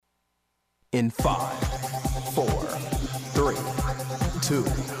In 5, 4, 3, 2,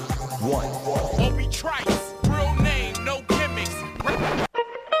 1. Obi Trice, real name, no gimmicks.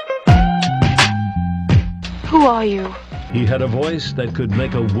 Who are you? He had a voice that could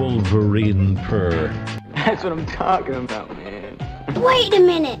make a wolverine purr. That's what I'm talking about, man. Wait a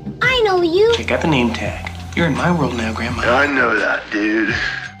minute, I know you. Check out the name tag. You're in my world now, Grandma. I know that, dude.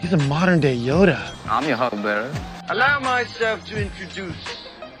 He's a modern-day Yoda. I'm your huckleberry. Allow myself to introduce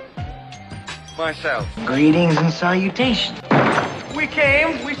myself. Greetings and salutations. We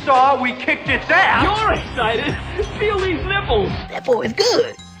came, we saw, we kicked its ass. You're excited. Feel these nipples. That boy's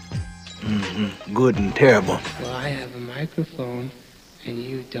good. Mm-hmm. Good and terrible. Well, I have a microphone, and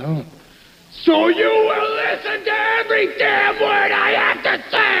you don't. So you will listen to every damn word I have to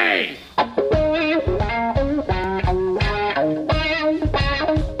say!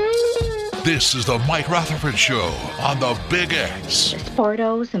 This is the Mike Rutherford Show on the Big X.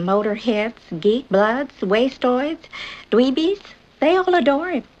 Sportos, motorheads, geek bloods, wastoids, dweebies, they all adore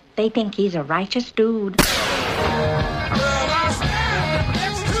him. They think he's a righteous dude.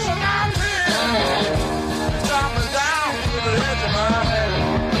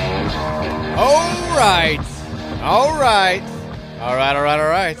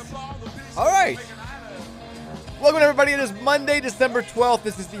 All right. Welcome, everybody. It is Monday, December 12th.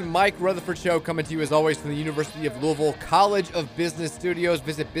 This is the Mike Rutherford Show coming to you, as always, from the University of Louisville College of Business Studios.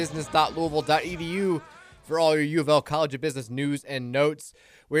 Visit business.louisville.edu for all your U of L College of Business news and notes.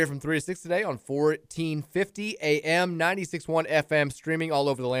 We're here from 3 to 6 today on 1450 AM, 96.1 FM, streaming all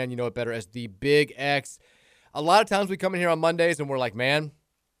over the land. You know it better as the Big X. A lot of times we come in here on Mondays and we're like, man,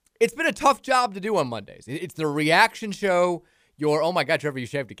 it's been a tough job to do on Mondays. It's the reaction show. Oh my God, Trevor, you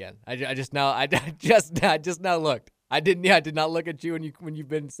shaved again. I just now looked. I did not look at you when you've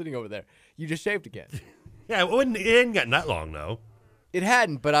been sitting over there. You just shaved again. Yeah, it hadn't gotten that long though. It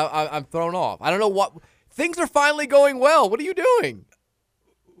hadn't, but I'm thrown off. I don't know what. Things are finally going well. What are you doing?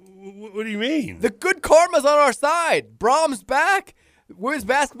 What do you mean? The good karma's on our side. Brahm's back. Women's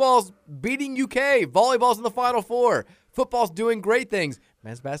basketball's beating UK. Volleyball's in the Final Four. Football's doing great things.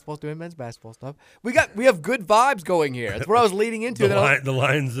 Men's basketball's doing men's basketball stuff. We have good vibes going here. That's what I was leading into. The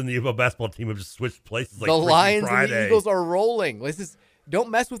Lions and the UofL basketball team have just switched places. Like the Lions Friday. and the Eagles are rolling. Don't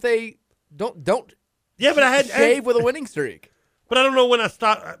mess with don't. Yeah, but I shave with a winning streak. But I don't know when I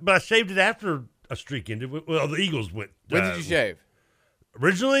stopped. But I shaved it after a streak ended. Well, the Eagles went. When did you shave?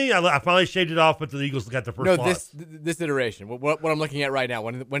 Originally, I finally shaved it off, but the Eagles got the first. No, loss. this iteration. What I'm looking at right now.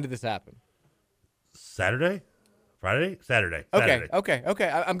 When did this happen? Saturday. Friday? Saturday. Okay.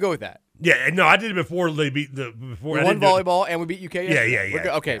 I'm good with that. Yeah, no, I did it before they beat before. We won volleyball and we beat UK yesterday.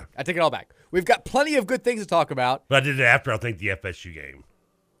 Yeah. Okay, yeah. I take it all back. We've got plenty of good things to talk about. But I did it after, I think, the FSU game.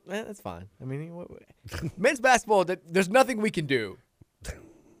 That's fine. I mean, men's basketball, there's nothing we can do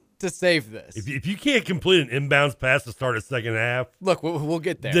to save this. If you can't complete an inbounds pass to start a second half. Look, we'll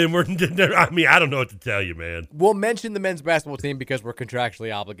get there. Then I don't know what to tell you, man. We'll mention the men's basketball team because we're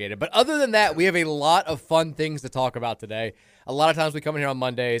contractually obligated. But other than that, we have a lot of fun things to talk about today. A lot of times we come in here on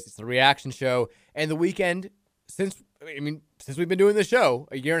Mondays. It's the reaction show. And the weekend, since we've been doing the show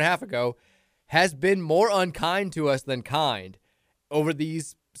a year and a half ago, has been more unkind to us than kind over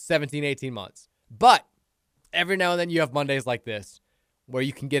these 17, 18 months. But every now and then you have Mondays like this where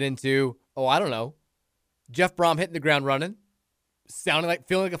you can get into, I don't know, Jeff Brohm hitting the ground running, feeling like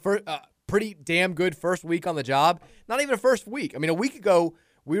a pretty damn good first week on the job. Not even a first week. I mean, a week ago,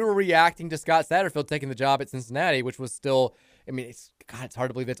 we were reacting to Scott Satterfield taking the job at Cincinnati, which was still, it's hard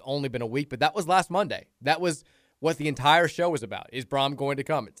to believe it's only been a week, but that was last Monday. That was what the entire show was about. Is Brohm going to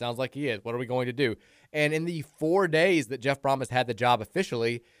come? It sounds like he is. What are we going to do? And in the 4 days that Jeff Brohm has had the job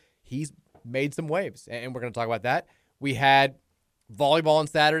officially, he's made some waves, and we're going to talk about that. We had volleyball on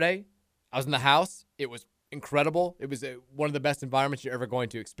Saturday. I was in the house. It was incredible. It was one of the best environments you're ever going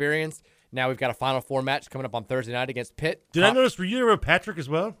to experience. Now we've got a Final Four match coming up on Thursday night against Pitt. Did I notice, were you there with Patrick as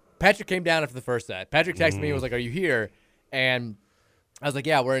well? Patrick came down after the first set. Patrick texted me and was like, "Are you here?" And I was like,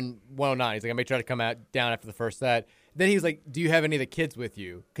 "Yeah, we're in 109." He's like, "I may try to come down after the first set." Then he was like, "Do you have any of the kids with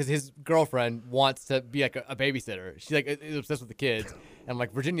you?" Because his girlfriend wants to be like a babysitter. She's like is obsessed with the kids. And I'm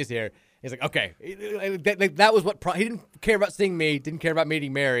like, "Virginia's here." He's like, "Okay." That was what he didn't care about seeing me, didn't care about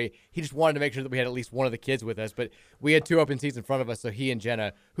meeting Mary. He just wanted to make sure that we had at least one of the kids with us. But we had 2 open seats in front of us, so he and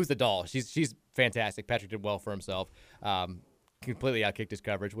Jenna, who's the doll, she's fantastic. Patrick did well for himself. Completely outkicked his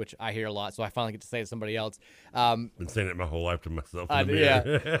coverage, which I hear a lot, so I finally get to say it to somebody else. Been saying it my whole life to myself.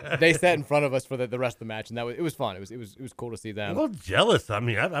 Yeah, they sat in front of us for the rest of the match, and it was fun. It was cool to see them. I'm a little jealous. I've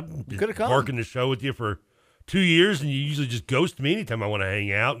been working the show with you for 2 years, and you usually just ghost me anytime I want to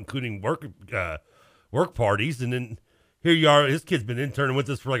hang out, including work parties, and then Here you are. His kid's been interning with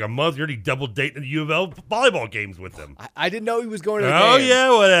us for like a month. You're already double dating the U of L volleyball games with him. I didn't know he was going to the game. Oh, yeah,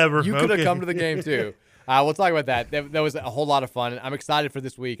 whatever. You could have come to the game, too. We'll talk about that. That was a whole lot of fun. I'm excited for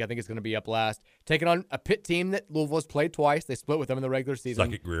this week. I think it's going to be a blast. Taking on a Pitt team that Louisville has played twice. They split with them in the regular season.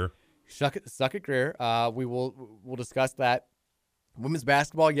 Suck it, Greer. Suck it, Greer. We'll discuss that. Women's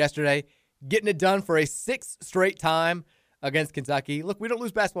basketball yesterday, getting it done for a 6th straight time against Kentucky. Look, we don't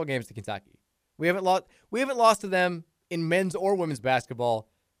lose basketball games to Kentucky. We haven't lost to them in men's or women's basketball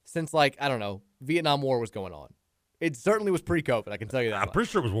since, like, I don't know, Vietnam War was going on. It certainly was pre-COVID, I can tell you that. I'm pretty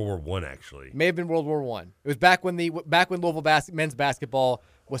sure it was World War I, actually. May have been World War I. It was back when Louisville men's basketball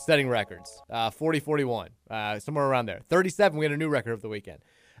was setting records, 40-41, somewhere around there. 37, we had a new record of the weekend.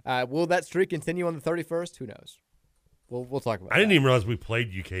 Will that streak continue on the 31st? Who knows? We'll talk about it. I didn't even realize we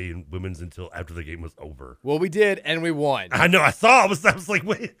played UK in women's until after the game was over. Well, we did, and we won. I know. I saw. I was like,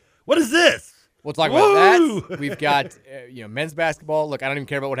 wait, what is this? We'll talk about that. We've got men's basketball. Look, I don't even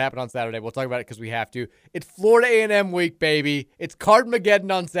care about what happened on Saturday. We'll talk about it because we have to. It's Florida A&M week, baby. It's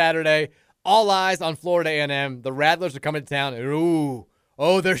Cardmageddon on Saturday. All eyes on Florida A&M. The Rattlers are coming to town.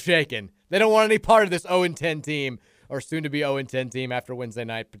 And they're shaking. They don't want any part of this 0-10 team, or soon to be 0-10 team after Wednesday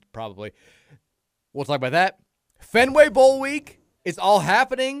night, probably. We'll talk about that. Fenway Bowl week. It's all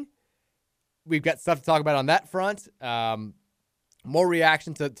happening. We've got stuff to talk about on that front. More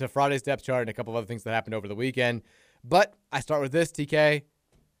reaction to Friday's depth chart and a couple of other things that happened over the weekend. But I start with this, TK.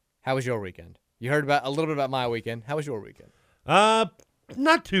 How was your weekend? You heard a little bit about my weekend. How was your weekend?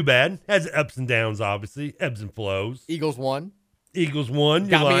 Not too bad. Has ups and downs, obviously. Ebbs and flows. Eagles won.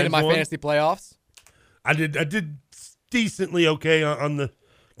 Got me into my fantasy playoffs. I did decently okay on the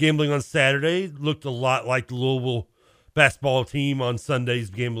gambling on Saturday. Looked a lot like the Louisville basketball team on Sunday's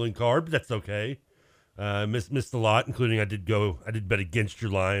gambling card, but that's okay. Missed a lot, including I did bet against your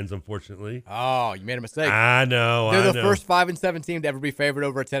Lions, unfortunately. Oh, you made a mistake. I know. They're the first 5-7 team to ever be favored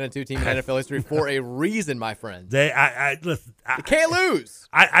over a 10-2 team in NFL history for a reason, my friend. Listen, you can't lose.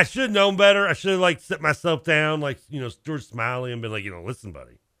 I should have known better. I should have set myself down George Smiley and been like, listen,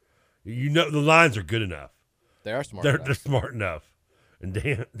 buddy, the Lions are good enough. They are smart. They're smart enough. And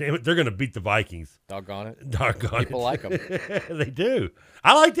damn it, they're going to beat the Vikings. Doggone it. People like them. They do.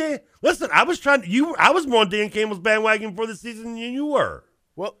 I like Dan. Listen, I was more on Dan Campbell's bandwagon for the season than you were.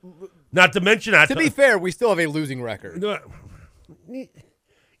 Well, not to mention, to be fair, we still have a losing record.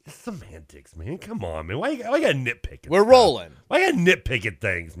 Semantics, man. Come on, man. Why you got nitpicking? We're rolling. Why you got nitpicking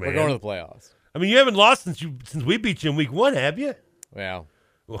things, man? We're going to the playoffs. I mean, you haven't lost since we beat you in week 1, have you? Well,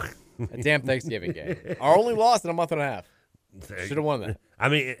 a damn Thanksgiving game. Our only loss in a month and a half. Should have won that. I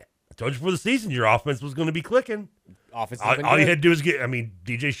mean, I told you before the season your offense was going to be clicking. All you had to do is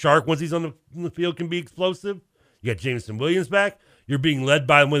DJ Shark, once he's on the field, can be explosive. You got Jameson Williams back. You're being led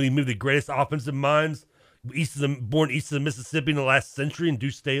by one of the greatest offensive minds born east of the Mississippi in the last century, and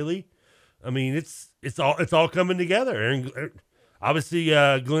Deuce Staley. I mean, it's all coming together. And obviously,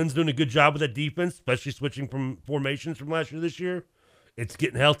 Glenn's doing a good job with that defense, especially switching from formations from last year to this year. It's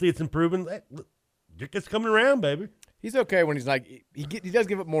getting healthy. It's improving. It's coming around, baby. He's okay when he's like he does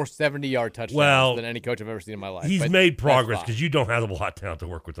give up more 70-yard touchdowns than any coach I've ever seen in my life. He's made progress because you don't have a lot of talent to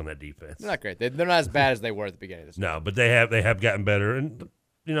work with on that defense. They're not great. They're not as bad as they were at the beginning of the season. No, but they have gotten better. And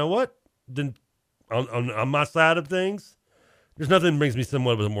you know what? Then on my side of things, there's nothing that brings me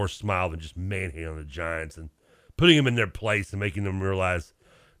somewhat with a more smile than just manhandling the Giants and putting them in their place and making them realize,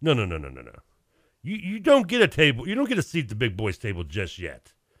 no. You don't get a table. You don't get a seat at the big boys table just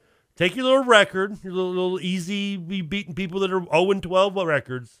yet. Take your little record, your little easy beating people that are 0-12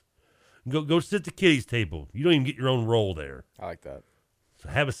 records. And go sit at the kiddies table. You don't even get your own role there. I like that. So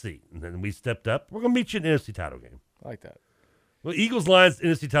have a seat. And then we stepped up. We're going to meet you in the NFC title game. I like that. Well, Eagles Lions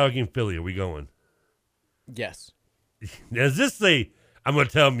NFC title game Philly. Are we going? Yes. Now, is this I'm going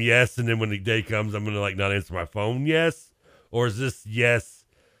to tell them yes, and then when the day comes, I'm going to not answer my phone yes? Or is this yes?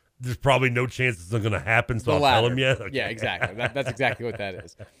 There's probably no chance it's not going to happen, so I'll tell them yes? Okay. Yeah, exactly. That's exactly what that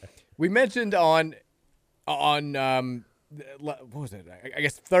is. We mentioned on what was it? I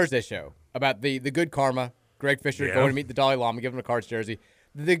guess Thursday show about the good karma. Greg Fisher going to meet the Dalai Lama, give him a Cards jersey.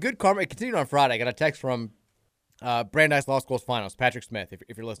 The good karma. It continued on Friday. I got a text from Brandeis Law School's finals, Patrick Smith.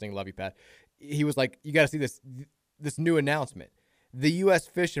 If you're listening, love you, Pat. He was like, "You got to see this new announcement." The U.S.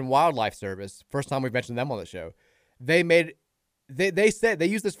 Fish and Wildlife Service. First time we've mentioned them on the show. They said they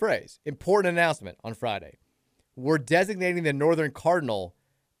used this phrase. Important announcement on Friday. We're designating the northern cardinal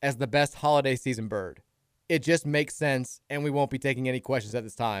as the best holiday season bird. It just makes sense, and we won't be taking any questions at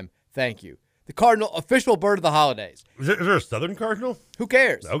this time. Thank you. The cardinal, official bird of the holidays. Is there a southern cardinal? Who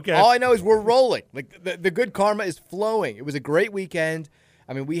cares? Okay. All I know is we're rolling. The good karma is flowing. It was a great weekend.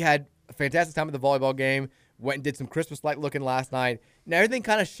 I mean, we had a fantastic time at the volleyball game. Went and did some Christmas light looking last night. Now everything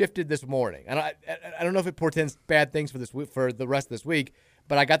kind of shifted this morning. And I don't know if it portends bad things for the rest of this week,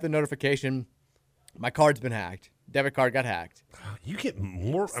 but I got the notification my card's been hacked. Debit card got hacked. You get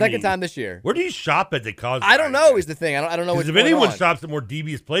more. Second time this year. Where do you shop at that cause? I don't know is the thing. I don't know what's if going anyone on. shops at more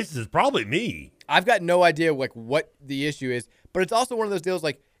devious places, it's probably me. I've got no idea like what the issue is, but it's also one of those deals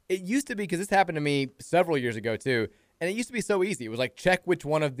like it used to be, because this happened to me several years ago too, and it used to be so easy. It was like check which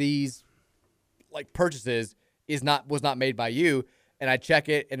one of these like purchases was not made by you, and I'd check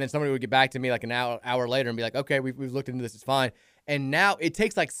it, and then somebody would get back to me like an hour later and be like, okay, we've looked into this, it's fine. And now it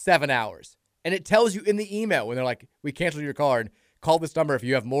takes like 7 hours. And it tells you in the email when they're like, we canceled your card, call this number if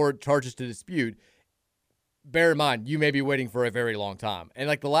you have more charges to dispute. Bear in mind, you may be waiting for a very long time. And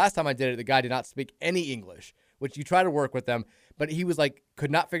like the last time I did it, the guy did not speak any English, which you try to work with them, but he was like, could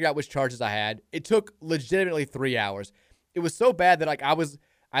not figure out which charges I had. It took legitimately 3 hours. It was so bad that like I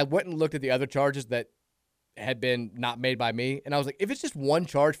went and looked at the other charges that had been not made by me. And I was like, if it's just one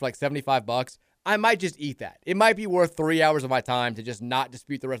charge for like $75, I might just eat that. It might be worth 3 hours of my time to just not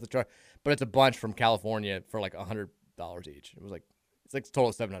dispute the rest of the charge. But it's a bunch from California for like $100 each. It's like a total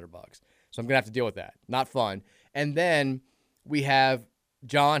of $700. So I'm gonna have to deal with that. Not fun. And then we have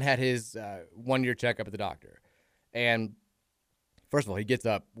John had his 1 year checkup at the doctor, and first of all, he gets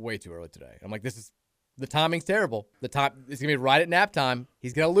up way too early today. I'm like, the timing's terrible. It's gonna be right at nap time.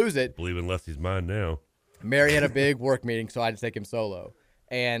 He's gonna lose it. Believe in Leslie's mind now. Mary had a big work meeting, so I had to take him solo,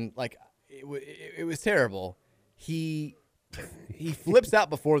 and like it was terrible. He flips out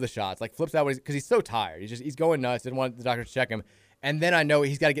before the shots, like flips out because he's so tired. He's going nuts. Didn't want the doctor to check him, and then I know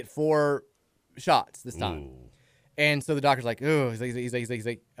he's got to get 4 shots this time. Ooh. And so the doctor's like, "Oh," he's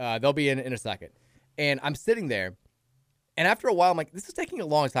like, they'll be in a second. And I'm sitting there, and after a while, I'm like, this is taking a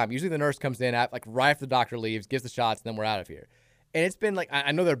long time. Usually the nurse comes in like right after the doctor leaves, gives the shots, and then we're out of here. And it's been like,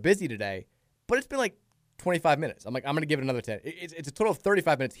 I know they're busy today, but it's been like 25 minutes. I'm like, I'm going to give it another 10. It's a total of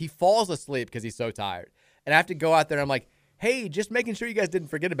 35 minutes. He falls asleep because he's so tired. And I have to go out there, and I'm like, hey, just making sure you guys didn't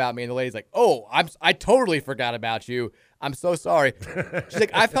forget about me. And the lady's like, oh, I totally forgot about you. I'm so sorry. She's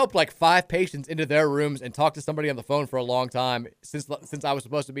like, I've helped like 5 patients into their rooms and talked to somebody on the phone for a long time since I was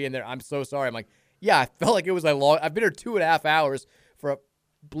supposed to be in there. I'm so sorry. I'm like, yeah, I felt like it was I've been here 2.5 hours for a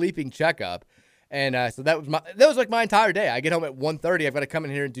bleeping checkup. And so that was like my entire day. I get home at 1:30. I've got to come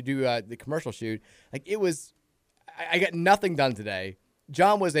in here and to do the commercial shoot. Like it was, I got nothing done today.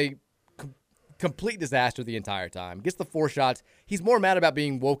 John was a complete disaster the entire time. Gets the 4 shots. He's more mad about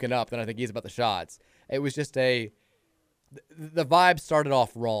being woken up than I think he is about the shots. It was just the vibe started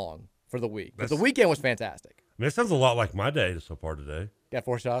off wrong for the week. But the weekend was fantastic. I mean, it sounds a lot like my day so far today. Got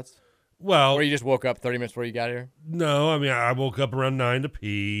 4 shots? Well, or you just woke up 30 minutes before you got here? No, I mean, I woke up around 9 to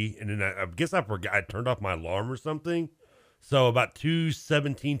pee, and then I guess I forgot. I turned off my alarm or something. So about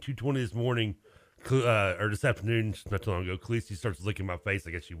 2:20 this morning, or this afternoon, not too long ago, Khaleesi starts licking my face. I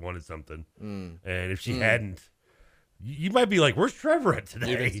guess she wanted something. And if she hadn't, you might be like, where's Trevor at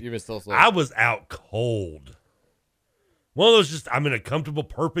today? You've been still asleep. I was out cold. One of those I'm in a comfortable,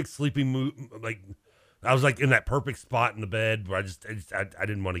 perfect sleeping mood. Like, I was like in that perfect spot in the bed where I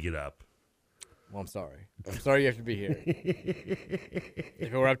didn't want to get up. Well, I'm sorry. I'm sorry you have to be here. If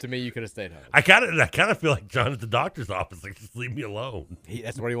it were up to me, you could have stayed home. I kind of feel like John at the doctor's office. Like, just leave me alone.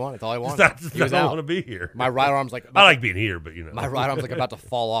 That's what he wanted. That's all he wanted. I don't want to be here. My right arm's like... I like being here, but you know. My right arm's like about to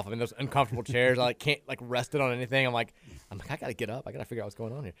fall off. I mean, those uncomfortable chairs. I can't like rest it on anything. I'm like, I got to get up. I got to figure out what's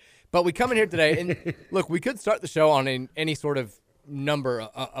going on here. But we come in here today, and look, we could start the show on any sort of number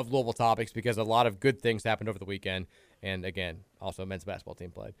of Louisville topics because a lot of good things happened over the weekend. And again, also men's basketball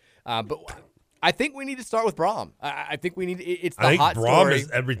team played. But I think we need to start with Braum. I think we need. It's the hot story. I think Braum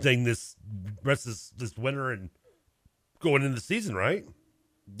is everything this rest of this winter and going into the season, right?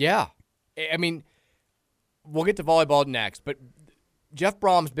 Yeah, I mean, we'll get to volleyball next, but Jeff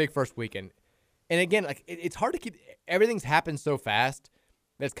Braum's big first weekend, and again, like it's hard to keep. Everything's happened so fast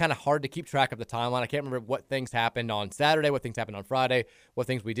that it's kind of hard to keep track of the timeline. I can't remember what things happened on Saturday, what things happened on Friday, what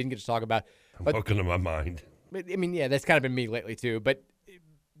things we didn't get to talk about. But welcome to my mind. I mean, yeah, that's kind of been me lately too, but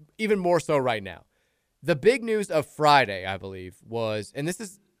even more so right now. The big news of Friday, I believe, was, and this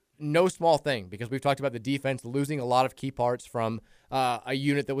is no small thing because we've talked about the defense losing a lot of key parts from a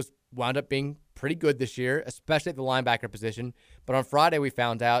unit that was wound up being pretty good this year, especially at the linebacker position. But on Friday, we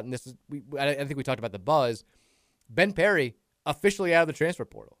found out, and I think we talked about the buzz, Ben Perry officially out of the transfer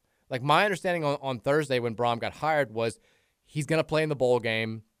portal. Like my understanding on Thursday when Braum got hired was he's going to play in the bowl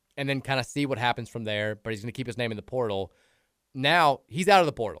game and then kind of see what happens from there, but he's going to keep his name in the portal. Now he's out of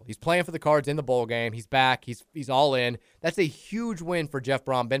the portal. He's playing for the Cards in the bowl game. He's back. He's all in. That's a huge win for Jeff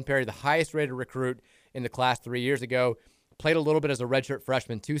Braum. Ben Perry, the highest rated recruit in the class 3 years ago, played a little bit as a redshirt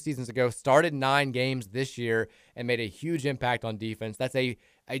freshman 2 seasons ago, started 9 games this year, and made a huge impact on defense. That's a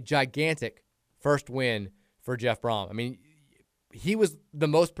gigantic first win for Jeff Brom. I mean, he was the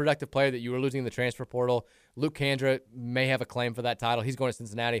most productive player that you were losing in the transfer portal. Luke Kandra may have a claim for that title. He's going to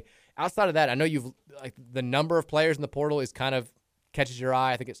Cincinnati. Outside of that, I know the number of players in the portal is kind of catches your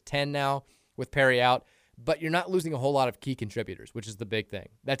eye. I think it's 10 now with Perry out. But you're not losing a whole lot of key contributors, which is the big thing.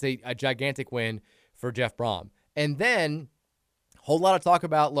 That's a gigantic win for Jeff Brom. And then a whole lot of talk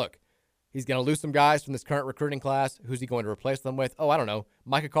about, look, he's going to lose some guys from this current recruiting class. Who's he going to replace them with? Oh, I don't know.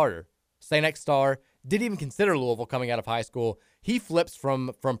 Micah Carter, St. X star, didn't even consider Louisville coming out of high school. He flips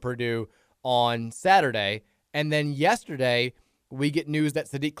from Purdue on Saturday. And then yesterday, we get news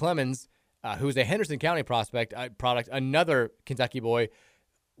that Sadiq Clemens, who's a Henderson County product, another Kentucky boy,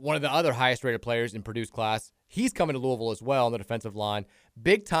 one of the other highest-rated players in Purdue's class, he's coming to Louisville as well on the defensive line.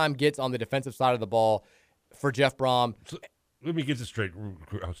 Big-time gets on the defensive side of the ball for Jeff Brom. So, let me get this straight.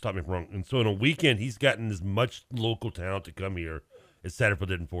 I'll stop me if I'm wrong. And so in a weekend, he's gotten as much local talent to come here as Satterfield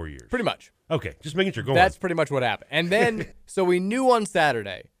did in 4 years. Pretty much. Okay, just making sure. That's pretty much what happened. And then, so we knew on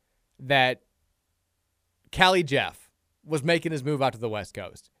Saturday that Cali Jeff was making his move out to the West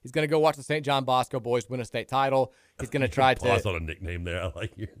Coast. He's going to go watch the St. John Bosco boys win a state title. He's going to try to. Pause on a nickname there. I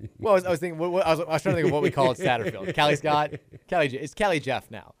like you. Well, I was thinking. I was trying to think of what we call it Satterfield. Callie Scott. It's Cali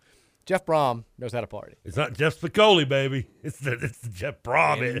Jeff now. Jeff Brom knows how to party. It's not Jeff Spicoli, baby. It's the Jeff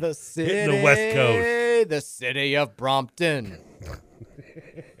Brom in the city, hitting the West Coast. The city of Brompton.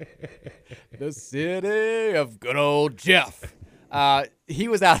 The city of good old Jeff. He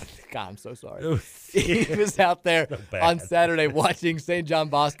was out. God, I'm so sorry. He was out there on Saturday watching St. John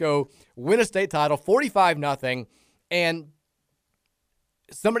Bosco win a state title, 45-0. And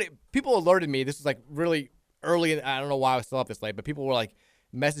people alerted me. This was like really early. I don't know why I was still up this late, but people were like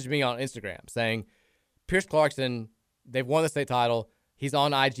messaging me on Instagram saying, Pierce Clarkson, they've won the state title. He's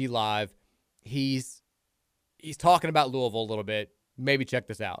on IG Live. He's talking about Louisville a little bit. Maybe check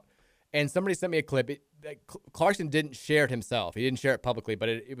this out. And somebody sent me a clip. Clarkson didn't share it himself. He didn't share it publicly, but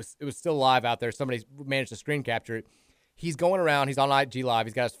it was still live out there. Somebody managed to screen capture it. He's going around. He's on IG Live.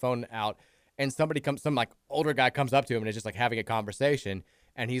 He's got his phone out, and some like older guy comes up to him and is just like having a conversation.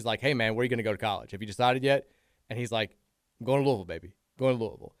 And he's like, "Hey man, where are you going to go to college? Have you decided yet?" And he's like, "I'm going to Louisville, baby. Going to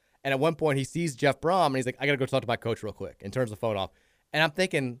Louisville." And at one point, he sees Jeff Brom, and he's like, "I got to go talk to my coach real quick," and turns the phone off. And I'm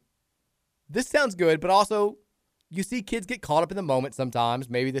thinking, this sounds good, but also, you see kids get caught up in the moment sometimes.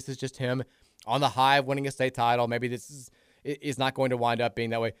 Maybe this is just him on the high of winning a state title. Maybe this is not going to wind up being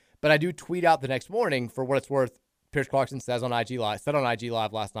that way. But I do tweet out the next morning, for what it's worth, Pierce Clarkson said on IG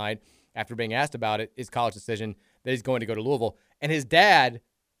Live last night after being asked about it, his college decision, that he's going to go to Louisville. And his dad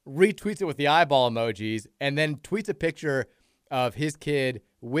retweets it with the eyeball emojis and then tweets a picture of his kid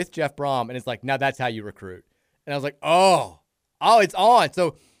with Jeff Brom. And it's like, now that's how you recruit. And I was like, oh, it's on.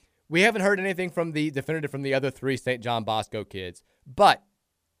 So we haven't heard anything from the definitive from the other 3 St. John Bosco kids. But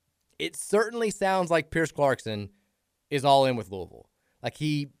it certainly sounds like Pierce Clarkson is all in with Louisville. Like,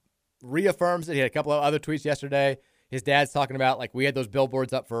 he reaffirms it. He had a couple of other tweets yesterday. His dad's talking about, like, we had those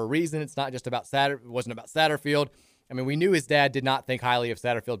billboards up for a reason. It's not just about it wasn't about Satterfield. I mean, we knew his dad did not think highly of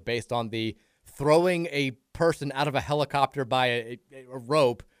Satterfield based on the throwing a person out of a helicopter by a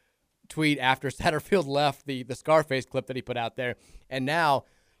rope tweet after Satterfield left, the Scarface clip that he put out there. And now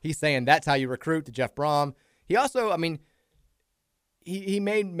he's saying that's how you recruit to Jeff Brom. He also, I mean, he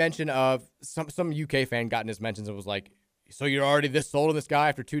made mention of some UK fan got in his mentions and was like, so you're already this sold on this guy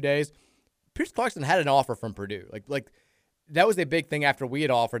after 2 days? Pierce Clarkson had an offer from Purdue. Like that was a big thing after we had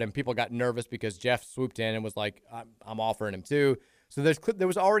offered him. People got nervous because Jeff swooped in and was like, I'm offering him too. So there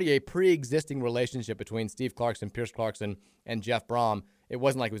was already a pre-existing relationship between Steve Clarkson, Pierce Clarkson, and Jeff Brom. It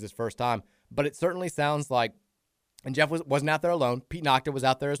wasn't like it was his first time, but it certainly sounds like, and Jeff wasn't out there alone. Pete Nocta was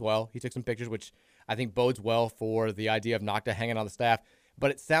out there as well. He took some pictures, which I think bodes well for the idea of Nocta hanging on the staff.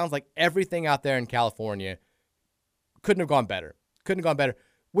 But it sounds like everything out there in California couldn't have gone better.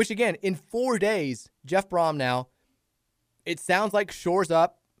 Which, again, in 4 days, Jeff Brom now, it sounds like shores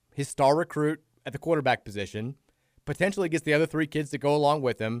up his star recruit at the quarterback position, potentially gets the other 3 kids to go along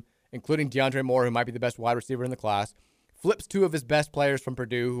with him, including DeAndre Moore, who might be the best wide receiver in the class, flips 2 of his best players from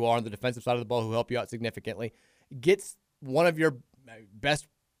Purdue who are on the defensive side of the ball who help you out significantly, gets one of your best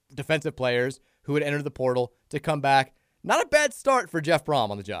defensive players who had entered the portal to come back. Not a bad start for Jeff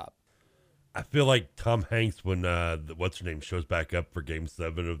Brom on the job. I feel like Tom Hanks when what's her name shows back up for Game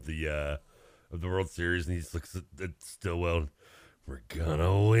 7 of the World Series, and he looks at Stillwell. We're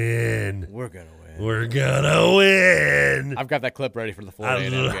gonna win. We're gonna win. We're gonna win. I've got that clip ready for the Florida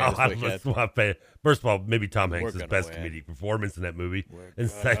A&M game this weekend. First of all, maybe Tom Hanks' best comedic performance in that movie. We're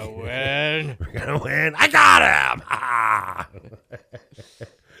gonna win. We're gonna win. I got him. Ah!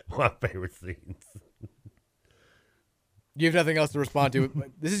 My favorite scenes. You have nothing else to respond to.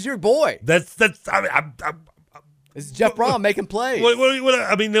 This is your boy. This is Jeff Brom making plays.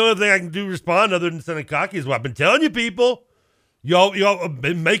 I mean, the only thing I can do respond other than sounding cocky is what I've been telling you people. Y'all have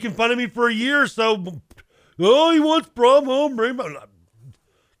been making fun of me for a year or so. Oh, he wants Brom home.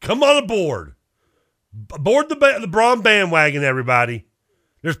 Come on aboard. Aboard the Brom bandwagon, everybody.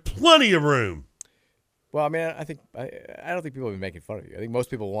 There's plenty of room. Well, I mean, I don't think people have been making fun of you. I think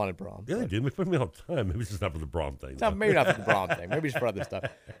most people wanted Brom. Yeah, they do. They make fun of me all the time. Maybe it's just not for the Brom thing. Maybe not for the Brom thing. Maybe just for other stuff.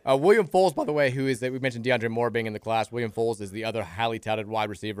 William Foles, by the way, we mentioned DeAndre Moore being in the class. William Foles is the other highly touted wide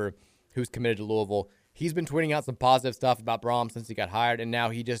receiver who's committed to Louisville. He's been tweeting out some positive stuff about Brom since he got hired, and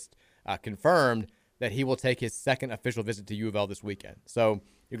now he just confirmed that he will take his second official visit to U of L this weekend. So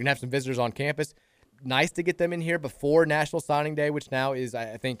you're going to have some visitors on campus. Nice to get them in here before National Signing Day, which now is,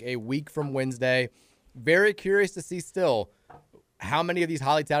 I think, a week from Wednesday. Very curious to see still how many of these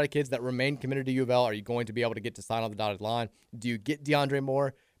highly touted kids that remain committed to U of L are you going to be able to get to sign on the dotted line? Do you get DeAndre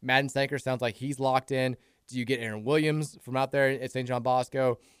Moore? Madden Sanker sounds like he's locked in. Do you get Aaron Williams from out there at St. John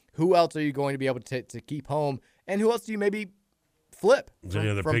Bosco? Who else are you going to be able to keep home? And who else do you maybe flip Is there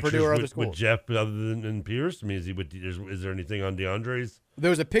any other from pictures Purdue or other schools? with Jeff other than Pierce? I mean, is there anything on DeAndre's? There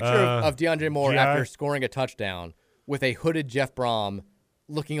was a picture of DeAndre Moore GI? after scoring a touchdown with a hooded Jeff Brom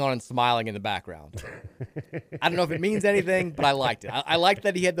looking on and smiling in the background. I don't know if it means anything, but I liked it. I liked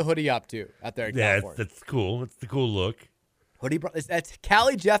that he had the hoodie up, too, out there in California. That's cool. It's the cool look. That's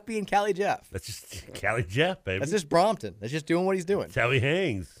Cali Jeff being Cali Jeff. That's just Cali Jeff, baby. That's just Brompton. That's just doing what he's doing. That's how he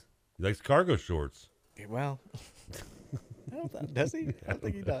hangs. He likes cargo shorts. Well, does he? I don't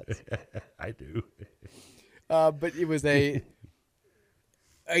think he does. I do. But it was a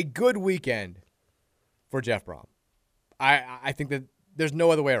good weekend for Jeff Brom. I think that there's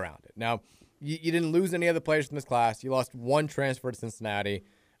no other way around it. Now, you didn't lose any other players from this class. You lost one transfer to Cincinnati.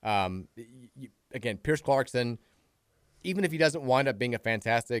 Again, Pierce Clarkson, even if he doesn't wind up being a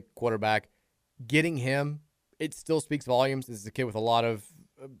fantastic quarterback, getting him, it still speaks volumes. This is a kid with a lot of,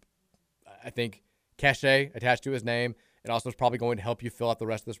 I think, cachet attached to his name. It also is probably going to help you fill out the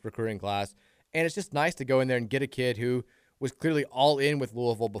rest of this recruiting class. And it's just nice to go in there and get a kid who was clearly all in with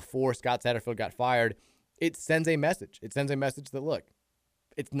Louisville before Scott Satterfield got fired. It sends a message. It sends a message that, look,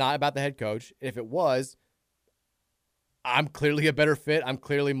 it's not about the head coach. If it was, I'm clearly a better fit. I'm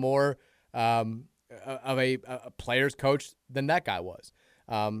clearly more of a player's coach than that guy was.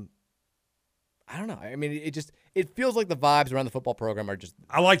 I don't know. I mean, it feels like the vibes around the football program are just.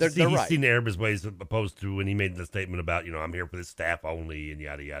 I like to see he's right. seen the error of his ways, opposed to when he made the statement about, I'm here for the staff only and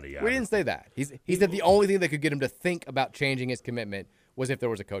yada yada yada. We didn't say that. He said the only thing that could get him to think about changing his commitment was if there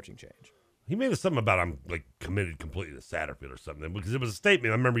was a coaching change. He made something about I'm like committed completely to Satterfield or something, because it was a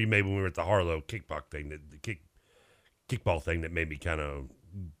statement I remember you made when we were at the Harlow kickball thing, kickball thing that made me kind of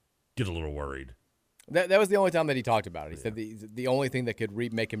get a little worried. That was the only time that he talked about it. He said the only thing that could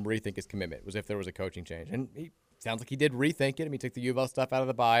make him rethink his commitment was if there was a coaching change. And he sounds like he did rethink it. I mean, he took the U of L stuff out of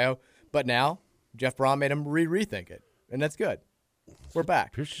the bio. But now, Jeff Brom made him rethink it. And that's good. We're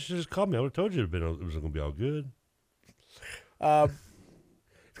back. Pierce should just called me. I would have told you it was going to be all good.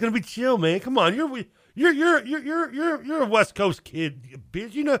 It's going to be chill, man. Come on. You're a West Coast kid,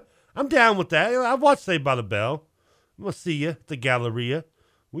 Pierce. I'm down with that. I've watched Saved by the Bell. I'm going to see you at the Galleria.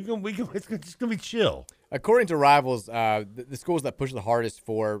 It's just gonna be chill. According to Rivals, the schools that pushed the hardest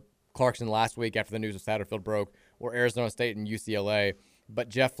for Clarkson last week after the news of Satterfield broke were Arizona State and UCLA. But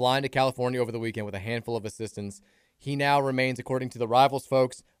Jeff flying to California over the weekend with a handful of assistants. He now remains, according to the Rivals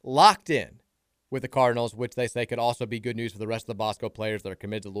folks, locked in with the Cardinals, which they say could also be good news for the rest of the Bosco players that are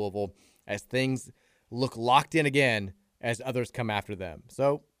committed to Louisville as things look locked in again as others come after them.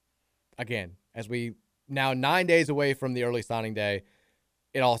 So, again, as we now 9 days away from the early signing day,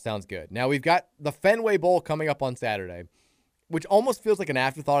 it all sounds good. Now, we've got the Fenway Bowl coming up on Saturday, which almost feels like an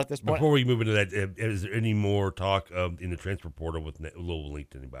afterthought at this point. Before we move into that, is there any more talk in the transfer portal with Louisville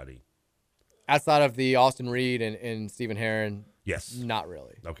linked to anybody? Outside of the Austin Reed and Stephen Herron? Yes. Not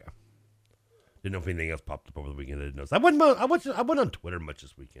really. Okay. Didn't know if anything else popped up over the weekend. I didn't know. I went on Twitter much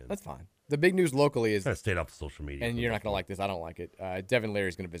this weekend. That's fine. The big news locally is... I stayed off the social media. And you're not going to like this. I don't like it. Devin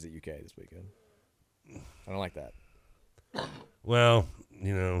Leary's going to visit UK this weekend. I don't like that. Well,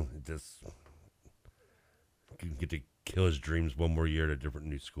 just get to kill his dreams one more year at a different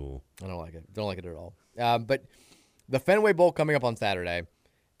new school. I don't like it. Don't like it at all. But the Fenway Bowl coming up on Saturday,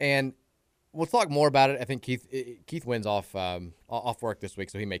 and we'll talk more about it. I think Keith wins off work this week,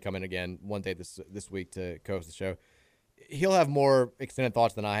 so he may come in again one day this week to co-host the show. He'll have more extended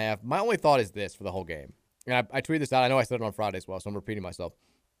thoughts than I have. My only thought is this for the whole game. And I tweeted this out. I know I said it on Friday as well, so I'm repeating myself.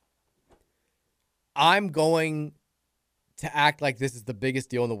 I'm going to act like this is the biggest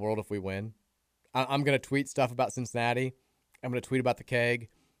deal in the world if we win. I'm going to tweet stuff about Cincinnati. I'm going to tweet about the keg.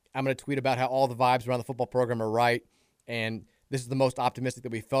 I'm going to tweet about how all the vibes around the football program are right. And this is the most optimistic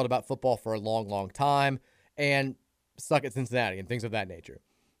that we felt about football for a long, long time. And suck at Cincinnati and things of that nature.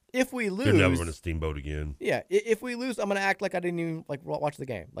 If we lose, they're never going to steamboat again. Yeah, if we lose, I'm going to act like I didn't even watch the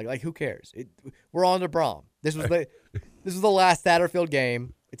game. Like who cares? We're on to Brom. This was the last Satterfield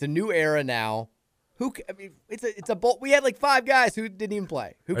game. It's a new era now. It's a bowl. We had 5 guys who didn't even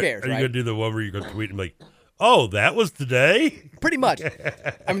play. Who cares? Are you going to do the one where you're going to tweet and be like, oh, that was today? Pretty much.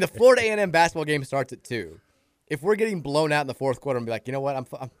 I mean, the Florida A&M basketball game starts at 2. If we're getting blown out in the fourth quarter and be like, you know what, I'm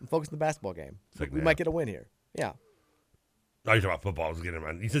focused on the basketball game. We might get a win here. Yeah. Oh, you're talking about football. I was getting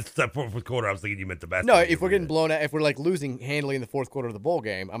around. You said fourth quarter. I was thinking you meant the basketball. No, if we're getting blown out, if we're losing handily in the fourth quarter of the bowl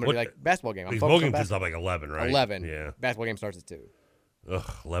game, I'm going to be like, basketball game. The bowl game is up 11, right? 11. Yeah. Basketball game starts at 2.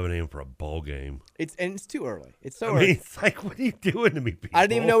 Ugh, 11 a.m. for a bowl game. It's too early. It's so I early. mean, it's like, what are you doing to me, people? I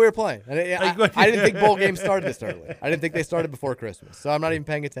didn't even know we were playing. I didn't think bowl games started this early. I didn't think they started before Christmas, so I'm not even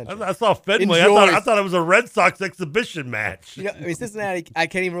paying attention. I saw Fenway. I thought it was a Red Sox exhibition match. Cincinnati, I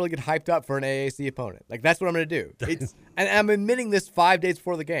can't even really get hyped up for an AAC opponent. That's what I'm going to do. And I'm admitting this 5 days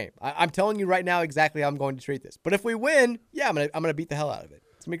before the game. I'm telling you right now exactly how I'm going to treat this. But if we win, yeah, I'm gonna beat the hell out of it.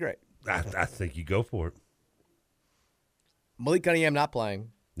 It's going to be great. I think you go for it. Malik Cunningham not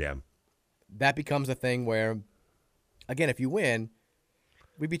playing. Yeah. That becomes a thing where, again, if you win,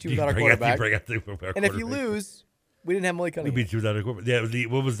 we beat you without our quarterback. And if you lose, we didn't have Malik Cunningham. We beat you without our quarterback. Yeah,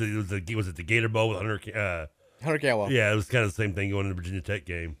 what was it? Was it the Gator Bowl with Hunter Cantwell? Yeah, it was kind of the same thing going into the Virginia Tech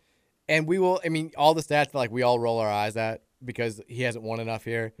game. And we will, all the stats that we all roll our eyes at because he hasn't won enough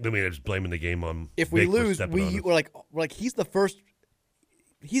here. I mean, just blaming the game on if we lose, we're like he's the first.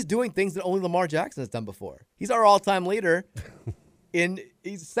 He's doing things that only Lamar Jackson has done before. He's our all-time leader.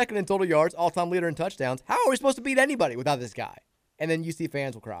 He's second in total yards, all-time leader in touchdowns. How are we supposed to beat anybody without this guy? And then UC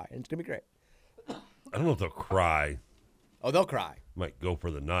fans will cry, and it's gonna be great. I don't know if they'll cry. Oh, they'll cry. Might go for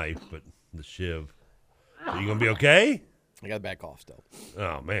the knife, but the shiv. Are you gonna be okay? I got a bad cough still.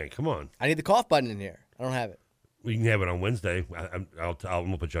 Oh man, come on! I need the cough button in here. I don't have it. We can have it on Wednesday. I'm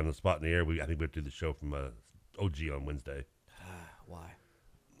gonna put you on the spot in the air. I think we have to do the show from OG on Wednesday. Why?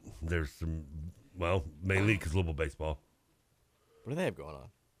 There's some, mainly because Louisville baseball. What do they have going on?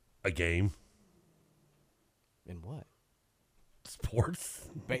 A game. In what? Sports.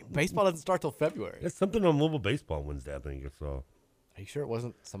 Baseball doesn't start till February. There's something on Louisville baseball Wednesday, I think I saw. Are you sure it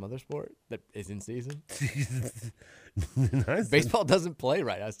wasn't some other sport that is in season? Nice. Baseball doesn't play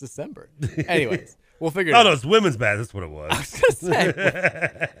right now. It's December. Anyways, we'll figure it out. Oh, no, it's women's bad. That's what it was. I was going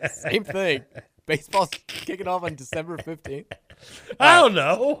to say, same thing. Baseball's kicking off on December 15th. I don't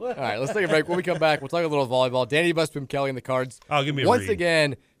know. All right, let's take a break. When we come back, we'll talk a little volleyball. Danny Busboom Kelly and the Cards. Oh, give me a once read.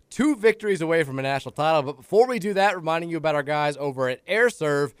 again, 2 victories away from a national title. But before we do that, reminding you about our guys over at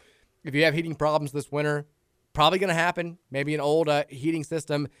AirServe. If you have heating problems this winter, probably going to happen. Maybe an old heating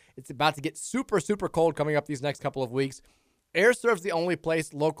system. It's about to get super, super cold coming up these next couple of weeks. AirServe's the only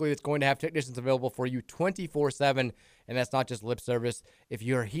place locally that's going to have technicians available for you 24/7, and that's not just lip service. If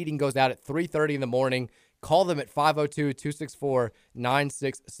your heating goes out at 3:30 in the morning, call them at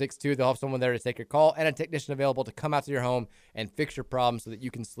 502-264-9662. They'll have someone there to take your call and a technician available to come out to your home and fix your problem so that you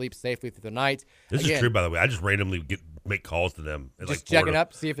can sleep safely through the night. This is true, by the way. I just randomly make calls to them. Just checking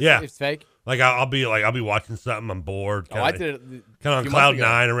up, see if it's fake. I'll be watching something. I'm bored. I did it kind of on cloud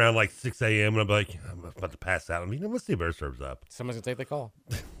 9 around 6 a.m. and I'll be like, I'm about to pass out. Let's see if AirServe's up. Someone's gonna take the call.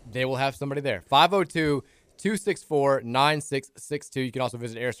 They will have somebody there. 502-264-9662. You can also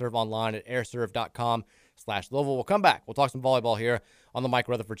visit AirServe online at airserve.com/Louisville. We'll come back. We'll talk some volleyball here on the Mike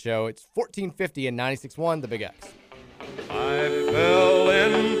Rutherford Show. It's 1450 and 96.1, the Big X. I fell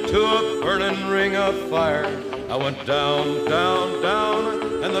into a burning ring of fire. I went down, down,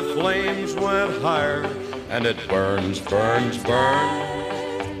 down, and the flames went higher. And it burns, burns,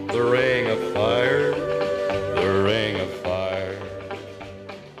 burns, the ring of fire, the ring of fire.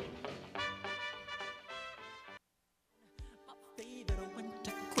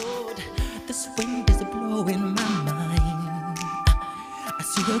 This wind is blowing my mind. I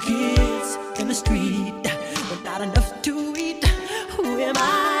see your kids in the street, but not enough to eat. Who am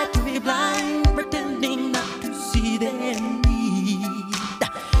I to be blind, pretending not to see their need?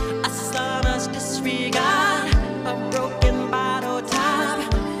 A sonorous disregard, a broken bottle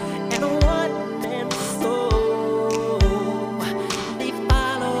top, and a one-man soul. They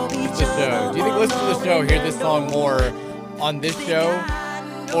follow each other. show hear this song more on this show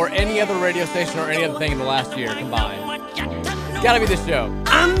or any other radio station or any other thing in the last year combined. It's gotta be this show.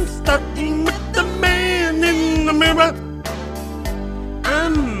 I'm starting with the man in the mirror.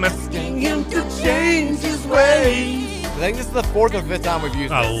 I'm asking him to change his ways. I think this is the 4th or 5th time we've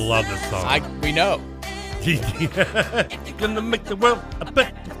used I this. love this song. We know. Gonna make the world a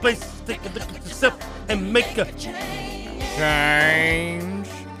better place. Take a look at yourself and make a change.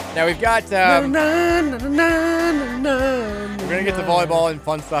 Now we've got. We're gonna get to volleyball and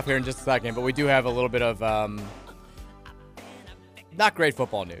fun stuff here in just a second, but we do have a little bit of not great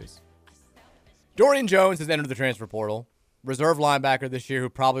football news. Dorian Jones has entered the transfer portal. Reserve linebacker this year, who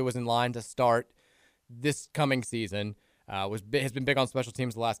probably was in line to start this coming season. Has been big on special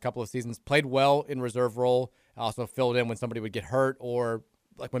teams the last couple of seasons. Played well in reserve role. Also filled in when somebody would get hurt, or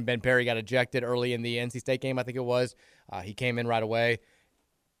like when Ben Perry got ejected early in the NC State game, I think it was. He came in right away.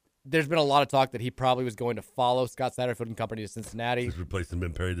 There's been a lot of talk that he probably was going to follow Scott Satterfield and company to Cincinnati. He's replacing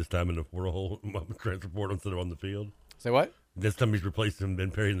Ben Perry this time in the transfer portal instead of on the field. Say what? This time he's replacing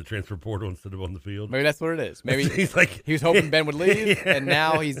Ben Perry in the transfer portal instead of on the field. Maybe that's what it is. Maybe he's like, he was hoping Ben would leave, and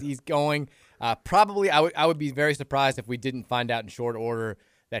now he's going. Probably, I would be very surprised if we didn't find out in short order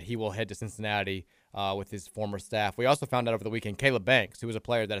that he will head to Cincinnati with his former staff. We also found out over the weekend Caleb Banks, who was a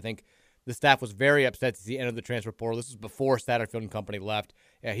player that I think the staff was very upset to see enter the transfer portal. This was before Satterfield and company left.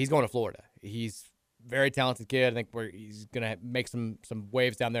 He's going to Florida. He's a very talented kid. I think he's going to make some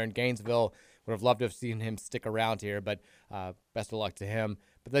waves down there in Gainesville. Would have loved to have seen him stick around here, but best of luck to him.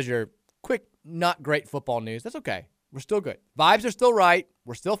 But there's your quick, not great football news. That's okay. We're still good. Vibes are still right.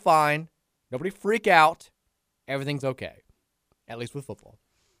 We're still fine. Nobody freak out. Everything's okay, at least with football.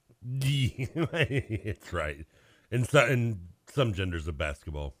 It's right. And some genders of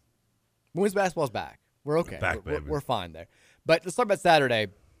basketball. Women's basketball's back. We're okay. Baby. We're fine there. But let's talk about Saturday.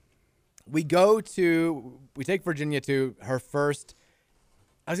 We take Virginia to her first,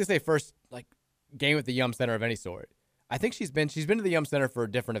 like game at the Yum Center of any sort. I think she's been to the Yum Center for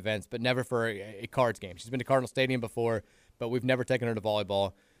different events, but never for a Cards game. She's been to Cardinal Stadium before, but we've never taken her to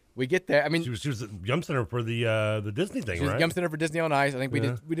volleyball. We get there. I mean, she was at Yum Center for the Disney thing, she was right? Yum Center for Disney on Ice. I think we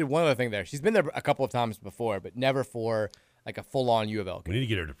did one other thing there. She's been there a couple of times before, but never for like a full on U of L game. We need to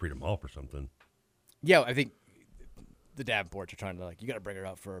get her to Freedom Hall for something. Yeah, I think the Davenports are trying to you got to bring her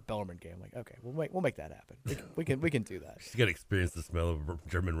out for a Bellarmine game. Like, okay, we'll make that happen. We can do that. She's got to experience the smell of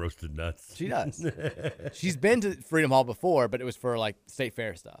German roasted nuts. She does. She's been to Freedom Hall before, but it was for like state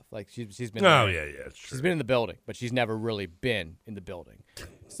fair stuff. Like she's been. Oh yeah, it's true. She's been in the building, but she's never really been in the building.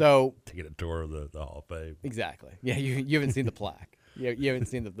 So taking a tour of the Hall of Fame. Exactly. Yeah, you haven't seen the plaque. You haven't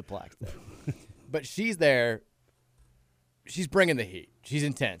seen the plaques there. But she's there. She's bringing the heat. She's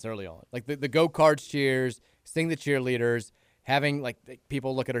intense early on. Like the Go Cards cheers, sing the cheerleaders, having like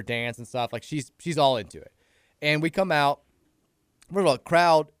people look at her dance and stuff. Like she's all into it. And we come out, first of all,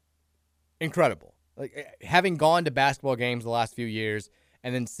 crowd, incredible. Like having gone to basketball games the last few years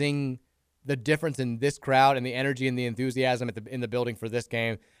and then seeing the difference in this crowd and the energy and the enthusiasm in the building for this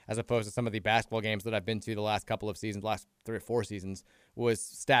game as opposed to some of the basketball games that I've been to the last couple of seasons, last 3 or 4 seasons, was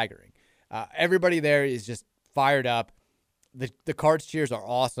staggering. Everybody there is just fired up. The Cards cheers are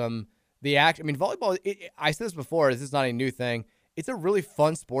awesome. Volleyball, I said this before, this is not a new thing. It's a really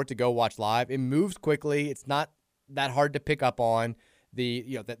fun sport to go watch live. It moves quickly. It's not that hard to pick up on.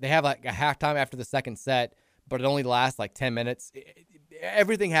 They have like a halftime after the second set, but it only lasts like 10 minutes.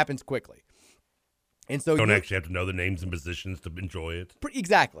 Everything happens quickly. And so you don't actually have to know the names and positions to enjoy it.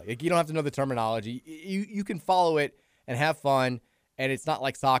 Exactly. Like you don't have to know the terminology. You can follow it and have fun, and it's not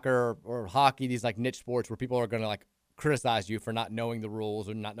like soccer or hockey, these like niche sports where people are going to like criticize you for not knowing the rules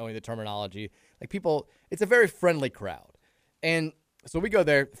or not knowing the terminology. Like people, it's a very friendly crowd. And so we go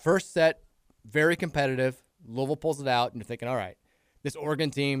there, first set, very competitive. Louisville pulls it out, and you're thinking, all right, this Oregon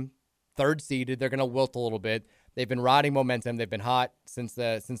team, third seeded, they're going to wilt a little bit. They've been riding momentum. They've been hot since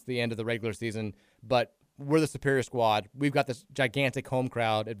the end of the regular season, but we're the superior squad. We've got this gigantic home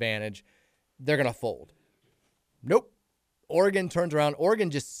crowd advantage. They're going to fold. Nope. Oregon turns around.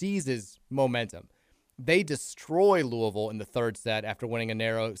 Oregon just seizes momentum. They destroy Louisville in the third set after winning a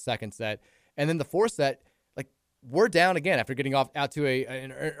narrow second set. And then the fourth set, like we're down again after getting out to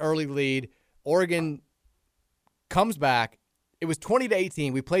an early lead. Oregon comes back. It was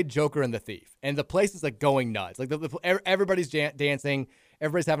 20-18. We played Joker and the Thief, and the place is like going nuts. Like everybody's dancing,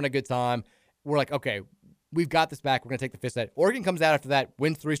 everybody's having a good time. We're like, okay, we've got this back. We're gonna take the fifth set. Oregon comes out after that,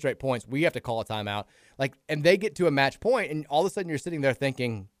 wins 3 straight points. We have to call a timeout. Like, and they get to a match point, and all of a sudden you're sitting there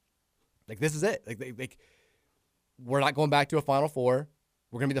thinking, like, this is it. Like we're not going back to a Final Four.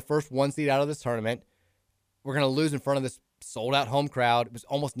 We're gonna be the first 1 seed out of this tournament. We're gonna lose in front of this sold out home crowd. It was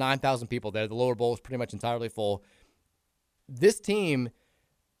almost 9,000 people there. The lower bowl was pretty much entirely full. This team,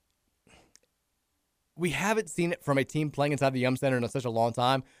 we haven't seen it from a team playing inside the Yum Center in such a long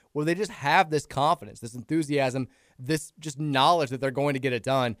time, where they just have this confidence, this enthusiasm, this just knowledge that they're going to get it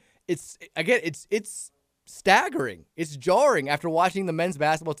done. It's staggering. It's jarring after watching the men's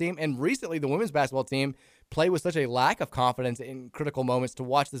basketball team and recently the women's basketball team play with such a lack of confidence in critical moments to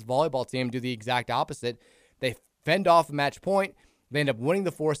watch this volleyball team do the exact opposite. They fend off a match point. They end up winning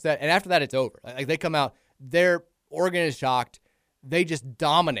the fourth set. And after that, it's over. Like they come out, Oregon is shocked. They just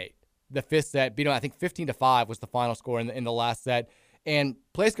dominate the fifth set. Beat them, I think 15-5 was the final score in the last set. And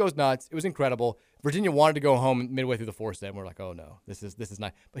place goes nuts. It was incredible. Virginia wanted to go home midway through the fourth set, and we're like, oh no, this is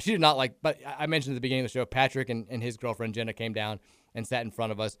not. But she did not like. But I mentioned at the beginning of the show, Patrick and his girlfriend Jenna came down and sat in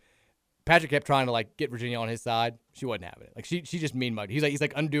front of us. Patrick kept trying to like get Virginia on his side. She wasn't having it. Like she just mean mugged. He's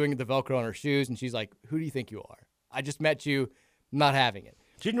like undoing the Velcro on her shoes, and she's like, who do you think you are? I just met you, not having it.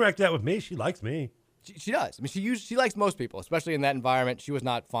 She didn't react that with me. She likes me. She does. I mean, she likes most people, especially in that environment. She was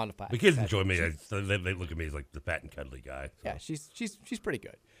not fond of Patrick. The kids enjoy me. They look at me as like the fat and cuddly guy. So. Yeah, she's pretty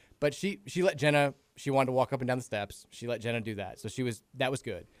good. But she let Jenna. She wanted to walk up and down the steps. She let Jenna do that. So that was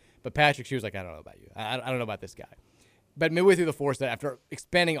good. But Patrick, she was like, I don't know about you. I don't know about this guy. But midway through the fourth set, after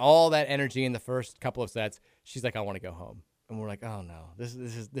expending all that energy in the first couple of sets, she's like, I want to go home. And we're like, oh no, this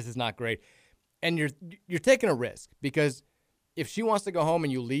is not great. And you're taking a risk because if she wants to go home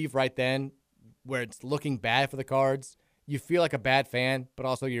and you leave right then, where it's looking bad for the Cards, you feel like a bad fan, but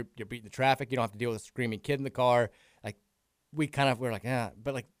also you're beating the traffic. You don't have to deal with a screaming kid in the car. Like we're like,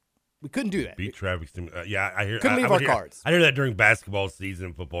 but like we couldn't do that. Beat traffic. Yeah, I hear. Couldn't leave our Cards. I hear that during basketball season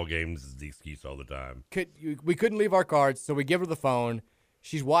and football games is the excuse all the time. We couldn't leave our Cards, so we give her the phone.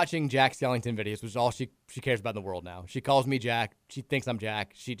 She's watching Jack Skellington videos, which is all she cares about in the world now. She calls me Jack. She thinks I'm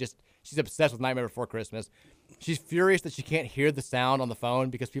Jack. She's obsessed with Nightmare Before Christmas. She's furious that she can't hear the sound on the phone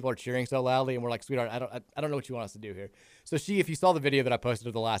because people are cheering so loudly, and we're like, sweetheart, I don't know what you want us to do here. So if you saw the video that I posted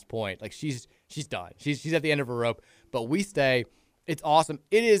at the last point, like she's done. She's at the end of her rope, but we stay. It's awesome.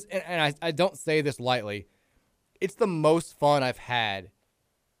 It is, and I don't say this lightly. It's the most fun I've had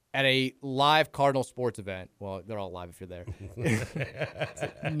at a live Cardinal sports event. Well, they're all live if you're there. It's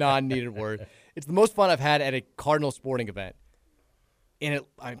a non-needed word. It's the most fun I've had at a Cardinal sporting event in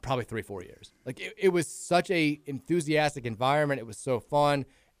probably 3-4 years. Like it was such a enthusiastic environment. It was so fun.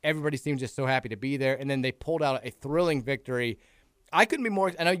 Everybody seemed just so happy to be there. And then they pulled out a thrilling victory. I couldn't be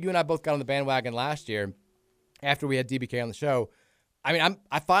more. I know you and I both got on the bandwagon last year after we had DBK on the show. I mean,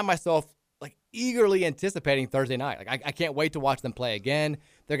 I find myself like eagerly anticipating Thursday night. Like I can't wait to watch them play again.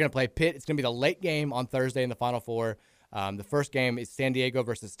 They're going to play Pitt. It's going to be the late game on Thursday in the Final Four. The first game is San Diego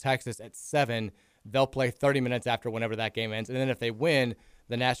versus Texas at 7. They'll play 30 minutes after whenever that game ends. And then if they win,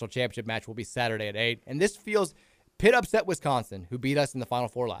 the national championship match will be Saturday at 8. And this feels Pitt upset Wisconsin, who beat us in the Final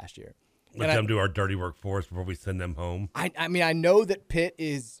Four last year. Let them do our dirty work for us before we send them home. I mean, I know that Pitt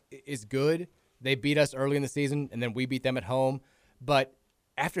is good. They beat us early in the season, and then we beat them at home. But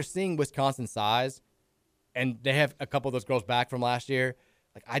after seeing Wisconsin's size, and they have a couple of those girls back from last year,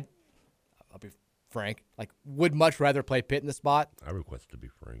 like I'll be frank, like would much rather play Pitt in the spot. I request to be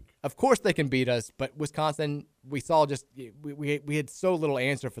frank. Of course they can beat us, but Wisconsin, we saw just we had so little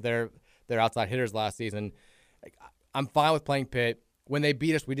answer for their outside hitters last season. Like, I'm fine with playing Pitt. When they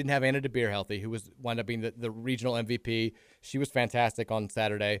beat us, we didn't have Anna DeBeer healthy, who wound up being the regional MVP. She was fantastic on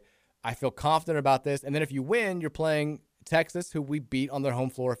Saturday. I feel confident about this. And then if you win, you're playing Texas, who we beat on their home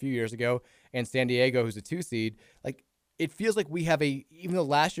floor a few years ago, and San Diego, who's a 2 seed. Like, it feels like we have even though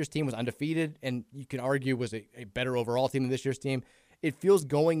last year's team was undefeated and you can argue was a better overall team than this year's team, it feels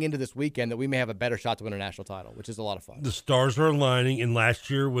going into this weekend that we may have a better shot to win a national title, which is a lot of fun. The stars are aligning, and last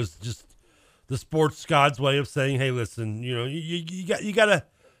year was just the sports god's way of saying, hey, listen, you know,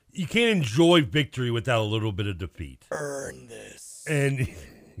 you can't enjoy victory without a little bit of defeat. Earn this. And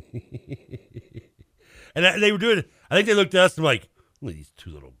and they were doing it. I think they looked at us and like, look at these two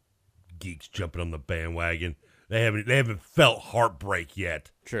little geeks jumping on the bandwagon. They haven't felt heartbreak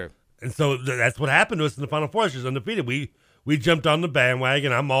yet. Sure. And so that's what happened to us in the Final Four. She was undefeated. We jumped on the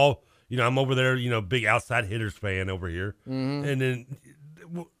bandwagon. I'm over there, big outside hitters fan over here. Mm-hmm. And then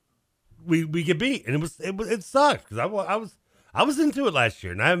we get beat, and it sucked because I was into it last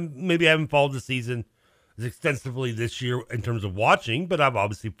year, and I haven't followed the season as extensively this year in terms of watching, but I've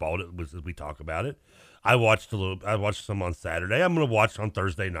obviously followed it as we talk about it. I watched some on Saturday. I'm going to watch on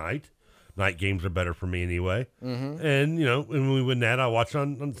Thursday night. Night games are better for me anyway. Mm-hmm. And when we win that, I watch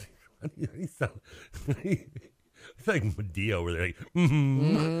on It's like Medea where they're like,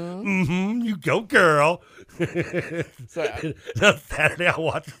 you go, girl. So, now Saturday I'll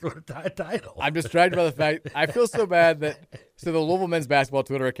watch the title. I'm distracted by the fact I feel so bad that the Louisville men's basketball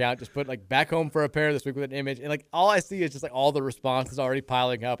Twitter account just put like back home for a pair this week with an image, and like all I see is just like all the responses already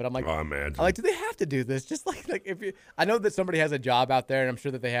piling up, and I'm like, I'm like, do they have to do this? Just like if you, I know that somebody has a job out there, and I'm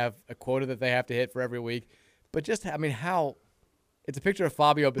sure that they have a quota that they have to hit for every week, but just I mean how. It's a picture of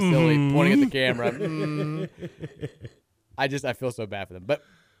Fabio Basile pointing at the camera. I feel so bad for them. But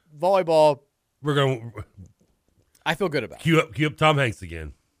volleyball, I feel good about. Cue up Tom Hanks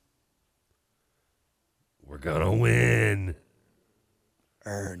again. We're gonna win.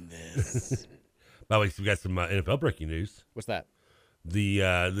 Earn this. By the way, we got some NFL breaking news. What's that? The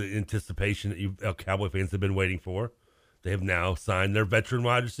anticipation that Cowboy fans have been waiting for. They have now signed their veteran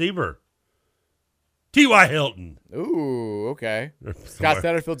wide receiver. T.Y. Hilton. Ooh, okay. Scott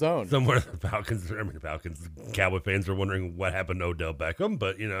Satterfield's own. Somewhere the Falcons, Cowboy fans are wondering what happened to Odell Beckham,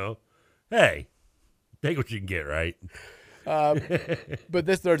 but, hey, take what you can get, right? But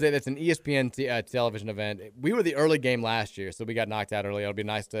this Thursday, that's an ESPN television event. We were the early game last year, so we got knocked out early. It'll be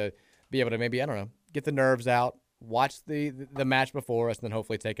nice to be able to maybe, I don't know, get the nerves out, watch the match before us, and then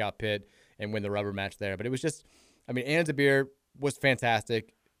hopefully take out Pitt and win the rubber match there. But it was just, I mean, Anna DeBeer was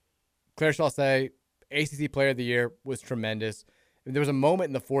fantastic. Claire Chaussee, ACC Player of the Year, was tremendous. There was a moment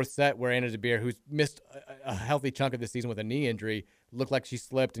in the fourth set where Anna DeBeer, who's missed a healthy chunk of the season with a knee injury, looked like she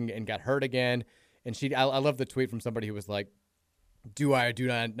slipped and got hurt again. And I love the tweet from somebody who was like, do I or do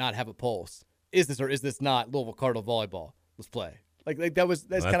not have a pulse? Is this or is this not Louisville Cardinal volleyball? Let's play. Like that's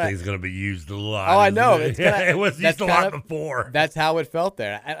kind of. I think it's going to be used a lot. Oh, I know. It was used a lot before. That's how it felt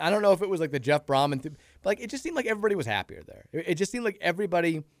there. I don't know if it was like the Jeff Brahman, but like it just seemed like everybody was happier there. It just seemed like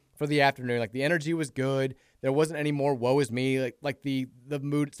everybody. For the afternoon, like the energy was good. There wasn't any more woe is me, like the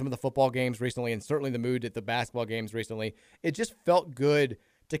mood at some of the football games recently, and certainly the mood at the basketball games recently. It just felt good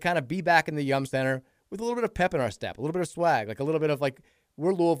to kind of be back in the Yum Center with a little bit of pep in our step, a little bit of swag, like a little bit of like,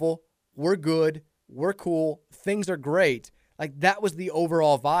 we're Louisville, we're good, we're cool, things are great. Like that was the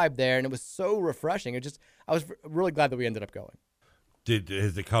overall vibe there, and it was so refreshing. I was really glad that we ended up going.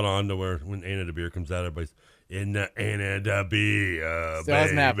 Has it caught on to where when Anna DeBeer comes out, everybody's in the Anna DeBeer, Still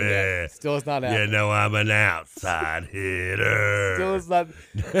hasn't happened yet. Still has not happened. I'm an outside hitter. Still is not.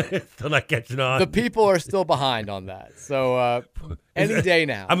 Still not catching on. The people are still behind on that. So any day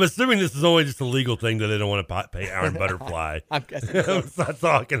now. I'm assuming this is only just a legal thing that they don't want to pay Aaron Butterfly. I'm guessing so. That's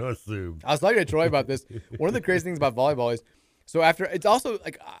all I can assume. I was talking to Troy about this. One of the crazy things about volleyball is, so after it's also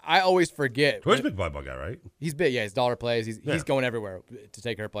like I always forget. Troy's a big volleyball guy, right? He's big, yeah. His daughter plays. He's going everywhere to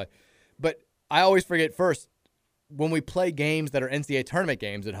take her play. But I always forget first when we play games that are NCAA tournament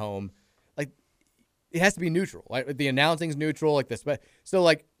games at home, like it has to be neutral. Like the announcing's neutral, like this. So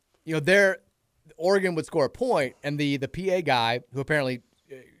like Oregon would score a point, and the PA guy who apparently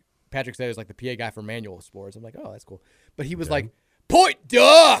Patrick said is like the PA guy for Manual Sports. I'm like, oh, that's cool. But he was like, Point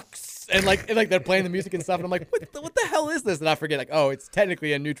Ducks, and they're playing the music and stuff, and I'm like, what the hell is this? And I forget, like, oh, it's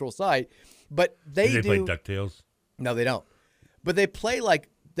technically a neutral site, but they play DuckTales. No, they don't. But they play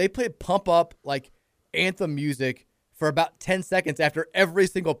pump up like anthem music for about 10 seconds after every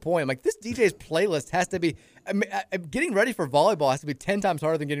single point. I'm like, this DJ's playlist has to be. I mean, getting ready for volleyball has to be 10 times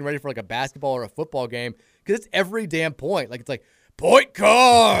harder than getting ready for like a basketball or a football game because it's every damn point. Like it's like. Point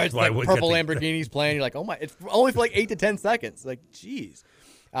cards, like purple Lamborghini's playing. You're like, oh my! It's only for like 8 to 10 seconds. Like, jeez.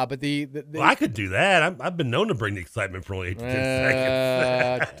 But well, I could do that. I've been known to bring the excitement for only 8 to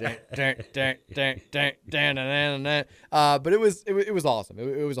 10 seconds. But it was awesome.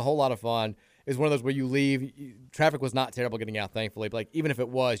 It was a whole lot of fun. It was one of those where you leave. Traffic was not terrible getting out, thankfully. But like, even if it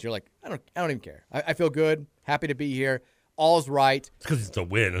was, you're like, I don't even care. I feel good. Happy to be here. All's right. It's because it's a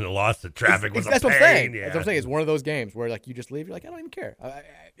win and a loss to traffic was a pain. That's what I'm saying. Yeah. That's what I'm saying. It's one of those games where like you just leave. You're like, I don't even care.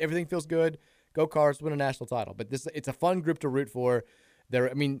 Everything feels good. Go Cards, win a national title. But it's a fun group to root for. This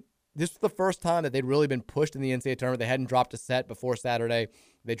was the first time that they'd really been pushed in the NCAA tournament. They hadn't dropped a set before Saturday.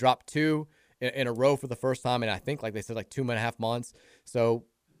 They dropped 2 in a row for the first time in I think like they said like 2.5 months. So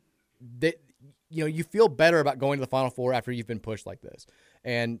you feel better about going to the Final Four after you've been pushed like this.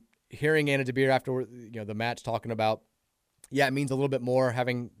 And hearing Anna DeBeer after the match talking about. Yeah, it means a little bit more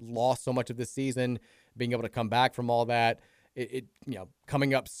having lost so much of this season, being able to come back from all that. It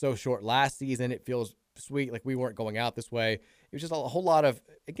coming up so short last season, it feels sweet. Like we weren't going out this way. It was just a whole lot of,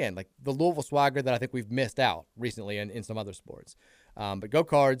 again, like the Louisville swagger that I think we've missed out recently in some other sports. But Go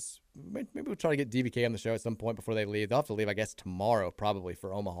Cards, maybe we'll try to get DBK on the show at some point before they leave. They'll have to leave, I guess, tomorrow probably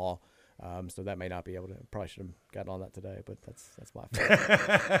for Omaha. So that may not be able to. Probably should have gotten on that today, but that's my fault.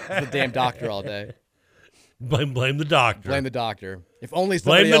 The damn doctor all day. Blame the doctor. Blame the doctor. If only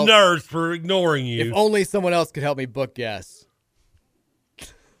somebody Blame the else, nurse for ignoring you. If only someone else could help me book guests.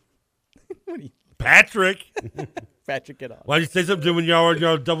 Patrick. Patrick, get on. Why'd you say something to him when y'all were on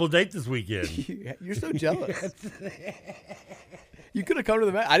a double date this weekend? You're so jealous. You could have come to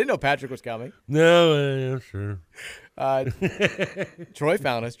the match. I didn't know Patrick was coming. No, sure. Troy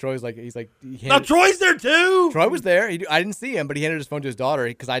found us. Troy's like, Troy's there too. Troy was there. I didn't see him, but he handed his phone to his daughter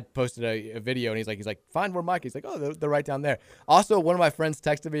because I posted a video, and he's like, find where Mike. He's like, oh, they're right down there. Also, one of my friends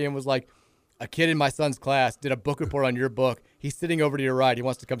texted me and was like, a kid in my son's class did a book report on your book. He's sitting over to your right. He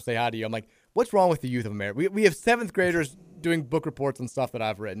wants to come say hi to you. I'm like, what's wrong with the youth of America? We have 7th graders doing book reports on stuff that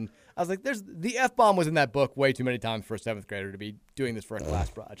I've written. I was like, the F-bomb was in that book way too many times for a 7th grader to be doing this for a class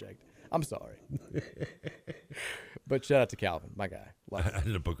project. I'm sorry. But shout out to Calvin, my guy. I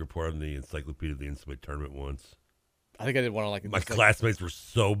did a book report on the Encyclopedia of the NCAA tournament once. I think I did one on my classmates were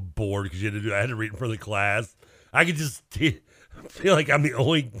so bored because I had to read in front of the class. I could just feel like I'm the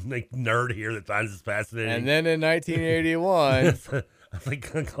only nerd here that finds this fascinating. And then in 1981, I was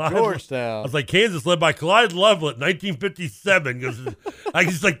like, Georgetown. I was like, Kansas led by Clyde Lovelet, 1957. I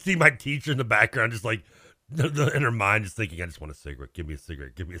can just see my teacher in the background, just like in her mind, just thinking, I just want a cigarette. Give me a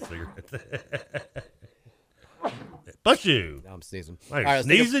cigarette. Give me a cigarette. Bless you. Now I'm sneezing. All right,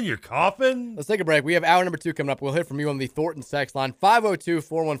 sneezing, you're coughing. Let's take a break. We have hour number 2 coming up. We'll hear from you on the Thornton sex line,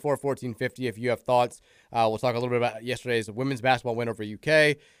 502-414-1450. If you have thoughts, we'll talk a little bit about yesterday's women's basketball win over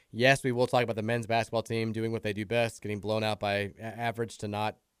UK. Yes, we will talk about the men's basketball team doing what they do best, getting blown out by average to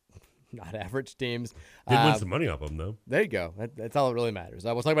not average teams. Did win some money off them, though. There you go. That's all that really matters.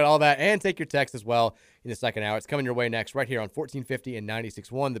 We'll talk about all that and take your text as well in the second hour. It's coming your way next right here on 1450 and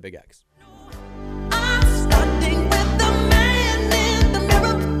 96.1 The Big X.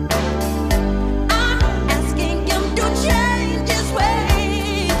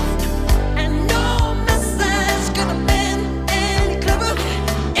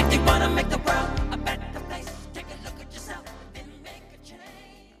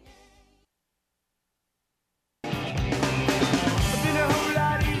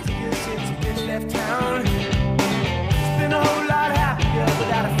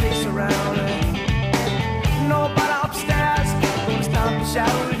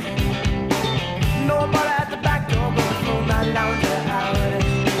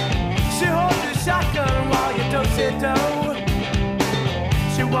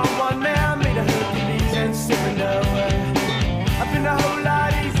 She want one man, made a Hercules and Cyrano. I've been a whole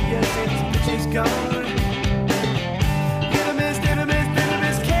lot easier since she's gone. Little miss, can't be wrong.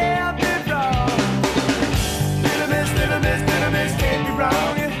 Little miss, can't be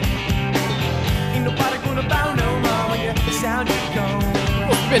wrong. Ain't nobody gonna bow no more. Yeah, the sound is gone.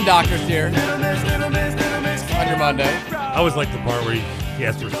 Spin Doctors here. Little miss, on your Monday. I always like the part where he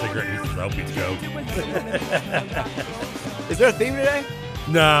asks for a cigarette and he says, I hope he's go. Is there a theme today?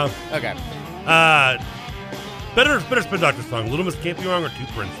 No. Okay. Better Spin Doctor song. Little Miss Can't Be Wrong or Two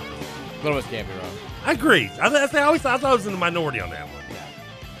Princes? Little Miss Can't Be Wrong. I agree. I always thought I was in the minority on that one. Yeah.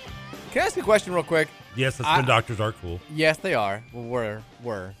 Can I ask you a question real quick? Yes, the Spin Doctors are cool. Yes, they are. Well,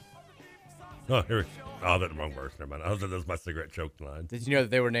 were. Oh, here we go. Oh, that's the wrong verse. Never mind. That was my cigarette choke line. Did you know that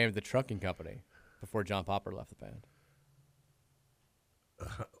they were named the trucking company before John Popper left the band?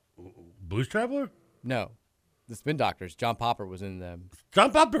 Blues Traveler? No. The Spin Doctors. John Popper was in them.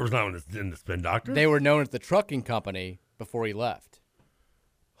 John Popper was not in the Spin Doctors? They were known as the trucking company before he left.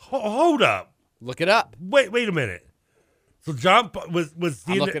 Hold up. Look it up. Wait a minute. So John was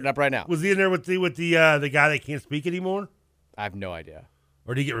he I'm looking it up right now. Was he in there with the guy that can't speak anymore? I have no idea.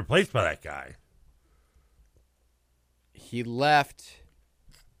 Or did he get replaced by that guy? He left.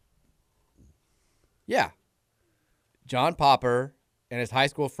 Yeah. John Popper and his high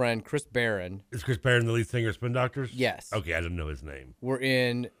school friend Chris Barron. Is Chris Barron the lead singer of Spin Doctors? Yes. Okay, I didn't know his name. Were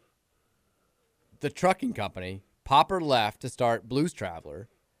in the trucking company. Popper left to start Blues Traveler,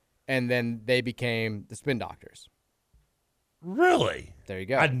 and then they became the Spin Doctors. Really? There you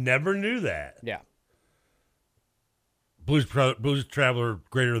go. I never knew that. Yeah. Blues Traveler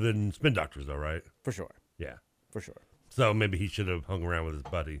greater than Spin Doctors, though, right? For sure. Yeah. For sure. So maybe he should have hung around with his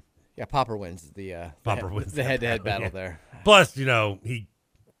buddy. Yeah, Popper wins the head-to-head battle there. Plus, he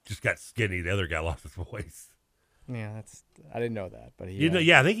just got skinny. The other guy lost his voice. Yeah, I didn't know that, but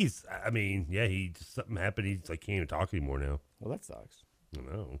I think he just something happened. He's can't even talk anymore now. Well, that sucks. I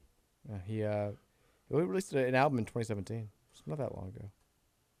know. He released an album in 2017. It's not that long ago.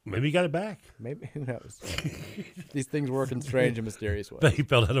 Maybe he got it back. Maybe, who knows? These things work in strange and mysterious ways. He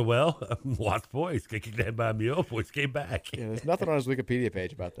fell down a well, lost voice, got kicked out by a mule, voice came back. Yeah, there's nothing on his Wikipedia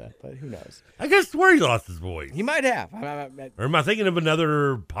page about that, but who knows? I guess swear he lost his voice. He might have. Or am I thinking of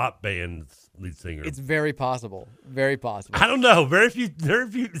another pop band's lead singer? It's very possible. Very possible. I don't know. Very few.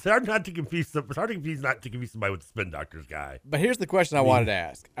 It's hard not to confuse. It's hard to confuse somebody with the Spin Doctors guy. But here's the question I wanted to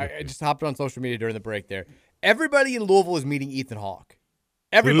ask. I just hopped on social media during the break there. Everybody in Louisville is meeting Ethan Hawke.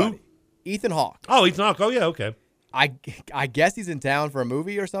 Everybody. Who? Ethan Hawke. Oh, Ethan Hawke. Oh, yeah, okay. I guess he's in town for a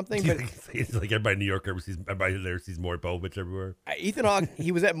movie or something. But it's like everybody in New York everybody there sees Maury Povich everywhere. Ethan Hawke,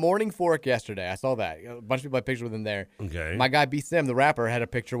 he was at Morning Fork yesterday. I saw that. A bunch of people had pictures with him there. Okay. My guy B. Sim, the rapper, had a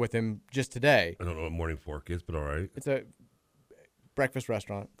picture with him just today. I don't know what Morning Fork is, but all right. It's a breakfast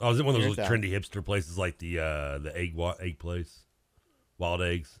restaurant. Oh, is it one of those trendy hipster places like the egg place? Wild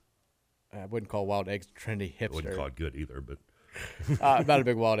Eggs? I wouldn't call Wild Eggs trendy hipster. I wouldn't call it good either, but... I'm not a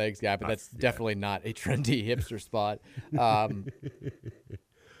big Wild Eggs guy, but that's definitely not a trendy hipster spot.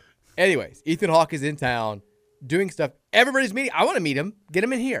 Anyways, Ethan Hawke is in town doing stuff. Everybody's meeting. I want to meet him. Get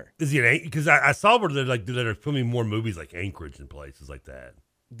him in here. Is he an because I saw where they're filming more movies like Anchorage and places like that.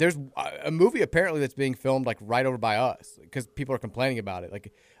 There's a movie apparently that's being filmed like right over by us because people are complaining about it,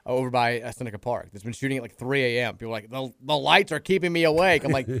 like over by Seneca Park. That's been shooting at like 3 a.m. People are like, the lights are keeping me awake.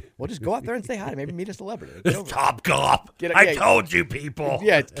 I'm like, well, just go out there and say hi. Maybe meet a celebrity. It's Top Cop. I told you, people.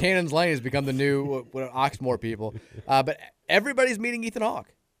 Yeah, Cannon's Lane has become the new Oxmoor people. But everybody's meeting Ethan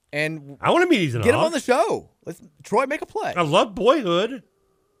Hawke. And I want to meet Ethan Hawke. Get him on the show. Let's Troy, make a play. I love Boyhood.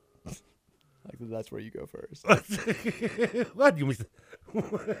 That's where you go first. What?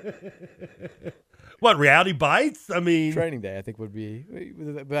 What, Reality Bites? I mean... Training Day, I think, would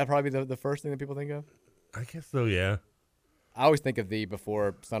that probably be the first thing that people think of? I guess so, yeah. I always think of the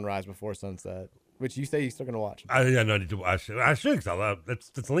Before Sunrise, Before Sunset, which you say you're still going to watch. I need to watch it. I should, because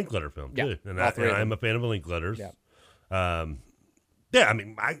it's a Linklater film, too. Yeah, and I'm a fan of Linklaters. Yeah. Yeah, I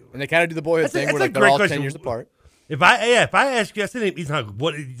mean... and they kind of do the Boyhood thing where like, they're all 10 years apart. If I ask you, I said Ethan Hawke,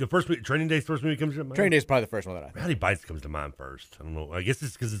 what the first movie, Training Day's first movie comes to mind? Training Day is probably the first one that I think. Reality Bites comes to mind first. I don't know. I guess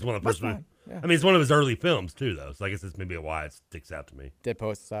it's because it's one of the first movies. Yeah. I mean, it's one of his early films too, though. So I guess it's maybe why it sticks out to me. Dead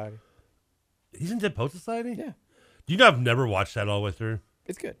Poet Society. He's in Dead Poet Society? Yeah. Do you know I've never watched that all the way through?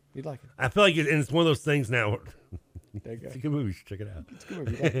 It's good. You'd like it. I feel like it's one of those things now. There you go. It's a good movie. You should check it out. It's a good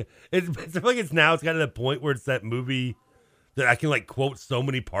movie. I feel like it's got to that point where it's that movie that I can like quote so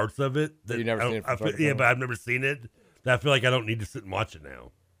many parts of it that you've never seen it. But I've never seen it. That I feel like I don't need to sit and watch it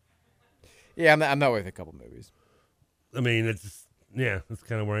now. Yeah, I'm that way with a couple movies. I mean, that's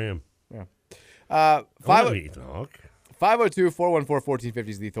kind of where I am. Yeah. 502-414-1450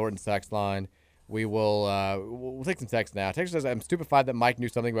 is the Thornton text line. We'll take some text now. Text says, I'm stupefied that Mike knew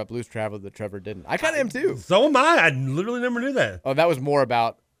something about Blues Traveler that Trevor didn't. I kind of am too. So am I. I literally never knew that. Oh, that was more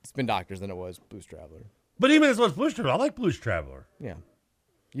about Spin Doctors than it was Blues Traveler. But even as well as Blues Traveler, I like Blues Traveler. Yeah,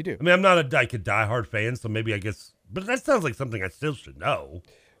 you do. I mean, I'm not a diehard fan, so maybe I guess, but that sounds like something I still should know.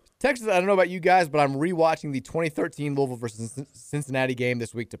 Texas, I don't know about you guys, but I'm rewatching the 2013 Louisville versus Cincinnati game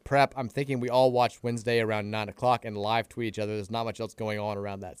this week to prep. I'm thinking we all watch Wednesday around 9 o'clock and live tweet each other. There's not much else going on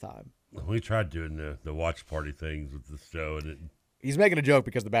around that time. We tried doing the watch party things with the show, and he's making a joke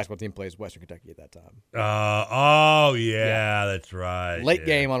because the basketball team plays Western Kentucky at that time. Yeah, that's right. Late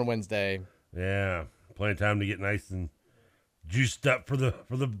game on Wednesday. Yeah, plenty of time to get nice and juiced up for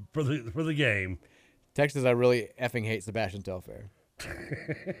the game. Texas, I really effing hate Sebastian Telfair.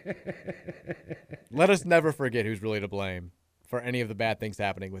 Let us never forget who's really to blame for any of the bad things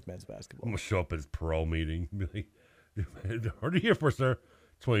happening with men's basketball. I'm gonna show up at his parole meeting. Heard you here for, sir?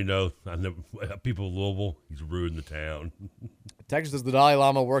 That's when you know people of Louisville, he's ruined the town. Texas says the Dalai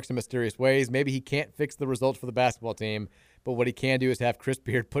Lama works in mysterious ways. Maybe he can't fix the results for the basketball team, but what he can do is have Chris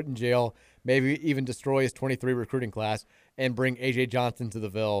Beard put in jail, maybe even destroy his 23 recruiting class, and bring A.J. Johnson to the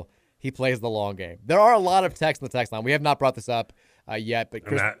Ville. He plays the long game. There are a lot of texts in the text line. We have not brought this up yet, but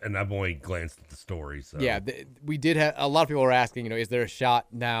Chris, and I've only glanced at the story. So yeah, we did have a lot of people were asking. Is there a shot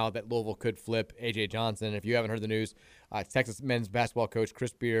now that Louisville could flip A.J. Johnson? If you haven't heard the news, Texas men's basketball coach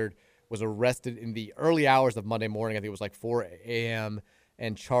Chris Beard was arrested in the early hours of Monday morning. I think it was like 4 a.m.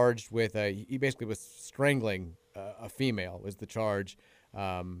 and charged with he basically was strangling a female. Was the charge? Is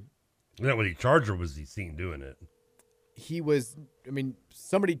that what he charged, or was he seen doing it? He was. I mean,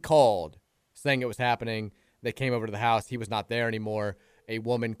 somebody called saying it was happening. They came over to the house. He was not there anymore. A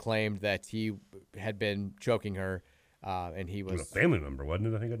woman claimed that he had been choking her, and he was a family member,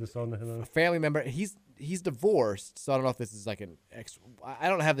 wasn't it? I think I just saw a family member. He's divorced, so I don't know if this is like an ex. I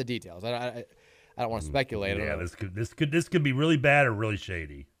don't have the details. I don't want to speculate. Yeah, this could be really bad or really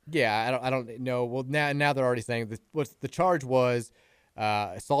shady. Yeah, I don't know. Well, now they're already saying what the charge was.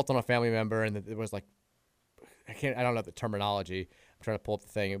 assault on a family member, and it was like, I don't know the terminology. I'm trying to pull up the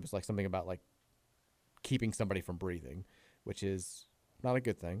thing. It was like something about like keeping somebody from breathing, which is not a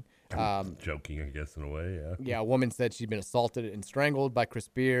good thing. Joking, I guess, in a way, yeah. Yeah, a woman said she'd been assaulted and strangled by Chris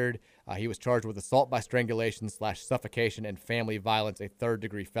Beard. He was charged with assault by strangulation / suffocation and family violence, a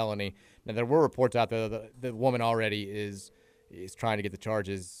 3rd-degree felony. Now, there were reports out there that the woman already is trying to get the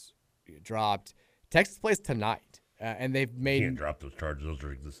charges dropped. Texas plays tonight, and they've made... Can't drop those charges. Those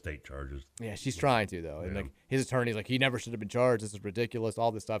are the state charges. Yeah, she's trying to, though. And like his attorney's like, he never should have been charged. This is ridiculous.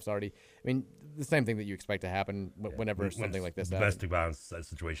 All this stuff's already... I mean, the same thing that you expect to happen whenever something like this happens. Domestic violence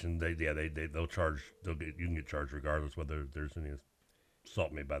situation, they'll charge... you can get charged regardless whether there's any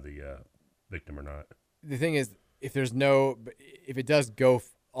assault made by the victim or not. The thing is, if it does go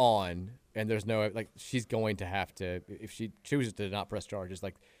on and there's no... Like, she's going to have to... If she chooses to not press charges,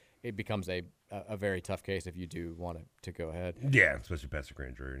 like, it becomes a very tough case if you do want to go ahead. Yeah, especially past a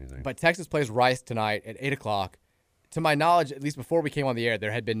grand jury or anything. But Texas plays Rice tonight at 8 o'clock. To my knowledge, at least before we came on the air,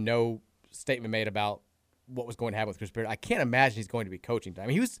 there had been no statement made about what was going to happen with Chris Beard. I can't imagine he's going to be coaching time. I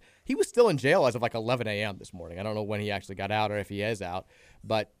mean, he was still in jail as of like 11 a.m. this morning. I don't know when he actually got out or if he is out.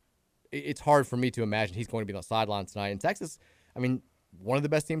 But it's hard for me to imagine he's going to be on the sidelines tonight. And Texas, I mean, one of the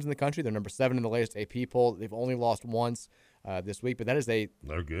best teams in the country. They're number 7 in the latest AP poll. They've only lost once this week, but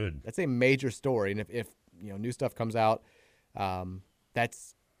they're good. That's a major story. And if new stuff comes out,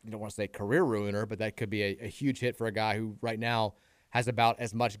 that's, you don't want to say career ruiner, but that could be a huge hit for a guy who right now has about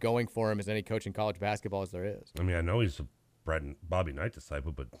as much going for him as any coach in college basketball as there is. I mean, I know he's a Bobby Knight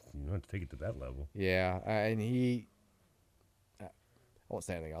disciple, but you don't have to take it to that level. Yeah, and I won't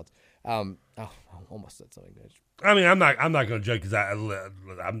say anything else. I almost said something. I mean, I'm not going to judge because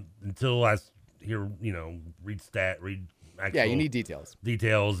I'm until I hear read actual, yeah, you need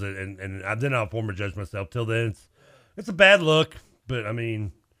details, and then I'll form a judge myself. Till then, it's a bad look, but I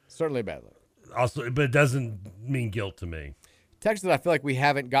mean, certainly a bad look. Also, but it doesn't mean guilt to me. Texas, I feel like we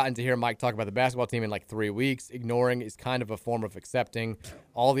haven't gotten to hear Mike talk about the basketball team in like 3 weeks. Ignoring is kind of a form of accepting.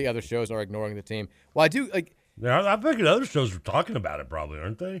 All the other shows are ignoring the team. Well, I do like. Yeah, I think other shows are talking about it probably,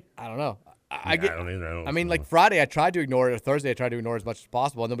 aren't they? I don't know. I don't either. I mean, like Friday, I tried to ignore it, or Thursday, I tried to ignore it as much as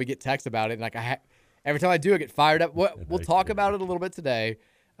possible, and then we get texts about it, and like every time I do, I get fired up. We'll talk about it a little bit today.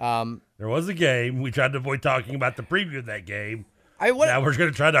 There was a game. We tried to avoid talking about the preview of that game. Now we're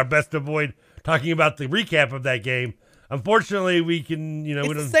going to try our best to avoid talking about the recap of that game. Unfortunately, we can,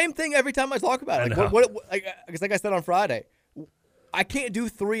 it's the same thing every time I talk about it. Like I said on Friday, I can't do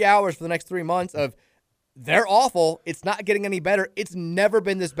 3 hours for the next 3 months of they're awful. It's not getting any better. It's never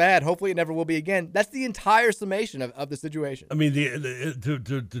been this bad. Hopefully, it never will be again. That's the entire summation of the situation. I mean,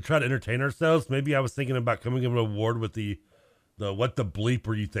 to try to entertain ourselves. Maybe I was thinking about coming up with an award with the what the bleep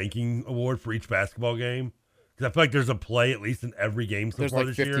were you thinking award for each basketball game. Because I feel like there's a play at least in every game so far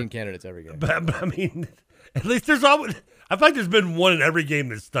this year. There's like 15 candidates every game. But I mean, at least there's always. I feel like there's been one in every game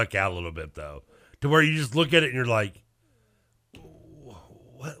that stuck out a little bit though, to where you just look at it and you're like,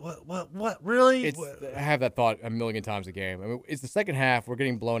 what really? I have that thought a million times a game. I mean, it's the second half. We're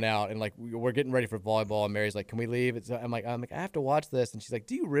getting blown out, and like we're getting ready for volleyball. And Mary's like, "Can we leave?" I'm like, I have to watch this, and she's like,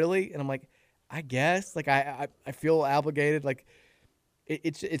 "Do you really?" And I'm like, "I guess." Like I feel obligated. Like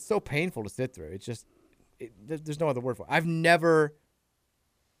it's so painful to sit through. It's just there's no other word for it. I've never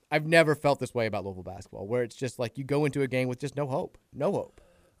felt this way about Louisville basketball, where it's just like you go into a game with just no hope. No hope.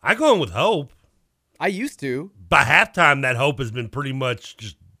 I go in with hope. I used to. By halftime, that hope has been pretty much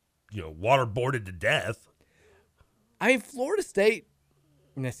just, waterboarded to death. I mean, Florida State.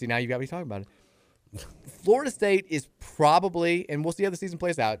 See, now you got me talking about it. Florida State is probably, and we'll see how the season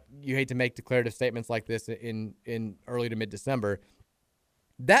plays out. You hate to make declarative statements like this in early to mid-December.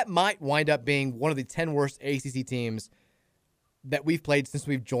 That might wind up being one of the 10 worst ACC teams that we've played since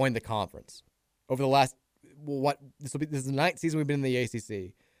we've joined the conference. Over the last, this is the 9th season we've been in the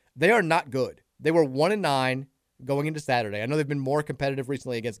ACC. They are not good. They were 1-9 going into Saturday. I know they've been more competitive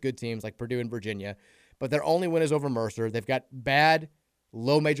recently against good teams like Purdue and Virginia, but their only win is over Mercer. They've got bad,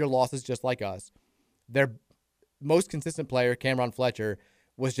 low major losses just like us. Their most consistent player, Cameron Fletcher,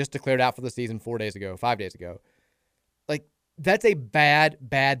 was just declared out for the season 5 days ago. Like, that's a bad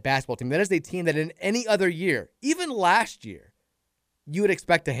basketball team. That is a team that in any other year, even last year, you would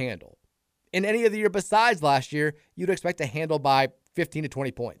expect to handle. In any other year besides last year, you'd expect to handle by 15 to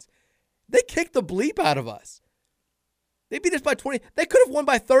 20 points. They kicked the bleep out of us. They beat us by 20. They could have won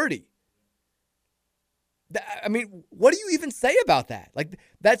by 30. I mean, what do you even say about that? Like,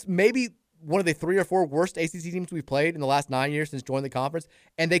 that's maybe one of the 3 or 4 worst ACC teams we've played in the last 9 years since joining the conference,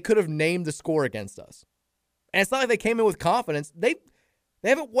 and they could have named the score against us. And it's not like they came in with confidence. They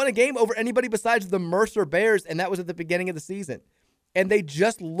haven't won a game over anybody besides the Mercer Bears, and that was at the beginning of the season. and they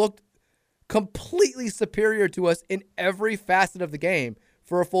just looked completely superior to us in every facet of the game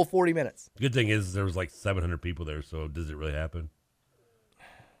for a full 40 minutes. Good thing is there was like 700 people there, so does it really happen?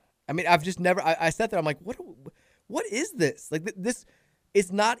 I mean, I've just never. I sat there. I'm like, what is this? Like this,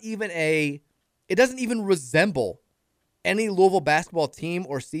 it's not even a. It doesn't even resemble any Louisville basketball team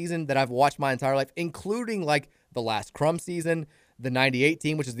or season that I've watched my entire life, including like the last Crum season, the '98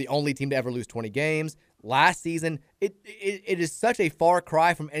 team, which is the only team to ever lose 20 games. Last season, it is such a far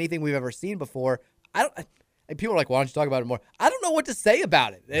cry from anything we've ever seen before. And people are like, why don't you talk about it more? I don't know what to say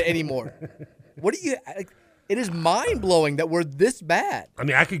about it anymore. What do you? It is mind blowing that we're this bad. I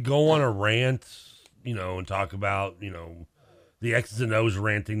mean, I could go on a rant, and talk about, the X's and O's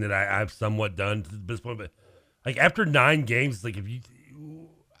ranting that I've somewhat done to this point. But like after 9 games, like I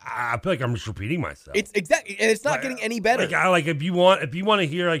feel like I'm just repeating myself. It's exactly, and it's not getting any better. If you want to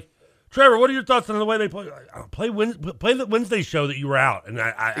hear like, Trevor, what are your thoughts on the way they play? Play the Wednesday show that you were out, and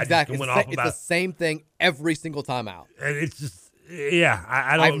I exactly. just went off about. It's the same thing every single time out. And it's just. Yeah,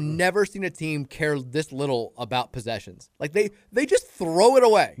 I don't. I've never seen a team care this little about possessions. Like they just throw it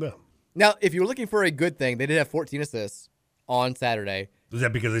away. Yeah. Now, if you're looking for a good thing, they did have 14 assists on Saturday. Was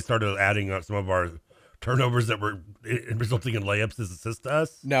that because they started adding up some of our turnovers that were resulting in layups as assists to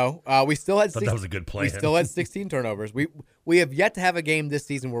us? No, we still had. That was a good plan. We still had 16 turnovers. We have yet to have a game this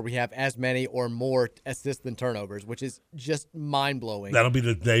season where we have as many or more assists than turnovers, which is just mind blowing. That'll be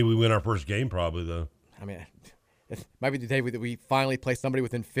the day we win our first game, probably though. I mean. It might be the day that we finally play somebody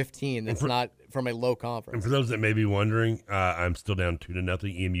within 15 that's not from a low conference. And for those that may be wondering, I'm still down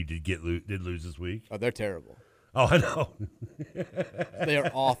 2-0. EMU did lose this week. Oh, they're terrible. Oh, I know. They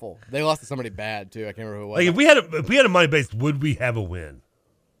are awful. They lost to somebody bad too. I can't remember who it was. Like if we had a money base, would we have a win?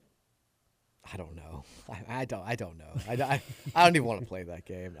 I don't know. I don't know. I don't even want to play that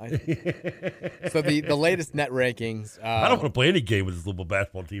game. So the latest net rankings. I don't want to play any game with this Louisville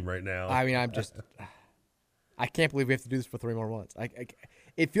basketball team right now. I mean, I can't believe we have to do this for 3 more months.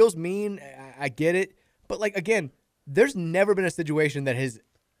 It feels mean. I get it. But, like, again, there's never been a situation that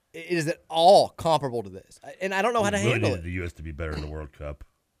is at all comparable to this. And I don't know how to handle it. The U.S. to be better in the World Cup.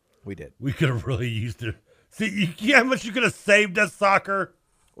 We did. We could have really used it. See, how much you could have saved us, soccer.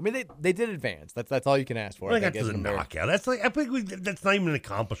 I mean, they did advance. That's all you can ask for. I think that's a knockout. That's like I think that's not even an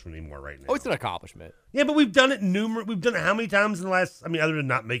accomplishment anymore right now. Oh, it's an accomplishment. Yeah, but we've done it We've done it how many times in the last? I mean, other than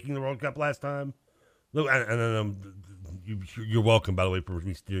not making the World Cup last time. Look, you're welcome, by the way, for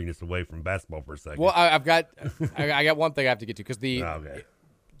me steering this away from basketball for a second. Well, I got one thing I have to get to because people are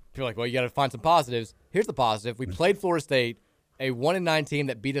like, well, you got to find some positives. Here's the positive: we played Florida State, a 1-9 team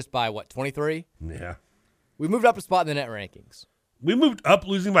that beat us by 23. Yeah, we moved up a spot in the net rankings. We moved up,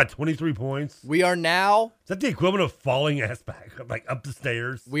 losing by 23 points. We are now. Is that the equivalent of falling ass back, like up the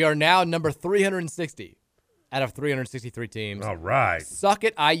stairs? We are now number 360. Out of 363 teams. All right. Suck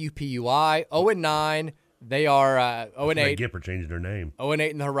it, IUPUI. 0-9. They are 0-8. They get for changing their name.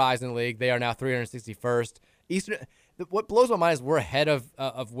 0-8 in the Horizon League. They are now 361st. Eastern. What blows my mind is we're ahead of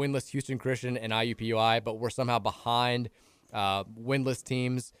winless Houston Christian and IUPUI, but we're somehow behind winless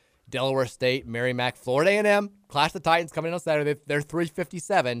teams. Delaware State, Merrimack, Florida A&M, Clash of the Titans coming in on Saturday. They're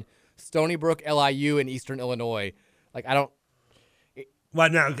 357. Stony Brook, LIU, and Eastern Illinois. Like, I don't. Well,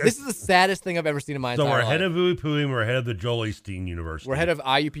 now, this is the saddest thing I've ever seen in my entire life. So we're ahead of Uipui and we're ahead of the Joel Osteen University. We're ahead of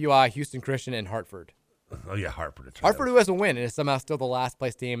IUPUI, Houston Christian, and Hartford. Oh, yeah, Hartford. Hartford, who has a win, and is somehow still the last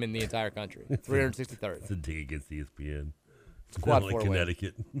place team in the entire country. 363rd. It's a dig against ESPN. It's quad 4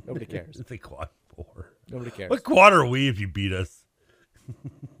 Connecticut. Win. Nobody cares. It's a quad 4. Nobody cares. What quad are we if you beat us?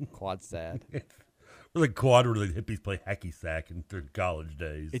 Quad sad. We're like quad where the hippies play hacky sack in their college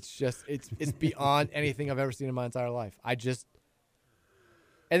days. It's just, it's beyond anything I've ever seen in my entire life.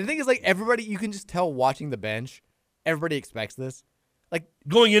 And the thing is, like, everybody, you can just tell watching the bench, everybody expects this. Like,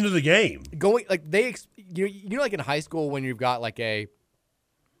 going into the game. Like in high school when you've got like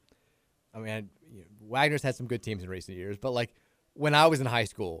Wagner's had some good teams in recent years, but like when I was in high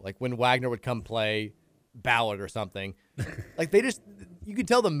school, like when Wagner would come play Ballard or something, like you could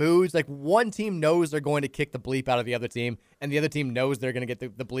tell the moods. Like one team knows they're going to kick the bleep out of the other team, and the other team knows they're going to get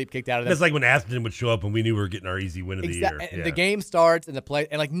the bleep kicked out of them. That's like when Atherton would show up and we knew we were getting our easy win of the year. And the game starts and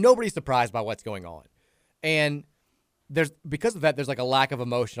like nobody's surprised by what's going on. And because of that, there's like a lack of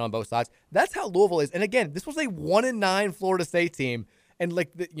emotion on both sides. That's how Louisville is. And again, this was a 1-9 Florida State team, and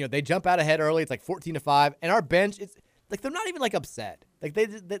like they jump out ahead early. It's like 14-5, and our bench, it's like they're not even like upset. Like they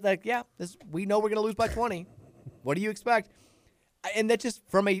like, yeah, we know we're gonna lose by 20. What do you expect? And that just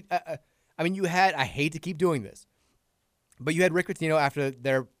from I hate to keep doing this, but you had Rick Pitino after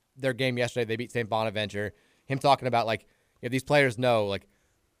their game yesterday. They beat St. Bonaventure. Him talking about like, these players know like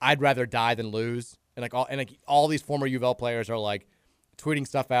I'd rather die than lose. And all these former UofL players are like, tweeting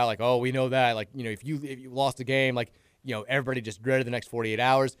stuff out like, oh, we know that. Like, if you lost a game, like, everybody just dreaded the next 48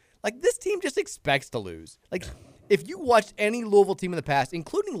 hours. Like, this team just expects to lose. Like, if you watched any Louisville team in the past,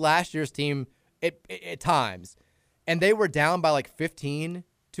 including last year's team at times, and they were down by like 15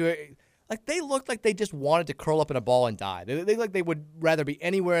 like they looked like they just wanted to curl up in a ball and die. They look like they would rather be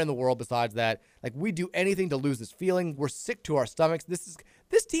anywhere in the world besides that. Like, we do anything to lose this feeling. We're sick to our stomachs.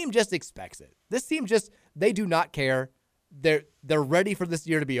 This team just expects it. This team they do not care. They're ready for this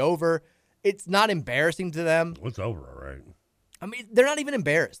year to be over. It's not embarrassing to them. It's over, all right. I mean, they're not even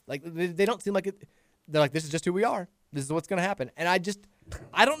embarrassed. Like, they don't seem like it. They're like, this is just who we are. This is what's going to happen. And I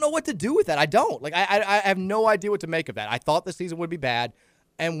don't know what to do with that. I don't. Like, I have no idea what to make of that. I thought the season would be bad.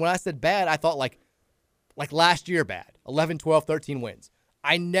 And when I said bad, I thought like last year bad. 11, 12, 13 wins.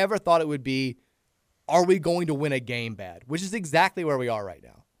 I never thought it would be, are we going to win a game bad? Which is exactly where we are right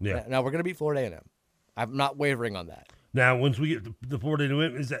now. Yeah. Now we're going to beat Florida A&M. I'm not wavering on that. Now, once we get the Florida to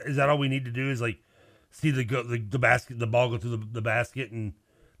win, is that all we need to do? Is like see the ball go through the basket, and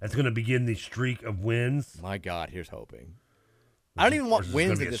that's going to begin the streak of wins. My God, here's hoping. I don't even want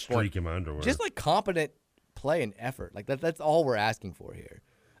wins at this point. In my underwear. Just like competent play and effort. Like that's all we're asking for here.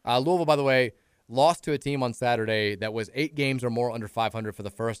 Louisville, by the way, lost to a team on Saturday that was 8 games or more under 500 for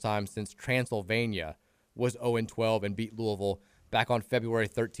the first time since Transylvania was 0-12 and beat Louisville back on February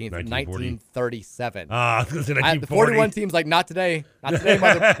 13th, 1937. I was going to say 1940. The 41 team's like, not today. Not today,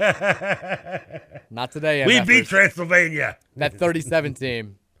 mother. Not today. We beat Transylvania. That 37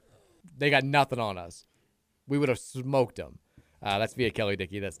 team, they got nothing on us. We would have smoked them. That's via Kelly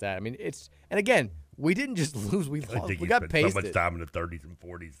Dickey, that stat. I mean, and again, we didn't just lose. We lost. We got pasted. So much time in the 30s and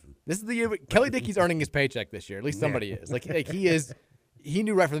 40s. This is the year Kelly Dickey's earning his paycheck this year. At least somebody is. Like he is. He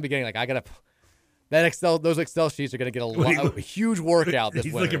knew right from the beginning. Like, I gotta. Those Excel sheets are gonna get a huge workout this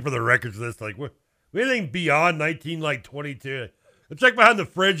He's winter. looking for the records of this. Like, we anything beyond 1922. Let's check behind the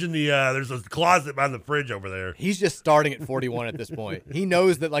fridge in the. There's a closet behind the fridge over there. He's just starting at 41 at this point. He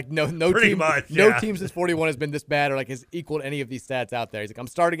knows that like no Pretty team, much, no team since 41 has been this bad or like has equaled any of these stats out there. He's like, I'm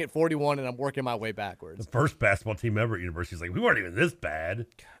starting at 41 and I'm working my way backwards. The first basketball team ever at University is like, we weren't even this bad.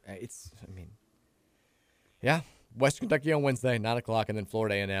 Yeah. Western Kentucky on Wednesday, 9:00, and then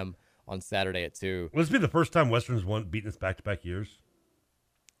Florida A&M on Saturday at 2. Will this be the first time Western's beaten us back-to-back years?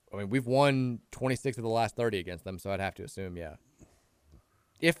 I mean, we've won 26 of the last 30 against them, so I'd have to assume, yeah.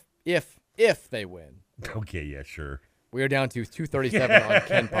 If they win. Okay, yeah, sure. We are down to 237 on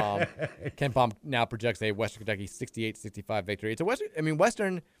KenPom. KenPom now projects a Western Kentucky 68-65 victory. It's a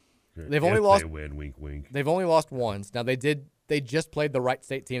Western. They've only lost. They win, wink, wink. They've only lost once. Now they just played the Wright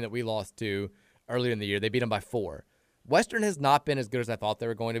State team that we lost to earlier in the year. They beat them by 4. Western has not been as good as I thought they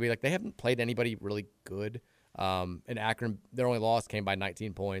were going to be. Like, they haven't played anybody really good. In Akron, their only loss came by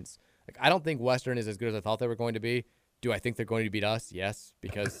 19 points. Like, I don't think Western is as good as I thought they were going to be. Do I think they're going to beat us? Yes,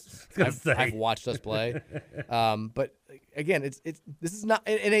 because I've watched us play. But again, this is not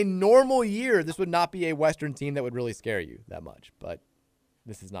in a normal year. This would not be a Western team that would really scare you that much. But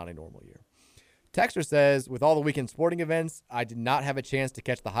this is not a normal year. Texter says, with all the weekend sporting events, I did not have a chance to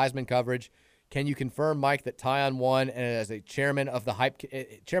catch the Heisman coverage. Can you confirm, Mike, that Tyon won? And as a chairman of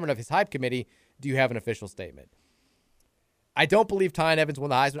his hype committee, do you have an official statement? I don't believe Tyon Evans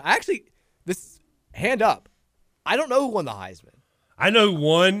won the Heisman. Hand up. I don't know who won the Heisman. I know who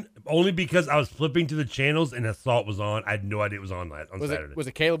won only because I was flipping to the channels and I saw it was on. I had no idea it was on Saturday. Was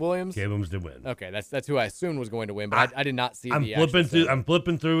it Caleb Williams? Caleb Williams did win. Okay, that's who I assumed was going to win, but I did not see I'm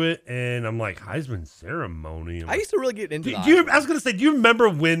flipping through it, and I'm like, Heisman ceremony. I used to really get into I was going to say, do you remember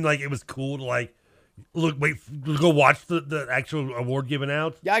when like it was cool to like go watch the actual award given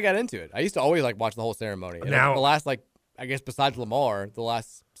out? Yeah, I got into it. I used to always like watch the whole ceremony. And now, the last I guess besides Lamar, the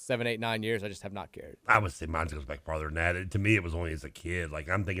last 7, 8, 9 years, I just have not cared. I would say mine goes back farther than that. To me, it was only as a kid. Like,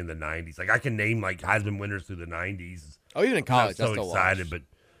 I'm thinking the 90s. Like, I can name, like, Heisman winners through the 90s. Oh, even in college, I was so excited. But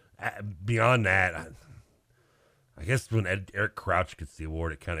beyond that, I guess when Eric Crouch gets the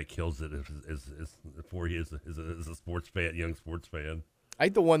award, it kind of kills it for you as a sports fan, young sports fan. I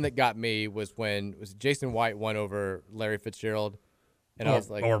think the one that got me was when Jason White won over Larry Fitzgerald. And I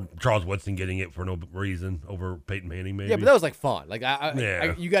was like, or Charles Woodson getting it for no reason over Peyton Manning, maybe. Yeah, but that was like fun. Like,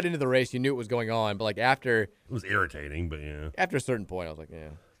 you got into the race, you knew what was going on, but like after, it was irritating. But yeah, after a certain point, I was like, yeah.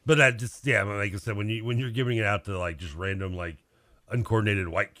 But that just like I said, when you're giving it out to like just random like uncoordinated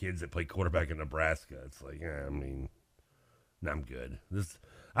white kids that play quarterback in Nebraska, it's like, yeah, I mean, I'm good. This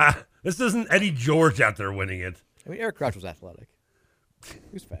isn't Eddie George out there winning it. I mean, Eric Crouch was athletic.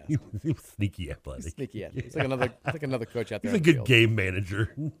 He was fast. He was sneaky athletic. It's like another coach out there. He's a good game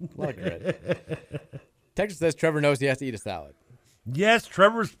manager. A lot of grit. Texas says Trevor knows he has to eat a salad. Yes,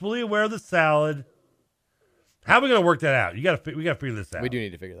 Trevor's fully aware of the salad. How are we going to work that out? We got to figure this out. We do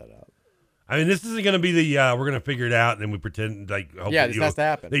need to figure that out. I mean, this isn't going to be the we're going to figure it out and then we pretend like hope Yeah, that this has to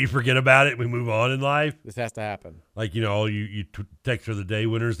happen. that you forget about it and we move on in life. This has to happen. Like, all you text of the day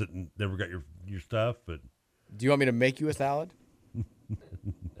winners that never got your stuff. But do you want me to make you a salad?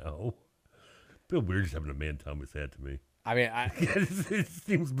 No. Feel weird just having a man tell me that to me. I mean, it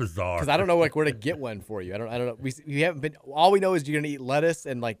seems bizarre because I don't know where to get one for you. I don't know. We haven't been. All we know is you're gonna eat lettuce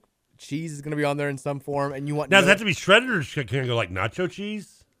and like cheese is gonna be on there in some form, and you want. Now, does it have to be shredded or can it go like nacho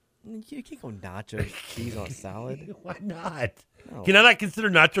cheese? You can't go nacho cheese on a salad. Why not? No. Can I not consider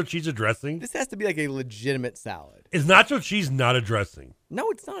nacho cheese a dressing? This has to be like a legitimate salad. Is nacho cheese not a dressing?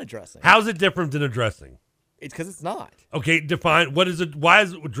 No, it's not a dressing. How's it different than a dressing? It's because it's not. Okay, define what is it? Why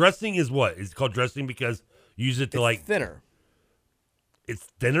is dressing is what? It's called dressing because you use it to It's thinner. It's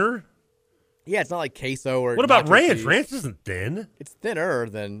thinner? Yeah, it's not like queso or. What about nacho ranch? cheese. Ranch isn't thin. It's thinner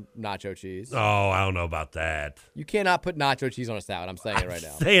than nacho cheese. Oh, I don't know about that. You cannot put nacho cheese on a salad. I'm saying it right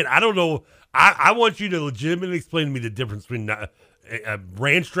now. Saying I don't know. I want you to legitimately explain to me the difference between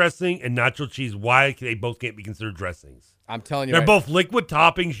ranch dressing and nacho cheese. Why they both can't be considered dressings? I'm telling you, they're right both liquid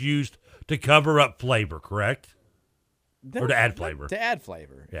toppings used to cover up flavor, correct? No, or to add flavor. To add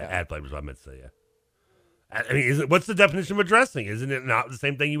flavor. Yeah, add flavor is what I meant to say. Yeah. I mean, what's the definition of a dressing? Isn't it not the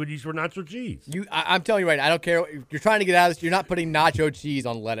same thing you would use for nacho cheese? I'm telling you right now, I don't care. You're trying to get out of this. You're not putting nacho cheese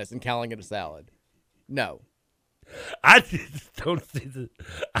on lettuce and calling it a salad. No. I just don't see the.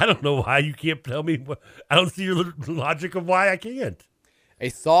 I don't know why you can't tell me. I don't see your logic of why I can't. A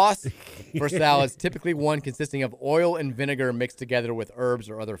sauce for salads, typically one consisting of oil and vinegar mixed together with herbs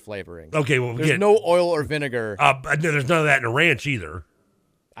or other flavorings. Okay, well, there's no oil or vinegar. There's none of that in a ranch either.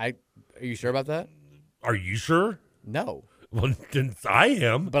 Are you sure about that? Are you sure? No. Well, then I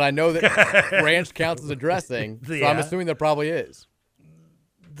am. But I know that ranch counts as a dressing, so I'm assuming there probably is.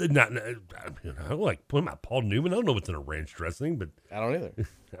 I don't like putting my Paul Newman. I don't know what's in a ranch dressing, but I don't either.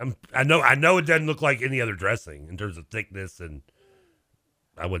 I know it doesn't look like any other dressing in terms of thickness and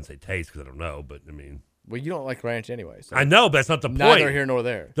I wouldn't say taste because I don't know, but I mean. Well, you don't like ranch anyway. So I know, but that's not the point. Neither here nor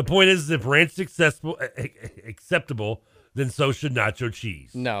there. The point is, if ranch is acceptable, then so should nacho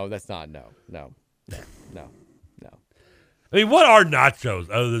cheese. No, that's not. No. I mean, what are nachos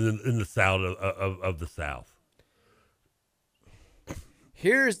other than in the South of the South?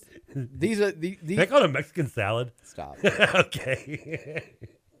 These are the. They call it a Mexican salad. Stop. Okay.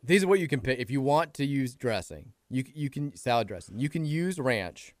 These are what you can pick if you want to use dressing. You can salad dressing. You can use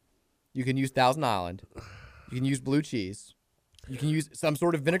ranch. You can use Thousand Island. You can use blue cheese. You can use some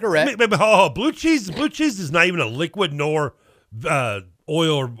sort of vinaigrette. Blue cheese is not even a liquid nor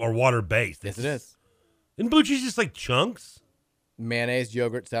oil or water based. Yes, it is. And blue cheese is just like chunks. Mayonnaise,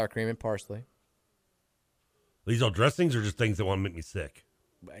 yogurt, sour cream, and parsley. These all dressings or just things that want to make me sick?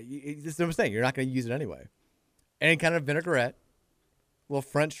 This is what I'm saying. You're not going to use it anyway. Any kind of vinaigrette. A little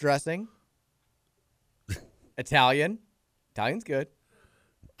French dressing. Italian. Italian's good.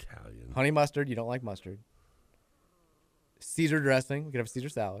 Italian. Honey mustard. You don't like mustard. Caesar dressing. We could have Caesar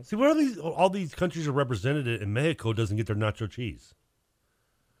salad. See, where are all these countries are represented and Mexico doesn't get their nacho cheese?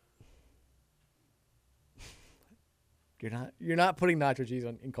 You're not putting nacho cheese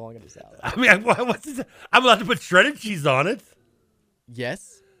on and calling it a salad. I mean, what's this? I'm allowed to put shredded cheese on it.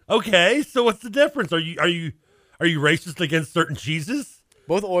 Yes. Okay, so what's the difference? Are you racist against certain cheeses?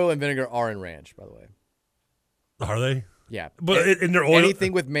 Both oil and vinegar are in ranch, by the way. Are they? Yeah, but in their oil,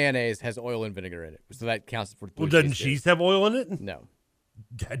 anything with mayonnaise has oil and vinegar in it, so that counts for. Well, doesn't cheese have oil in it? No.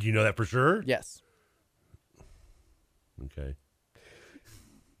 Do you know that for sure? Yes. Okay.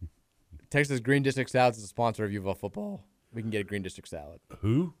 Texas Green District Salads is a sponsor of UVA football. We can get a Green District salad.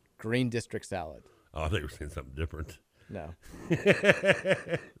 Who? Green District Salad. Oh, I thought you were saying something different. No.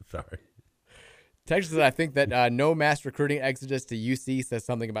 Sorry. Texas, I think that no mass recruiting exodus to UC says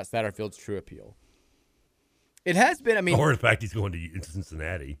something about Satterfield's true appeal. It has been, or the fact he's going to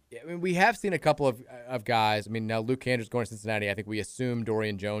Cincinnati. I mean, we have seen a couple of guys. I mean, now Luke Andrews going to Cincinnati. I think we assume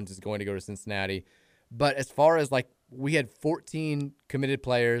Dorian Jones is going to go to Cincinnati. But as far as we had 14 committed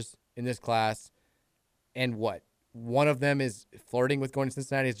players in this class, and one of them is flirting with going to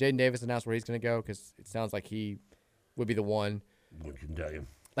Cincinnati. Has Jaden Davis announced where he's going to go? Because it sounds like he would be the one. What can tell you?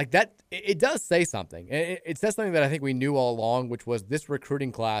 Like that, it does say something. It says something that I think we knew all along, which was this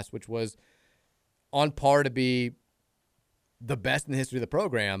recruiting class, which was on par to be the best in the history of the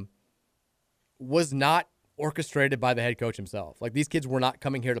program, was not orchestrated by the head coach himself. Like, these kids were not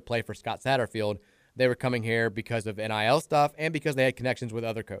coming here to play for Scott Satterfield. They were coming here because of NIL stuff and because they had connections with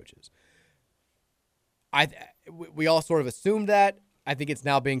other coaches. We all sort of assumed that. I think it's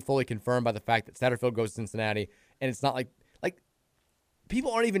now being fully confirmed by the fact that Satterfield goes to Cincinnati, and it's not like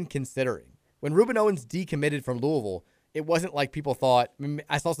people aren't even considering. When Reuben Owens decommitted from Louisville, it wasn't like people thought. I mean,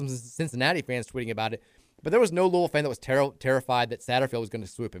 I saw some Cincinnati fans tweeting about it, but there was no Louisville fan that was terrified that Satterfield was going to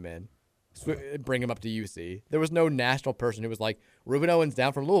swoop him in, bring him up to UC. There was no national person who was like, Reuben Owens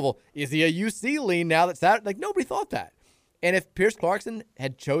down from Louisville. Is he a UC lean now that Satterfield? Like, nobody thought that. And if Pierce Clarkson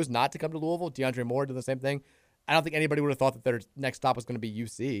had chose not to come to Louisville, DeAndre Moore did the same thing. I don't think anybody would have thought that their next stop was going to be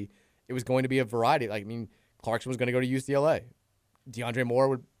UC. It was going to be a variety. Like, I mean, Clarkson was going to go to UCLA. DeAndre Moore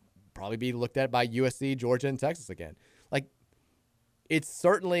would probably be looked at by USC, Georgia, and Texas again. Like, it's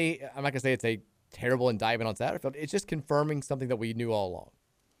certainly, I'm not going to say it's a terrible indictment on Satterfield. It's just confirming something that we knew all along.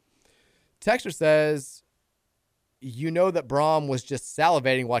 Texter says, you know that Brom was just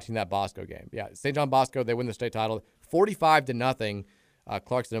salivating watching that Bosco game. Yeah, St. John Bosco, they win the state title 45-0.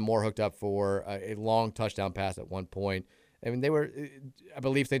 Clarkson and Moore hooked up for a long touchdown pass at one point. I mean, I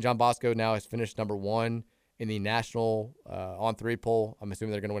believe St. John Bosco now has finished number 1 in the national on-3 poll. I'm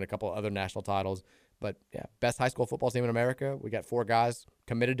assuming they're going to win a couple of other national titles. But, yeah, best high school football team in America. We got 4 guys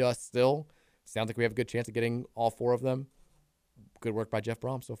committed to us still. Sounds like we have a good chance of getting all 4 of them. Good work by Jeff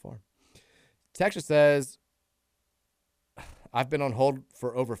Brom so far. Texas says, I've been on hold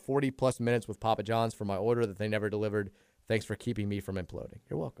for over 40-plus minutes with Papa John's for my order that they never delivered. Thanks for keeping me from imploding.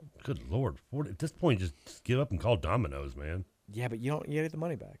 You're welcome. Good Lord. At this point, just give up and call Domino's, man. Yeah, but you get the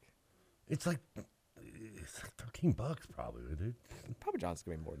money back. It's like $13 probably, dude. Papa John's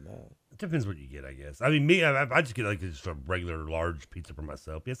going to be more than that. It depends what you get, I guess. I mean, me, I just get like just a regular large pizza for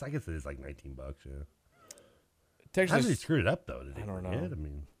myself. Yes, I guess it is like $19, yeah. Texas, how did they screw it up, though? I don't know. I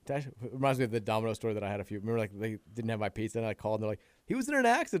mean, it reminds me of the Domino story that I had a few. Remember, like, they didn't have my pizza, and I called, and they're like, he was in an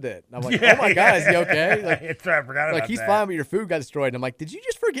accident. And I'm like, oh, my God, is he okay? Like, I forgot about like, he's that. fine, but your food got destroyed. And I'm like, did you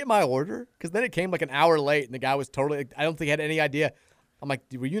just forget my order? Because then it came like an hour late, and the guy was totally, I don't think he had any idea. I'm like,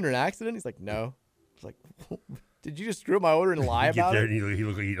 were you in an accident? He's like, no. I was like, did you just screw up my order and lie about it? And he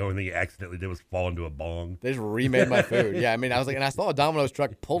looked like the only thing he accidentally did was fall into a bong. They just remade my food. Yeah, I mean, I was like, and I saw a Domino's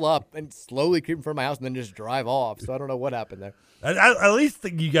truck pull up and slowly creep in front of my house and then just drive off. So I don't know what happened there. At least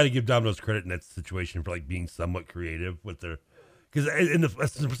you got to give Domino's credit in that situation for like being somewhat creative with their, because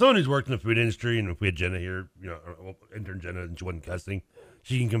as someone who's worked in the food industry, and if we had Jenna here, intern Jenna, and she wasn't cussing,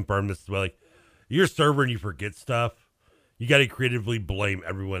 she can confirm this as well. Like, you're a server and you forget stuff. You got to creatively blame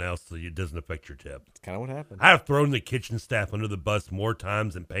everyone else so it doesn't affect your tip. That's kind of what happened. I have thrown the kitchen staff under the bus more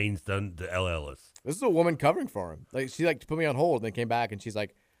times than Payne's done to L. Ellis. This is a woman covering for him. Like, she put me on hold and then came back and she's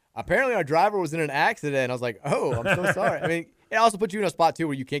like, apparently our driver was in an accident. I was like, oh, I'm so sorry. I mean, it also puts you in a spot too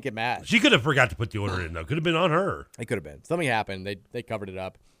where you can't get mad. She could have forgot to put the order in though. Could have been on her. It could have been. Something happened. They covered it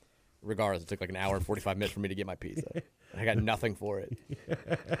up. Regardless, it took like an hour and 45 minutes for me to get my pizza. I got nothing for it.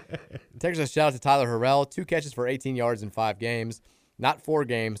 Texas shout out to Tyler Harrell. 2 catches for 18 yards in 5 games. Not 4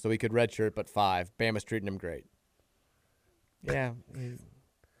 games, so he could redshirt, but 5. Bama's treating him great. Yeah,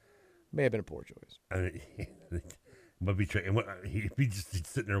 may have been a poor choice. I mean, if he just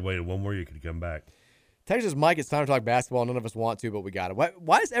sitting there waiting 1 more year, could come back. Texas Mike, it's time to talk basketball. None of us want to, but we got it.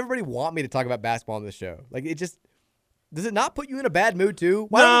 Why does everybody want me to talk about basketball on this show? Like, it just does it not put you in a bad mood too?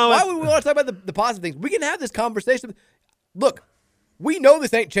 Why would we want to talk about the positive things? We can have this conversation. Look, we know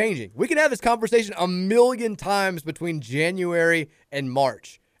this ain't changing. We can have this conversation a million times between January and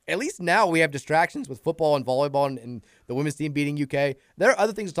March. At least now we have distractions with football and volleyball and the women's team beating UK. There are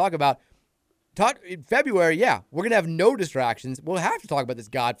other things to talk about. In February, yeah, we're going to have no distractions. We'll have to talk about this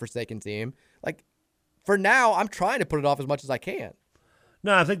godforsaken team. Like, for now, I'm trying to put it off as much as I can.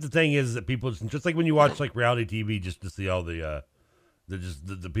 No, I think the thing is that people just like when you watch like reality TV, just to see all the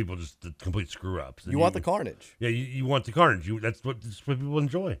people just the complete screw ups. You want the carnage. Yeah, you want the carnage. That's what people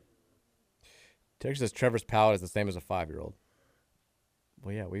enjoy. Texas says Trevor's palate is the same as a 5-year-old.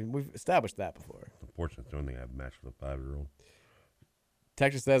 Well, yeah, we've established that before. Unfortunately, it's the only thing I've matched with a 5-year-old.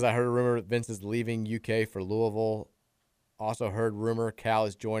 Texas says, I heard a rumor that Vince is leaving UK for Louisville. Also heard rumor Cal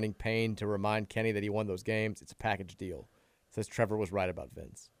is joining Payne to remind Kenny that he won those games. It's a package deal. Says Trevor was right about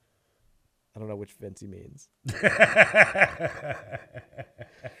Vince. I don't know which Vince he means.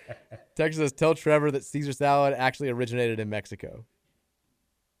 Texas says, tell Trevor that Caesar salad actually originated in Mexico.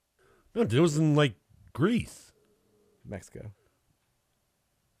 No, it was in like Greece. Mexico.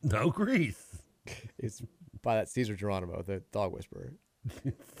 No, Greece. It's by that Caesar Geronimo, the dog whisperer.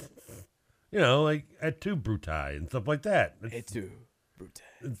 Like et tu Brute and stuff like that. Et tu Brute.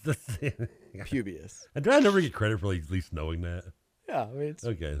 It's Pubius. And do I never get credit for at least knowing that? Yeah, I mean, it's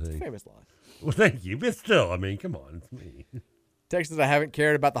okay, it's a famous line. Well, thank you. But still, I mean, come on. It's me. Texas, I haven't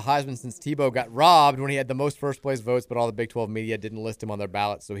cared about the Heisman since Tebow got robbed when he had the most first-place votes, but all the Big 12 media didn't list him on their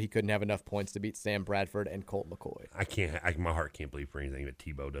ballot, so he couldn't have enough points to beat Sam Bradford and Colt McCoy. My heart can't believe for anything that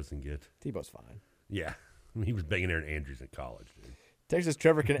Tebow doesn't get. Tebow's fine. Yeah. I mean, he was banging Aaron Andrews in college, dude. Texas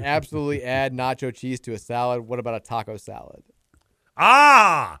Trevor can absolutely add nacho cheese to a salad. What about a taco salad?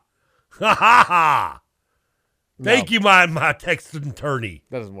 Ah! Ha ha ha! Thank you, my Texan attorney.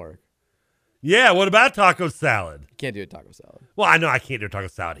 That doesn't work. Yeah, what about taco salad? You can't do a taco salad. Well, I know I can't do a taco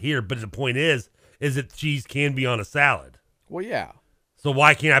salad here, but the point is that cheese can be on a salad. Well, yeah. So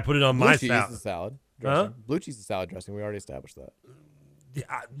why can't I put it on my cheese salad? is a salad Huh? dressing. Blue cheese is salad dressing. We already established that.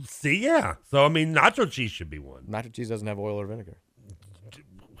 Yeah, see, yeah. So I mean, nacho cheese should be one. Nacho cheese doesn't have oil or vinegar.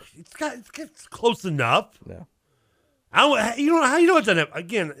 It's close enough. No. How you know it's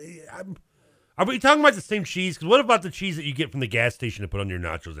again? Are we talking about the same cheese? Because what about the cheese that you get from the gas station to put on your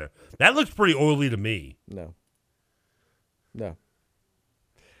nachos? There, that looks pretty oily to me. No.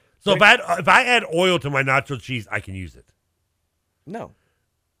 So if I add oil to my nacho cheese, I can use it. No.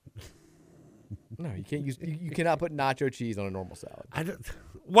 No, you can't use. You cannot put nacho cheese on a normal salad.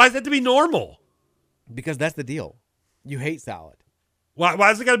 Why does that to be normal? Because that's the deal. You hate salad. Why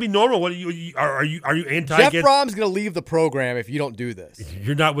does it got to be normal? What are you anti? Jeff Brom's gonna leave the program if you don't do this.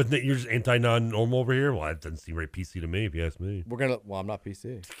 You're not with it. You're just anti non-normal over here. Well, that doesn't seem very PC to me, if you ask me. Well, I'm not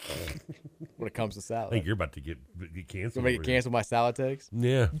PC when it comes to salad. I think you're about to get canceled. Somebody get canceled my salad takes?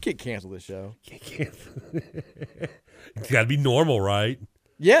 Yeah, you can't cancel this show. Can't cancel. It's got to be normal, right?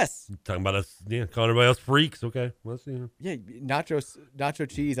 Yes. You're talking about us, calling everybody else freaks. Okay, let's see. Yeah, nacho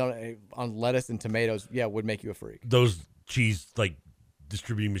cheese on lettuce and tomatoes. Yeah, would make you a freak. Those cheese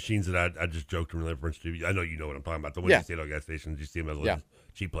distributing machines that I just joked in reference to. I know you know what I'm talking about. The ones you see at all gas stations, you see them as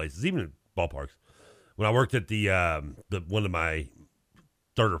cheap places, even in ballparks. When I worked at the one of my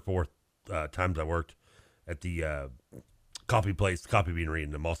third or fourth times I worked at the coffee beanery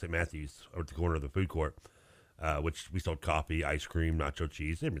in the Mall St. Matthews over at the corner of the food court, which we sold coffee, ice cream, nacho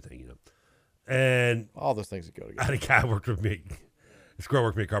cheese, everything, and all those things that go together. I had a guy worked with me. This girl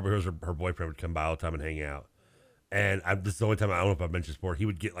worked with me at Carpet Hills. Her boyfriend would come by all the time and hang out. And this is the only time, I don't know if I've mentioned before, he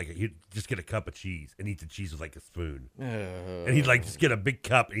would get he'd just get a cup of cheese and eat the cheese with like a spoon. And he'd just get a big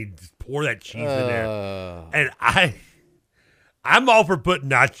cup and he'd just pour that cheese in there. And I'm all for putting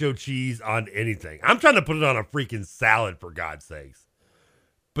nacho cheese on anything. I'm trying to put it on a freaking salad, for God's sakes.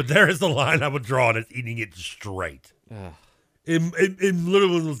 But there is a line I would draw, and it's eating it straight. In literally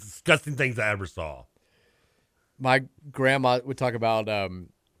one of the most disgusting things I ever saw. My grandma would talk about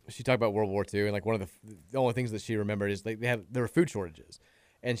she talked about World War II, and one of the only things that she remembered is there were food shortages,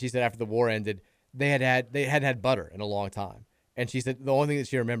 and she said after the war ended, they hadn't had butter in a long time, and she said the only thing that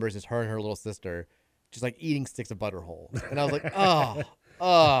she remembers is her and her little sister just eating sticks of butter whole, and I was like,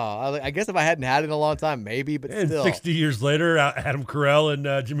 I guess if I hadn't had it in a long time, maybe, but and still. 60 years later, Adam Carell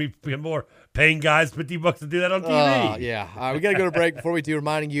and Jimmy Kimmel paying guys $50 to do that on TV. Yeah, we got to go to break. Before we do,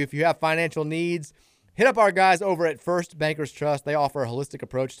 reminding you, if you have financial needs, hit up our guys over at First Bankers Trust. They offer a holistic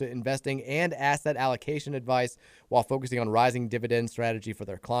approach to investing and asset allocation advice while focusing on rising dividend strategy for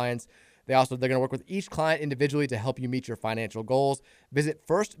their clients. They're going to work with each client individually to help you meet your financial goals. Visit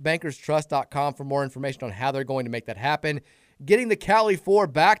firstbankerstrust.com for more information on how they're going to make that happen. Getting the Cali Four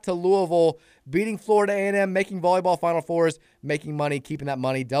back to Louisville, beating Florida A&M, making volleyball Final Fours, making money, keeping that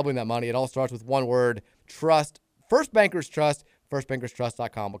money, doubling that money. It all starts with one word, trust. First Bankers Trust.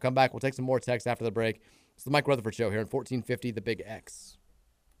 FirstBankersTrust.com. We'll come back. We'll take some more texts after the break. It's the Mike Rutherford Show here in 1450, The Big X.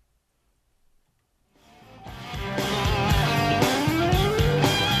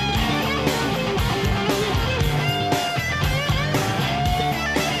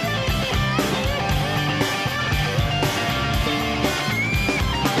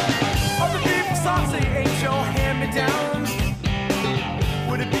 Other people songs, they ain't your hand-me-downs.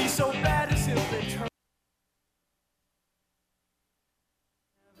 Would it be so bad as if they turned?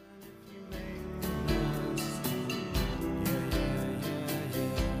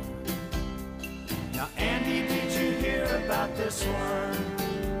 Now, Andy, did you hear about this one?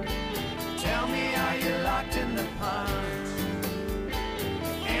 Tell me, are you locked in the pond?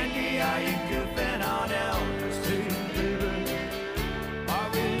 Andy, are you goofing on Elvis too, baby? Are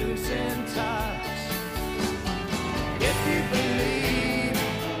we losing touch? If you believe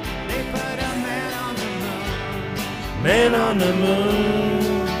they put a man on the moon, Man on the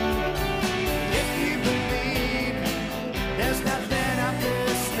moon. if you believe there's nothing up their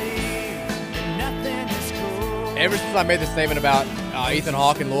sleeve, and nothing is cool. Ever since I made this statement about Ethan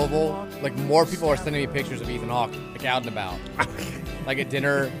Hawke in Louisville, more people are sending me pictures of Ethan Hawke out and about, at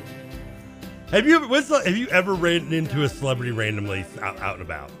dinner. Have you ever ran into a celebrity randomly out and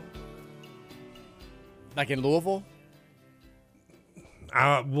about? In Louisville?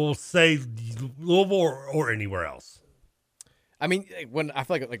 We'll say Louisville or anywhere else. I mean, when I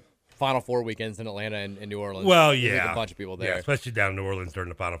feel like Final Four weekends in Atlanta and New Orleans. Well, there's a bunch of people there. Yeah, especially down in New Orleans during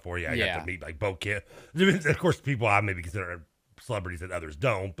the Final Four. Yeah, I got to meet Bo Kim. Of course, people I maybe consider celebrities that others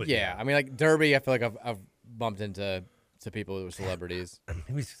don't. But yeah, I mean, like Derby, I feel like I've bumped into people who were celebrities.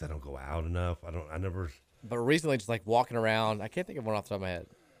 Maybe it's because I don't go out enough. I never. But recently, just like walking around, I can't think of one off the top of my head.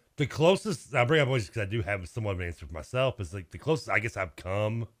 The closest I bring up always because I do have somewhat of an answer for myself is like the closest I guess I've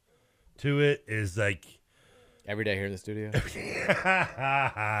come to it is like every day here in the studio.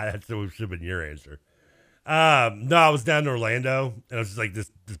 That's what should have been your answer. No, I was down in Orlando and it was just like this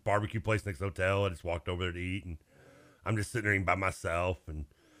barbecue place next to the hotel. I just walked over there to eat and I'm just sitting there eating by myself and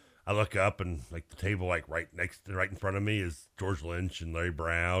I look up and like the table like right in front of me is George Lynch and Larry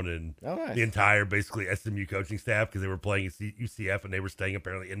Brown and the entire basically SMU coaching staff because they were playing at UCF and they were staying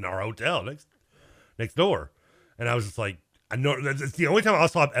apparently in our hotel next door. And I was just like, I know it's the only time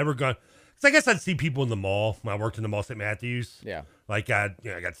I've ever gone. Because I guess I'd see people in the mall when I worked in the mall, St. Matthews. Yeah. Like I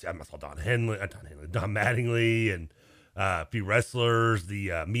saw Don Mattingly and a few wrestlers,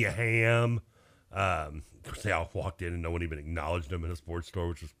 the Mia Hamm. Of course, they all walked in and no one even acknowledged them in a sports store,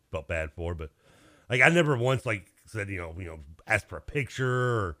 which was felt bad for. But like, I never once like said, asked for a picture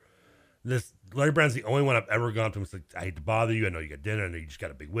or this. Larry Brown's the only one I've ever gone to and said, I hate to bother you. I know you got dinner. I know you just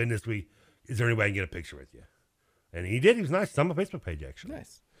got a big win this week. Is there any way I can get a picture with you? And he did. He was nice. It's on my Facebook page, actually.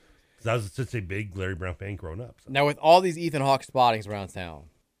 Nice. Because I was such a big Larry Brown fan growing up. So. Now, with all these Ethan Hawke spottings around town,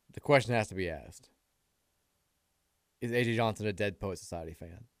 the question has to be asked. Is A.J. Johnson a Dead Poet Society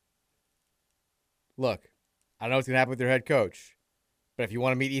fan? Look, I don't know what's going to happen with your head coach, but if you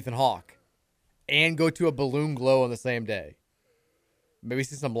want to meet Ethan Hawke and go to a balloon glow on the same day, maybe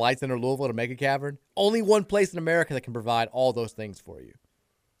see some lights under Louisville to make a cavern, only one place in America that can provide all those things for you.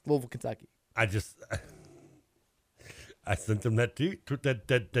 Louisville, Kentucky. I sent them that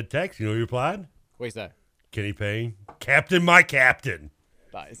text. You know who replied? What you say? Kenny Payne. Captain, my captain.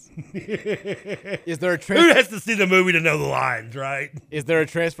 Nice. Is there a Who has to see the movie to know the lines, right? Is there a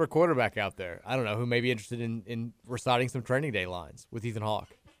transfer quarterback out there? I don't know, who may be interested in reciting some training day lines with Ethan Hawke?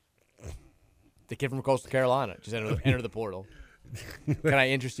 The kid from Coastal Carolina. Just enter the portal. Can I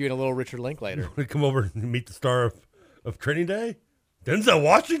interest you in a little Richard Linklater? You want to come over and meet the star of training day? Denzel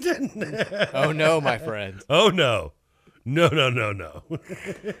Washington? Oh, no, my friend. Oh, no. No.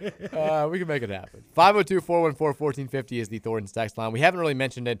 We can make it happen. 502-414-1450 is the Thornton's text line. We haven't really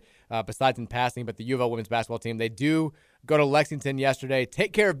mentioned it besides in passing, but the U of L women's basketball team, they do go to Lexington yesterday,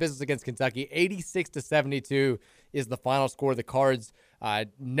 take care of business against Kentucky. 86-72 is the final score. The Cards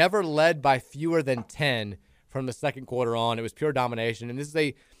never led by fewer than 10 from the second quarter on. It was pure domination. And this is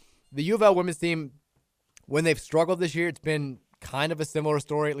the U of L women's team, when they've struggled this year, it's been kind of a similar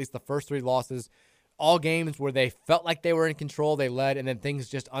story, at least the first three losses. All games where they felt like they were in control, they led, and then things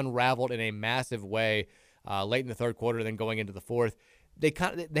just unraveled in a massive way late in the third quarter, then going into the fourth. They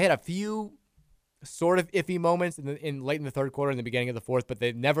had a few sort of iffy moments in late in the third quarter and the beginning of the fourth, but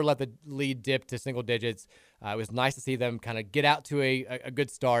they never let the lead dip to single digits. It was nice to see them kind of get out to a good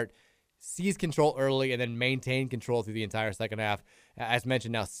start, seize control early, and then maintain control through the entire second half. As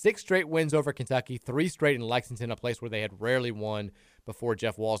mentioned, now 6 straight wins over Kentucky, 3 straight in Lexington, a place where they had rarely won before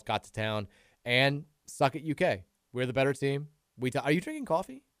Jeff Walz got to town. And suck it, UK. We're the better team. Are you drinking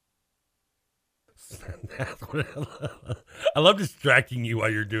coffee? I love distracting you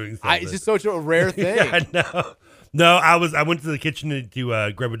while you're doing something. It's just such a rare thing. Yeah, I know. No, I went to the kitchen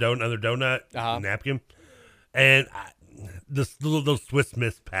to grab another donut, napkin, and this little Swiss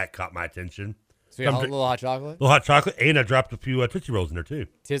Miss pack caught my attention. So you had a little hot chocolate? A little hot chocolate, and I dropped a few Tootsie Rolls in there, too.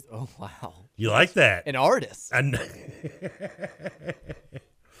 Oh, wow. You like that? An artist.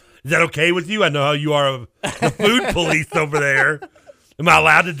 Is that okay with you? I know how you are the food police over there. Am I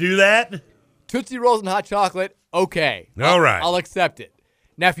allowed to do that? Tootsie Rolls and hot chocolate, okay. All right. I'll accept it.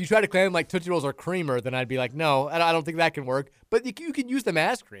 Now, if you try to claim like Tootsie Rolls are creamer, then I'd be like, no, I don't think that can work. But you can use them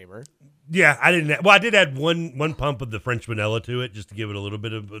as creamer. Yeah, I didn't. Well, I did add one pump of the French vanilla to it just to give it a little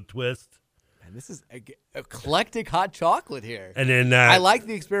bit of a twist. Man, this is eclectic hot chocolate here. And then I like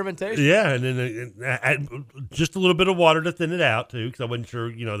the experimentation. Yeah, and then I just a little bit of water to thin it out too, because I wasn't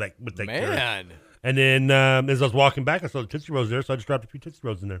sure, that would take care. Man. And then as I was walking back, I saw the Tootsie Rolls there, so I just dropped a few Tootsie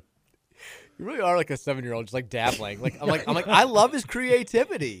Rolls in there. You really are like a 7-year-old, just like dabbling. I'm like, I love his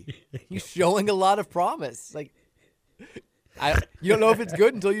creativity. He's showing a lot of promise. Like, you don't know if it's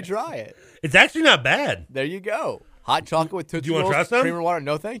good until you try it. It's actually not bad. There you go. Hot chocolate with Tootsie Rolls, try some? creamer water.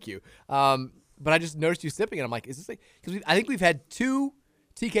 No, thank you. But I just noticed you sipping it. I'm like, is this like? Because I think we've had 2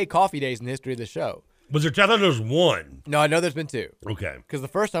 TK coffee days in the history of the show. Was there? I thought there was 1. No, I know there's been 2. Okay. Because the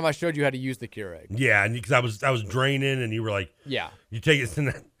first time I showed you how to use the Keurig. Yeah, and because I was draining, and you were like, yeah, you take it, and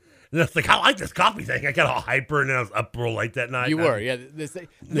I was like, I like this coffee thing. I got all hyper, and then I was up real late that night. You were, yeah. The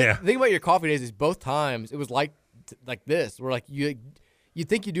thing about your coffee days is both times it was like this, where like you you'd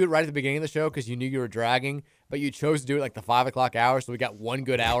think you do it right at the beginning of the show because you knew you were dragging, but you chose to do it like the 5 o'clock hour, so we got 1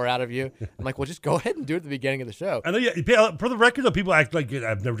 good hour out of you. I'm like, well, just go ahead and do it at the beginning of the show. I know. For the record, though, people act like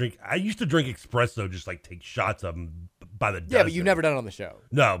I've never drank. I used to drink espresso, just like take shots of them by the dozen. Yeah, but you've never done it on the show.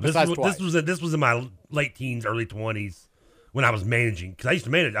 No, this twice. was in my late teens, early 20s when I was managing. Because I used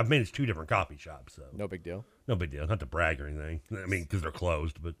to manage. I've managed 2 different coffee shops. So no big deal. No big deal. Not to brag or anything. I mean, because they're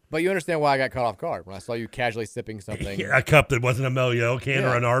closed. But you understand why I got caught off guard when I saw you casually sipping something. A cup that wasn't a Melio can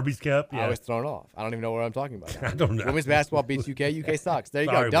or an Arby's cup. Yeah. I was thrown off. I don't even know what I'm talking about. I don't know. Women's basketball beats UK. UK sucks. There you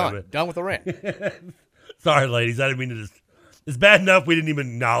Sorry, go. Done. women. Done with the rant. Sorry, ladies. I didn't mean to just. It's bad enough we didn't even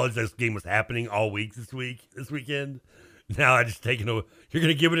acknowledge this game was happening all week this weekend. Now I just taken away. You're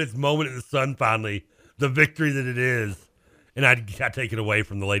going to give it its moment in the sun finally, the victory that it is. And I got taken away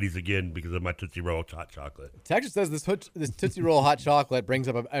from the ladies again because of my Tootsie Roll hot chocolate. Texas says this Tootsie Roll hot chocolate brings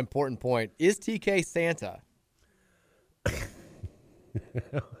up an important point. Is TK Santa?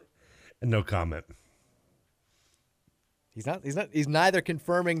 No comment. He's not. He's neither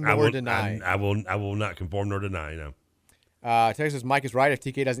confirming nor denying. I will not conform nor deny. No. Texas Mike is right. If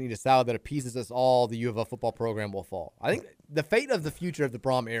TK doesn't eat a salad that appeases us all, the U of L football program will fall. I think the fate of the future of the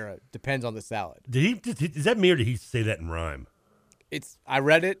Brom era depends on the salad. Is that me or did he say that in rhyme? I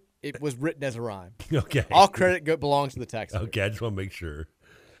read it. It was written as a rhyme. Okay. All credit belongs to the Texans. Okay, I just want to make sure.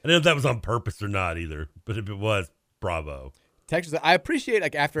 I don't know if that was on purpose or not either, but if it was, bravo. Texas, I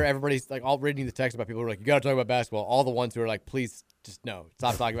appreciate after everybody's all reading the text about people who are like, you got to talk about basketball. All the ones who are like, please just no,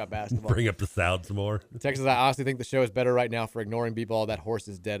 stop talking about basketball. Bring up the salad some more. Texas, I honestly think the show is better right now for ignoring B-ball. That horse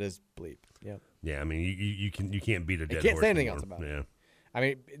is dead as bleep. Yeah. Yeah, I mean you can't beat a dead horse. You can't say anything anymore. else about it. I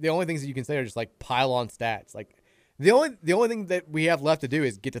mean, the only things that you can say are just pile on stats. The only thing that we have left to do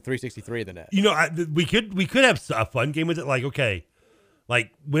is get to 363 in the net. You know, we could have a fun game with it.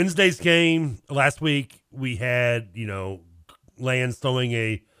 Like Wednesday's game last week, we had Lance throwing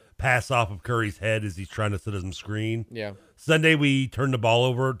a pass off of Curry's head as he's trying to set him screen. Yeah. Sunday we turned the ball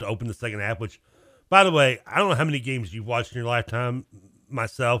over to open the second half. Which, by the way, I don't know how many games you've watched in your lifetime.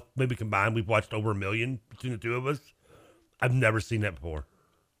 Myself, maybe combined, we've watched over 1 million between the two of us. I've never seen that before.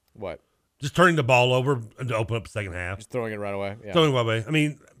 What? Just turning the ball over to open up the second half. Just throwing it right away. Yeah. Throwing it right away. I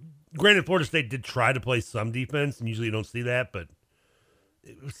mean, granted, Florida State did try to play some defense, and usually you don't see that, but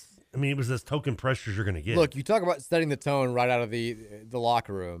it was as token pressures you're going to get. Look, you talk about setting the tone right out of the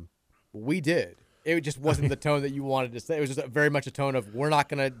locker room. We did. It just wasn't the tone that you wanted to say. It was just very much a tone of we're not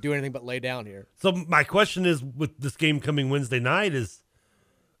going to do anything but lay down here. So my question is, with this game coming Wednesday night,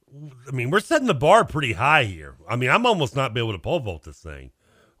 we're setting the bar pretty high here. I mean, I'm almost not be able to pole vault this thing.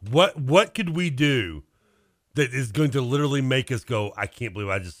 What could we do that is going to literally make us go, I can't believe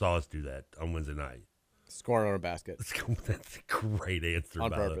I just saw us do that on Wednesday night? Scoring on a basket. That's a great answer. On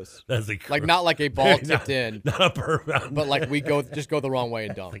purpose. That's not like a ball tipped in. Not a purpose. But we go the wrong way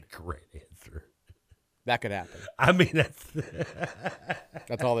and dunk. That's a great answer. That could happen. I mean,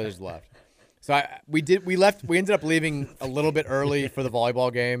 that's all that is left. So we ended up leaving a little bit early for the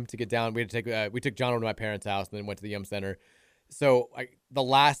volleyball game to get down. We had to take we took John over to my parents' house and then went to the Yum Center. So the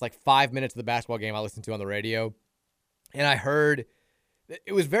last 5 minutes of the basketball game I listened to on the radio, and I heard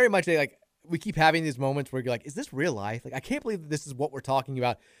it was very much we keep having these moments where you're like, is this real life? I can't believe that this is what we're talking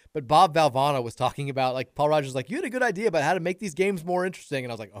about. But Bob Valvano was talking about Paul Rogers you had a good idea about how to make these games more interesting,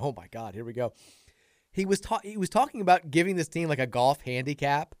 and I was like, oh my God, here we go. He was talking about giving this team a golf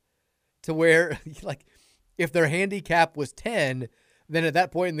handicap to where if their handicap was 10, then at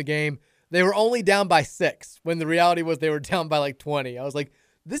that point in the game they were only down by 6 when the reality was they were down by 20. I was like,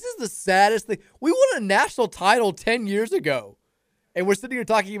 this is the saddest thing. We won a national title 10 years ago, and we're sitting here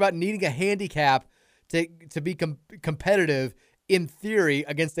talking about needing a handicap to be competitive in theory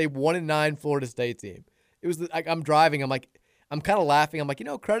against a 1-9 Florida State team. It was I'm driving. I'm kind of laughing. I'm like,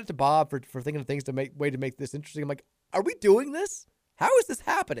 credit to Bob for thinking of things to make this interesting. I'm like, are we doing this? How is this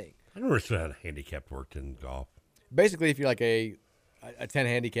happening? I don't understand how a handicap worked in golf. Basically, if you're a 10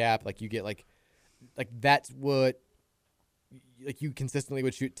 handicap, you get that's what you consistently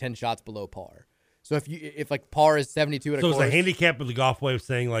would shoot 10 shots below par. So if par is 72 at a course. So is a handicap of the golf way of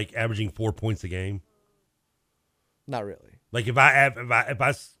saying averaging 4 points a game? Not really. If I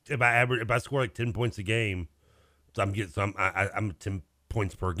score 10 points a game, so I'm 10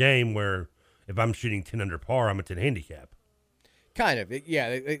 points per game. Where if I'm shooting 10 under par, I'm a 10 handicap. Kind of,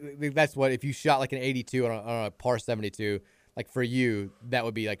 yeah. That's what if you shot an 82 on a par 72. For you, that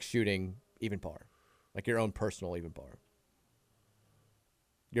would be shooting even par, your own personal even par.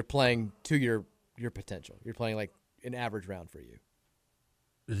 You're playing to your potential. You're playing an average round for you.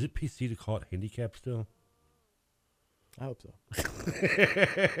 Is it PC to call it handicap still? I hope so.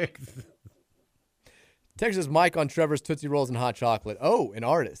 Texas says Mike on Trevor's Tootsie Rolls and hot chocolate. Oh, an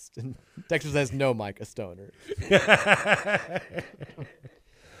artist. And Texas says no, Mike, a stoner.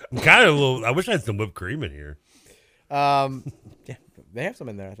 I'm kind of a little. I wish I had some whipped cream in here. Yeah, they have some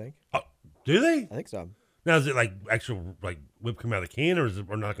in there, I think. Oh, do they? I think so. Now, is it like actual like whipped cream out of the can, or is it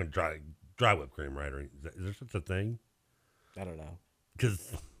we're not going to dry whipped cream, right? Or is there such a thing? I don't know.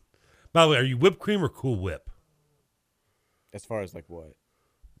 Because, by the way, are you whipped cream or Cool Whip? As far as like what?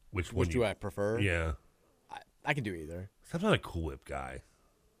 Which do I prefer? Yeah. I can do either. I'm not a Cool Whip guy.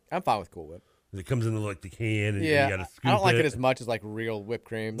 I'm fine with Cool Whip. It comes in like the can, and yeah, you got to scoop I don't like it as much as like real whipped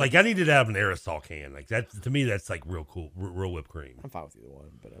cream. Like I need it out of an aerosol can. Like that to me, that's like real cool, real whipped cream. I'm fine with either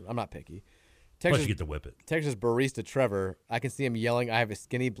one, but I'm not picky. Plus, you get to whip it. Texas barista Trevor, I can see him yelling, "I have a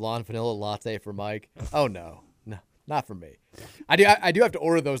skinny blonde vanilla latte for Mike." Oh no, not for me. I do have to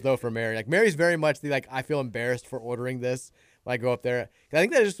order those though for Mary. Like Mary's very much the like I feel embarrassed for ordering this when I go up there. I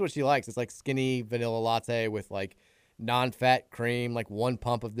think that's just what she likes. It's like skinny vanilla latte with like non-fat cream, like one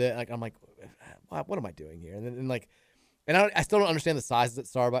pump of this. Like I'm like, what am I doing here? And I still don't understand the sizes at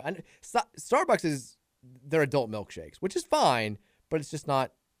Starbucks. Starbucks is their adult milkshakes, which is fine, but it's just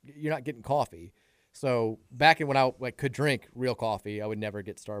not. You're not getting coffee. So back in when I could drink real coffee, I would never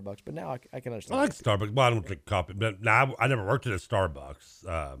get Starbucks. But now I can understand. I like Starbucks. Well, I don't drink coffee. But I never worked at a Starbucks.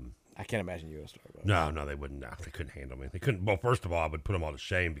 I can't imagine you at a Starbucks. No, they wouldn't. No, they couldn't handle me. They couldn't. Well, first of all, I would put them all to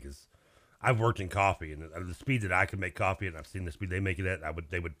shame because I've worked in coffee, and the speed that I could make coffee, and I've seen the speed they make it at,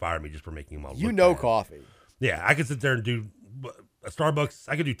 they would fire me just for making them all. You know bad. Coffee. Yeah, I could sit there and do a Starbucks.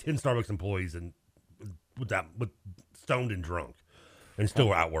 I could do 10 Starbucks employees and with stoned and drunk, and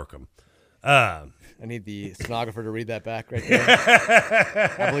still outwork them. I need the stenographer to read that back right there.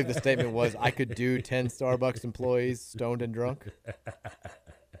 I believe the statement was, I could do 10 Starbucks employees stoned and drunk.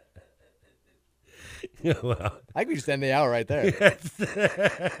 Well, I think we just end the hour right there. Yes.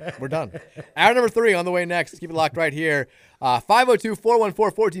 We're done. Hour number 3 on the way next. Keep it locked right here.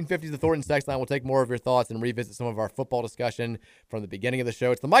 502-414-1450 is the Thornton's text line. We'll take more of your thoughts and revisit some of our football discussion from the beginning of the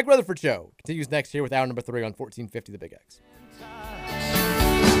show. It's the Mike Rutherford Show. Continues next here with hour number 3 on 1450 The Big X.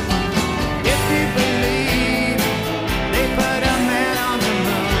 If you believe they put a man on the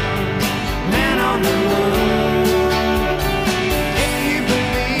moon, man on the moon. If you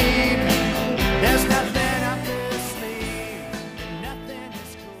believe there's nothing up their sleeve, and nothing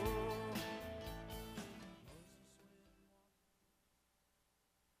is cool.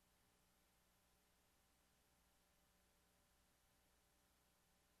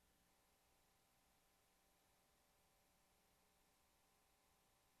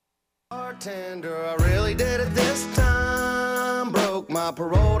 Bartender, I really did it this time. Broke my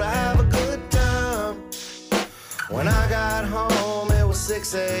parole to have a good time. When I got home, it was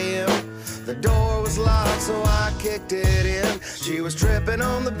 6 a.m. The door was locked, so I kicked it in. She was tripping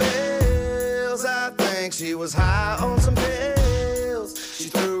on the bills. I think she was high on some pills. She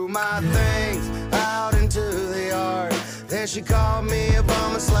threw my things out into the yard. Then she called me a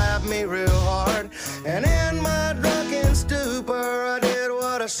bum and slapped me real hard. And in my drunken stupor, I did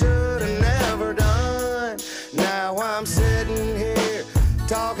what I should have never done. Now I'm sitting here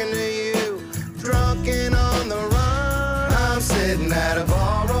talking to you, drunk and on the run. I'm sitting at a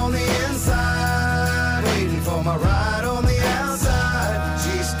bar on the inside, waiting for my ride on the outside.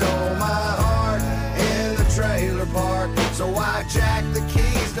 She stole my heart in the trailer park, so I jacked the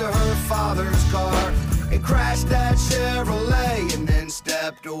keys to her father's car and crashed that Chevrolet and then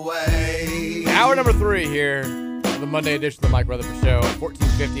stepped away. Hour number 3 here, the Monday edition of the Mike Rutherford Show at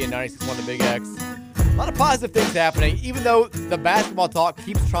 1450 and 96.1 The Big X. A lot of positive things happening, even though the basketball talk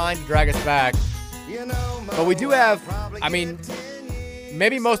keeps trying to drag us back. But we do have,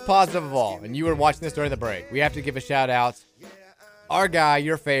 maybe most positive of all, and you were watching this during the break. We have to give a shout out. Our guy,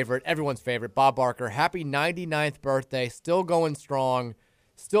 your favorite, everyone's favorite, Bob Barker. Happy 99th birthday, still going strong.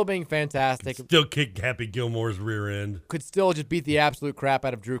 Still being fantastic. Still kick Happy Gilmore's rear end. Could still just beat the absolute crap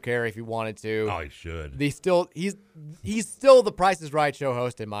out of Drew Carey if he wanted to. Oh, he should. He's still the Price is Right show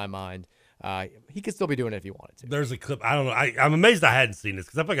host in my mind. He could still be doing it if he wanted to. There's a clip. I don't know. I'm amazed I hadn't seen this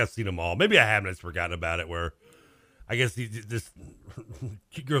because I think I've seen them all. Maybe I haven't. I just forgotten about it. Where I guess this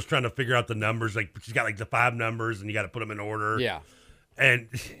girl's trying to figure out the numbers. Like she's got like the 5 numbers and you got to put them in order. Yeah. And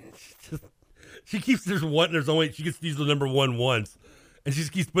she keeps she gets to use the number 1 once. And she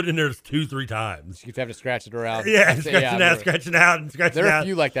just keeps putting in there 2-3 times. She keeps having to scratch it around. Yeah, scratching out, and scratching out. There are a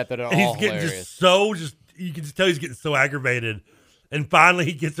few like that are all he's getting hilarious. You can just tell he's getting so aggravated. And finally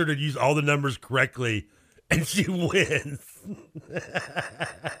he gets her to use all the numbers correctly, and she wins.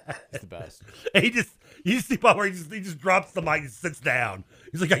 It's the best. And you just see Bob where he just drops the mic and sits down.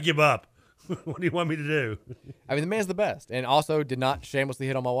 He's like, I give up. What do you want me to do? I mean, the man's the best, and also did not shamelessly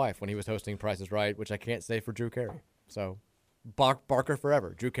hit on my wife when he was hosting Price is Right, which I can't say for Drew Carey. So, Barker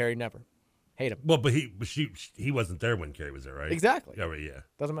forever. Drew Carey never. Hate him. Well, but he wasn't there when Carey was there, right? Exactly. Yeah, right, yeah.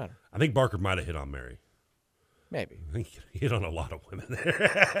 Doesn't matter. I think Barker might have hit on Mary. Maybe. I think he hit on a lot of women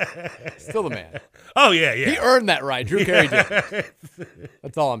there. Still the man. Oh, yeah. He earned that right. Drew Carey did.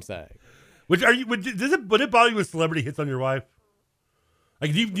 That's all I'm saying. Would it bother you when celebrity hits on your wife?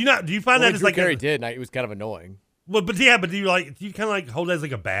 Like, do you find that as Drew like Carey did, and it was kind of annoying. Well, but do you kind of like hold it as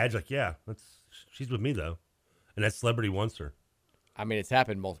like a badge? Like, yeah, she's with me though, and that celebrity wants her. I mean, it's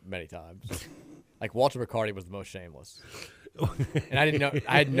happened many times. Like Walter McCarty was the most shameless, and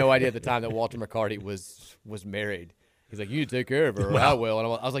I had no idea at the time that Walter McCarty was married. He's like, you take care of her, or I will. And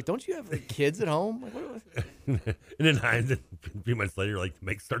I was like, don't you have kids at home? Like, and then a few months later, like,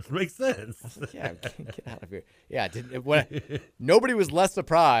 starts to make sense. I was like, yeah, get out of here. Yeah, nobody was less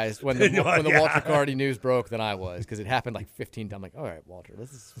surprised when the Walter McCarty news broke than I was, because it happened like 15 times. I'm like, all right, Walter,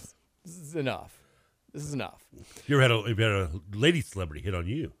 this is enough. This is enough. You ever had a lady celebrity hit on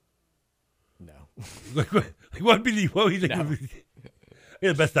you? No. What do you think? No.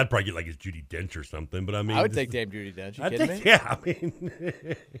 Yeah, the best I'd probably get like is Judi Dench or something, but I mean, I would take Dame Judi Dench. You kidding me? Yeah, I mean,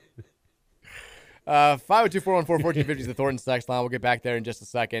 502-414-1450 is the Thornton sex line. We'll get back there in just a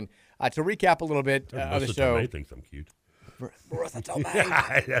second. To recap a little bit of the show. Marissa thinks I'm cute. Marissa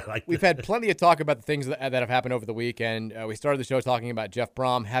Tomei. We've had plenty of talk about the things that have happened over the weekend. We started the show talking about Jeff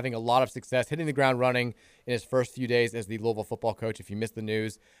Brom having a lot of success, hitting the ground running in his first few days as the Louisville football coach. If you missed the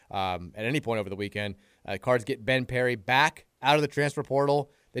news at any point over the weekend, Cards get Ben Perry back out of the transfer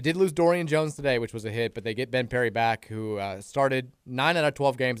portal. They did lose Dorian Jones today, which was a hit, but they get Ben Perry back, who started 9 out of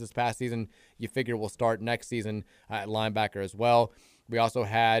 12 games this past season. You figure will start next season at linebacker as well. We also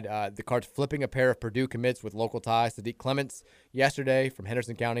had the Cards flipping a pair of Purdue commits with local ties. Sadiq Clements yesterday from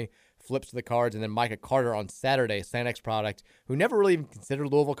Henderson County flips to the Cards, and then Micah Carter on Saturday, Sanex product, who never really even considered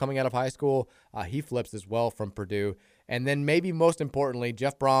Louisville coming out of high school. He flips as well from Purdue. And then maybe most importantly,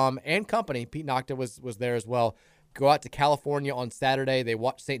 Jeff Brom and company, Pete Nocta was there as well, go out to California on Saturday. They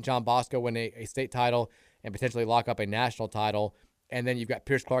watch St. John Bosco win a state title and potentially lock up a national title. And then you've got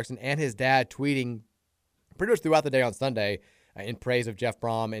Pierce Clarkson and his dad tweeting pretty much throughout the day on Sunday in praise of Jeff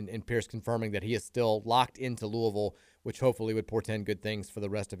Brom and Pierce confirming that he is still locked into Louisville, which hopefully would portend good things for the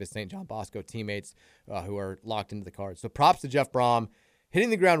rest of his St. John Bosco teammates who are locked into the Cards. So props to Jeff Brom, hitting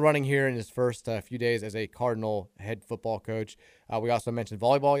the ground running here in his first few days as a Cardinal head football coach. We also mentioned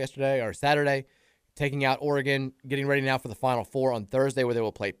volleyball Saturday, taking out Oregon, getting ready now for the Final Four on Thursday, where they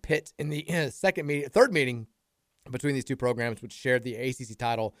will play Pitt in the third meeting between these two programs, which shared the ACC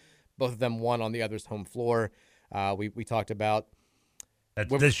title. Both of them won on the other's home floor. We talked about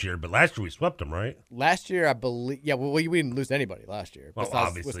this year, but last year we swept them, right? Last year, I believe. Yeah, we didn't lose anybody last year. Well,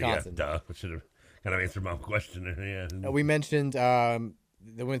 obviously, Wisconsin. Yeah, duh. I should have kind of answered my question. Yeah. We mentioned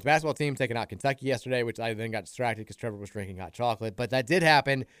the women's basketball team taking out Kentucky yesterday, which I then got distracted because Trevor was drinking hot chocolate. But that did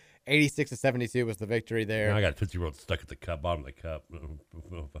happen. 86-72 was the victory there. I got a Tootsie Roll stuck at the bottom of the cup.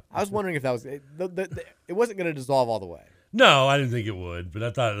 I was wondering if that was it wasn't going to dissolve all the way. No, I didn't think it would, but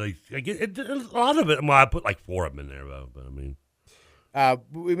I thought a lot of it. Well, I put like 4 of them in there, though. But I mean,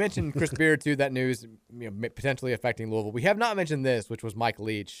 we mentioned Chris Beard too. That news, potentially affecting Louisville. We have not mentioned this, which was Mike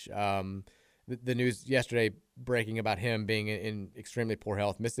Leach. The news yesterday breaking about him being in extremely poor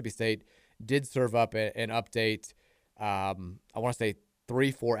health. Mississippi State did serve up an update. I want to say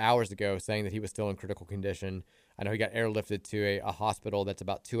 3-4 hours ago, saying that he was still in critical condition. I know he got airlifted to a hospital that's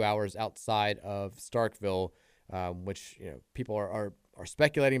about 2 hours outside of Starkville. Which people are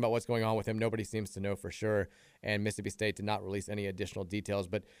speculating about what's going on with him. Nobody seems to know for sure, and Mississippi State did not release any additional details.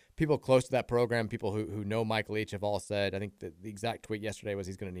 But people close to that program, people who know Mike Leach, have all said, I think the exact tweet yesterday was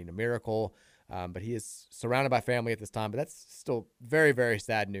he's going to need a miracle, but he is surrounded by family at this time. But that's still very, very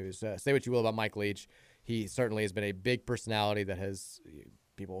sad news. Say what you will about Mike Leach. He certainly has been a big personality that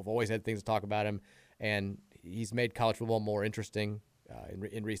people have always had things to talk about him, and he's made college football more interesting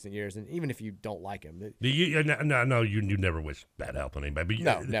in recent years, and even if you don't like him, you never wish bad health on anybody.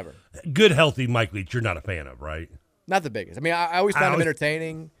 But no, never. Good, healthy Mike Leach, you're not a fan of, right? Not the biggest. I mean, I always found him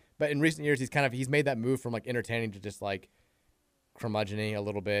entertaining, but in recent years, he's made that move from like entertaining to just like curmudgeon-y a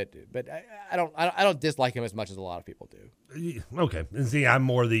little bit. But I don't dislike him as much as a lot of people do. Okay, and see, I'm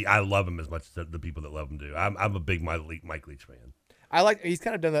more I love him as much as the people that love him do. I'm a big Mike Leach fan. He's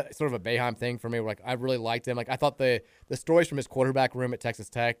kind of done the sort of a Boeheim thing for me. Where I really liked him. Like I thought the stories from his quarterback room at Texas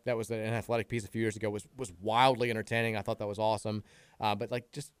Tech, that was an athletic piece a few years ago, was wildly entertaining. I thought that was awesome. But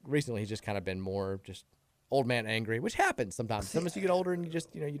like just recently, he's just kind of been more just old man angry, which happens sometimes. Sometimes you get older and you just.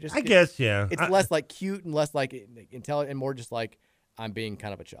 I guess yeah. It's less like cute and less like intelligent and more just like I'm being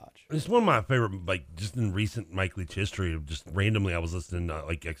kind of a chotch. It's one of my favorite, like, just in recent Mike Leach history. Just randomly, I was listening to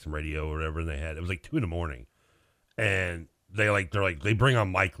like XM Radio or whatever, and it was like 2 a.m, and they bring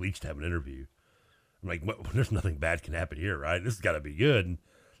on Mike Leach to have an interview. I'm like, there's nothing bad can happen here, right? This has got to be good. And,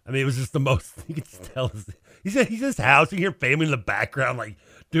 I mean, it was just the most. You can tell he's at his house. You hear family in the background, like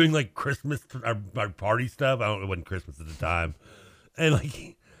doing like Christmas or party stuff. I don't know, it wasn't Christmas at the time, and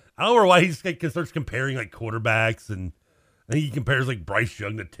like I don't know why he starts comparing like quarterbacks and. I think he compares like Bryce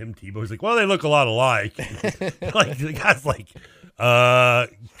Young to Tim Tebow. He's like, well, they look a lot alike. Like the guy's like,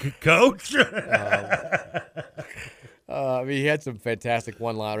 coach. I mean, he had some fantastic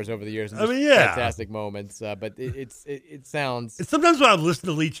one-liners over the years. And fantastic moments. But it sounds. And sometimes when I listen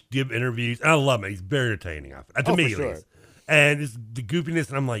to Leach give interviews, and I love him. He's very entertaining. To me, for at least. And it's the goofiness,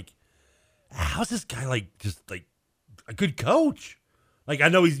 and I'm like, how's this guy like just like a good coach? Like I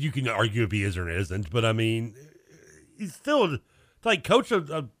know you can argue if he is or isn't, but I mean. He's still like coach of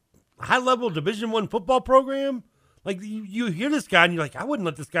a high-level Division I football program. Like you hear this guy and you're like, I wouldn't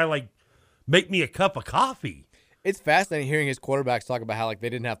let this guy like make me a cup of coffee. It's fascinating hearing his quarterbacks talk about how like they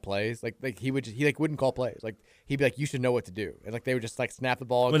didn't have plays. Like he wouldn't call plays. Like he'd be like, you should know what to do, and like they would just like snap the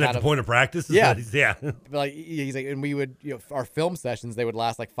ball. When at the point of practice, yeah. But like he's like, and we would our film sessions they would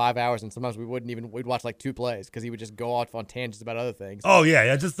last like 5 hours, and sometimes we'd watch like 2 plays because he would just go off on tangents about other things. Oh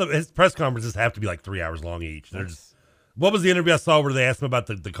yeah. Just his press conferences have to be like 3 hours long each. They're just. What was the interview I saw where they asked him about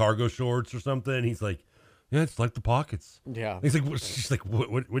the cargo shorts or something? And he's like, yeah, it's like the pockets. Yeah. And he's like, she's like,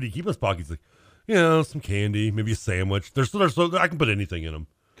 what do you keep those pockets? He's like, some candy, maybe a sandwich. They're so I can put anything in them.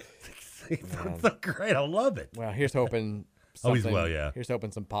 It's so great. I love it. Well, here's hoping. He's well, yeah. Here's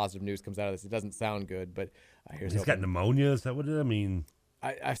hoping some positive news comes out of this. It doesn't sound good, but he's got pneumonia. Is that what it is? I mean,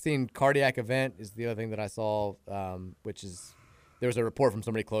 I've seen cardiac event is the other thing that I saw, which is there was a report from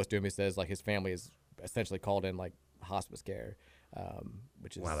somebody close to him who says like his family is essentially called in like hospice care,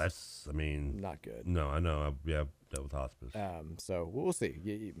 which is not good. No, I know. I've dealt with hospice. So we'll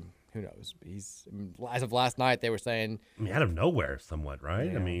see. Who knows? As of last night, they were saying. I mean, out of nowhere, somewhat,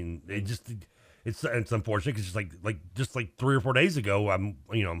 right? Yeah. I mean, it's unfortunate because just like 3 or 4 days ago, I'm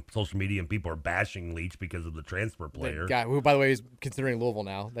on social media and people are bashing Leach because of the transfer player. The guy who, by the way, is considering Louisville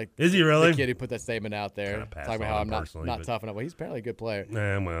now. Like, is he really? The kid who put that statement out there talking about how I'm not tough enough. Well, he's apparently a good player. Well,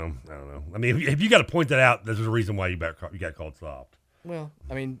 I don't know. I mean, if you got to point that out, there's a reason why you got called soft. Well,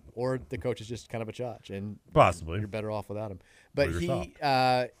 I mean, or the coach is just kind of a chotch, and possibly you're better off without him. But he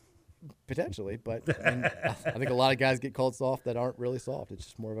potentially, but I think a lot of guys get called soft that aren't really soft. It's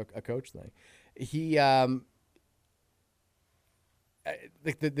just more of a coach thing. He, the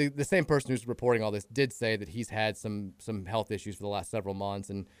same person who's reporting all this did say that he's had some health issues for the last several months,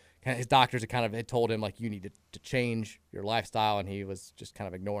 and kind of his doctors had told him like you need to change your lifestyle, and he was just kind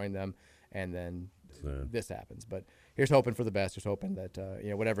of ignoring them, and then this happens. But here's hoping for the best. Here's hoping that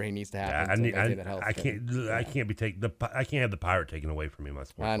whatever he needs to happen. I can't have the pirate taken away from me. My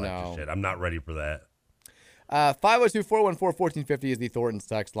sports life shit. I'm not ready for that. 502-414-1450 is the Thornton's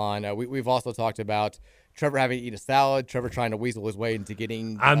text line. We've also talked about Trevor having to eat a salad, Trevor trying to weasel his way into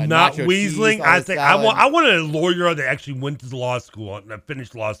getting I'm not weaseling. I think I want a lawyer that actually went to law school and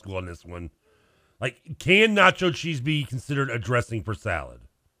finished law school on this one. Like, can nacho cheese be considered a dressing for salad?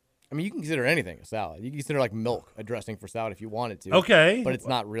 I mean, you can consider anything a salad. You can consider like milk a dressing for salad if you wanted to. Okay. But it's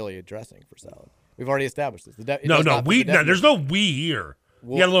not really a dressing for salad. We've already established this. There's no we here.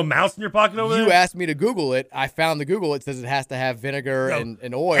 Well, you got a little mouse in your pocket over there? You asked me to Google it. I found the Google. It says it has to have vinegar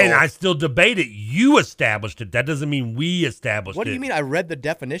and oil. And I still debate it. You established it. That doesn't mean we established it. What do you mean? I read the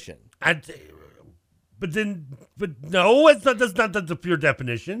definition. But no, that's not the pure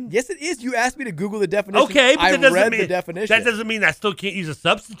definition. Yes, it is. You asked me to Google the definition. Okay, but I read the definition. That doesn't mean I still can't use a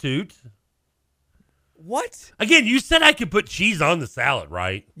substitute. What? Again, you said I could put cheese on the salad,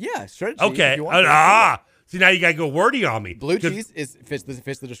 right? Yeah, shredded cheese. Okay. See, now you gotta go wordy on me. Blue cheese fits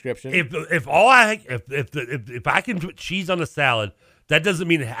the description. If I can put cheese on a salad, that doesn't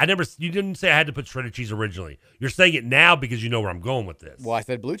mean you didn't say I had to put shredded cheese originally. You're saying it now because you know where I'm going with this. Well, I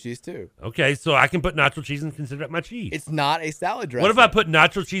said blue cheese too. Okay, so I can put nacho cheese and consider it my cheese. It's not a salad dressing. What if I put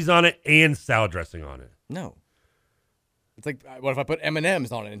nacho cheese on it and salad dressing on it? No. It's like, what if I put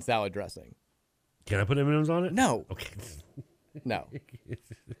M&Ms on it and salad dressing? Can I put M&Ms on it? No. Okay. No.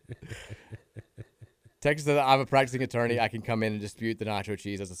 Texas says, I'm a practicing attorney. I can come in and dispute the nacho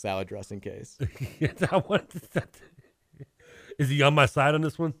cheese as a salad dressing case. Is he on my side on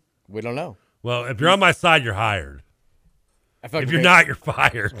this one? We don't know. Well, if you're on my side, you're hired. If you're not, you're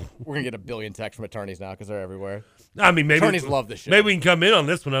fired. We're going to get a billion texts from attorneys now because they're everywhere. I mean, maybe attorneys love this shit. Maybe we can come in on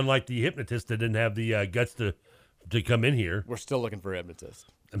this one, unlike the hypnotist that didn't have the guts to come in here. We're still looking for a hypnotist.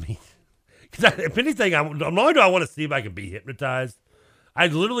 I mean, Because if anything, not only do I want to see if I can be hypnotized, I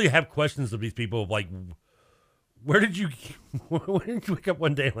literally have questions of these people of like, where did you wake up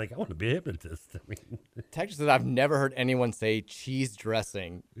one day and like, I want to be a hypnotist? I mean, Texas says, I've never heard anyone say cheese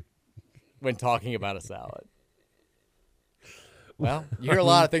dressing when talking about a salad. Well, you hear a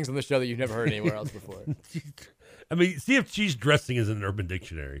lot of things on the show that you've never heard anywhere else before. I mean, see if cheese dressing is in an Urban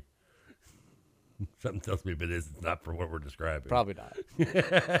Dictionary. Something tells me if it is, it's not for what we're describing. Probably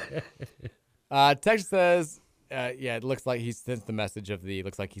not. Texas says, it looks like he sent the message of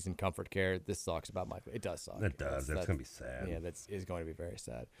looks like he's in comfort care. This sucks about Michael. It does suck. It does. That's going to be sad. Yeah, that is going to be very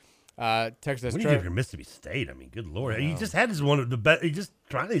sad. Texas says, what do you do if you're Mississippi State? I mean, good Lord. He just had his one of the best. He's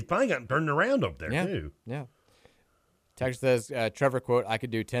finally gotten turned around up there, too. Yeah. Texas says, Trevor, quote, I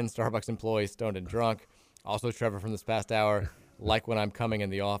could do 10 Starbucks employees stoned and drunk. Also, Trevor from this past hour, like when I'm coming in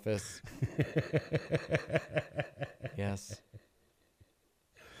the office. Yes.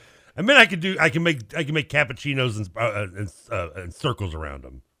 I mean, I can make cappuccinos and circles around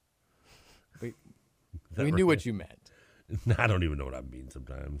them. We knew what you meant. I don't even know what I mean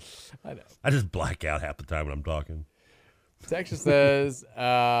sometimes. I know. I just black out half the time when I'm talking. Texas says,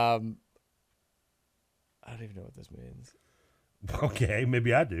 I don't even know what this means. Okay,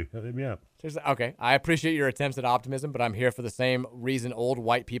 maybe I do. Hit me up. Okay, I appreciate your attempts at optimism, but I'm here for the same reason old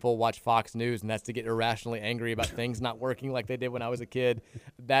white people watch Fox News, and that's to get irrationally angry about things not working like they did when I was a kid,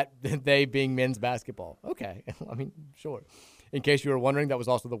 that they being men's basketball. Okay, I mean, sure. In case you were wondering, that was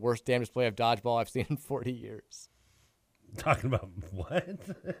also the worst damn display of dodgeball I've seen in 40 years. Talking about what?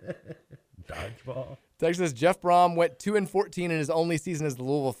 Dodgeball? Texas says, Jeff Brom went 2-14 in his only season as the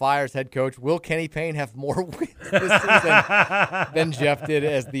Louisville Fire's head coach. Will Kenny Payne have more wins this season than Jeff did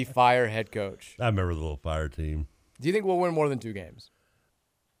as the Fire head coach? I remember the little Fire team. Do you think we'll win more than 2 games?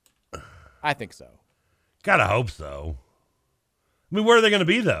 I think so. Gotta hope so. I mean, where are they going to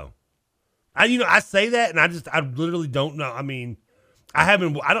be, though? I say that, and I literally don't know. I mean,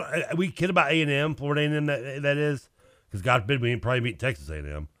 we kid about A&M, Florida A&M, that is, because God forbid we ain't probably beat Texas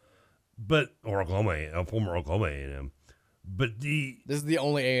A&M. Or Oklahoma, former Oklahoma A&M. But this is the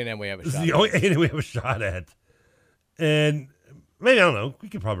only A&M we have a shot at. This is the only A&M we have a shot at. And maybe, I don't know, we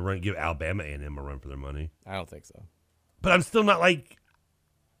could probably give Alabama A&M a run for their money. I don't think so. But I'm still not I'm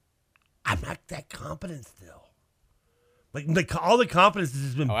not that confident still. All the confidence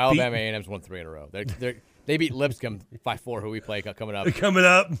has been Alabama A&M's won 3 in a row. They beat Lipscomb by 4, who we play coming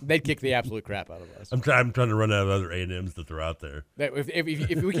up. They'd kick the absolute crap out of us. I'm trying to run out of other A&Ms to throw out there.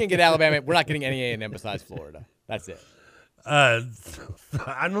 If we can't get Alabama, we're not getting any A&M besides Florida. That's it. I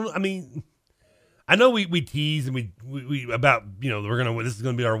know we tease and we about we're gonna win. This is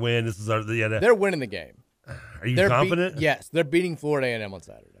gonna be our win. This is our They're winning the game. Are you confident? Yes, they're beating Florida A&M on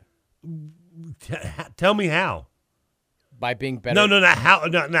Saturday. Tell me how. By being better. No, not how.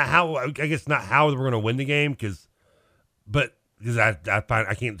 Not how. I guess not how we're going to win the game, because I find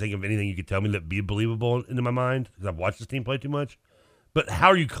I can't think of anything you could tell me that be believable into my mind, because I've watched this team play too much. But how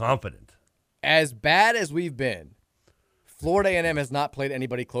are you confident? As bad as we've been, Florida A&M has not played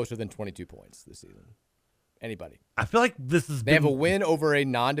anybody closer than 22 points this season. Anybody? I feel like they have a win over a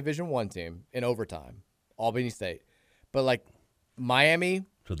non-Division I team in overtime, Albany State, but Miami.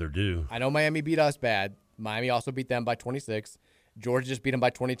 So they're due. I know Miami beat us bad. Miami also beat them by 26. Georgia just beat them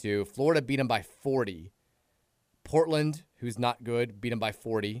by 22. Florida beat them by 40. Portland, who's not good, beat them by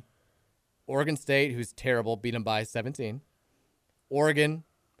 40. Oregon State, who's terrible, beat them by 17. Oregon,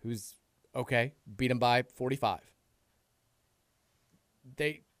 who's okay, beat them by 45.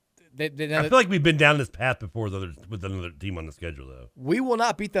 I feel like we've been down this path before with another team on the schedule, though. We will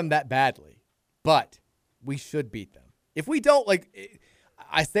not beat them that badly, but we should beat them. If we don't,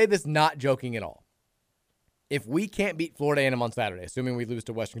 I say this not joking at all. If we can't beat Florida A&M on Saturday, assuming we lose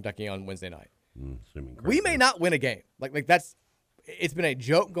to Western Kentucky on Wednesday night, we may not win a game. It's been a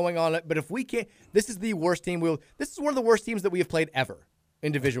joke going on. But if we can't, this is the worst team. This is one of the worst teams that we have played ever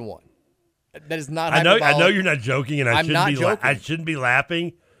in Division I. That is not. I know you're not joking, and I shouldn't be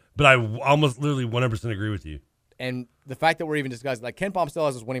laughing, but I almost literally 100% agree with you. And the fact that we're even discussing, Ken Palm still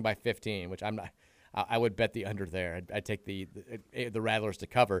has us winning by 15, which I'm not. I would bet the under there. I'd take the Rattlers to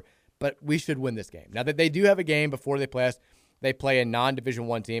cover. But we should win this game. Now that they do have a game before they play us, they play a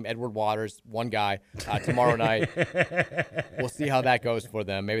non-Division I team, Edward Waters, one guy, tomorrow night. We'll see how that goes for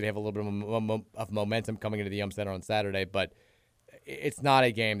them. Maybe they have a little bit of momentum coming into the Yum Center on Saturday, but it's not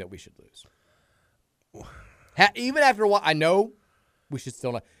a game that we should lose. Even after a while, I know we should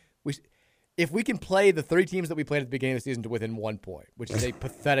still not. If we can play the 3 teams that we played at the beginning of the season to within 1 point, which is a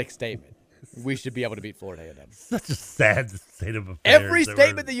pathetic statement. we should be able to beat Florida A&M. Such a sad state of affairs. Every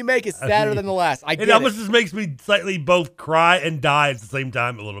statement that you make is sadder than the last. I get it. Almost just makes me slightly both cry and die at the same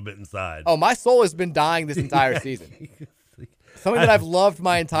time a little bit inside. Oh, my soul has been dying this entire season. Something that I've loved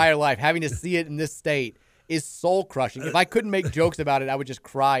my entire life, having to see it in this state is soul crushing. If I couldn't make jokes about it, I would just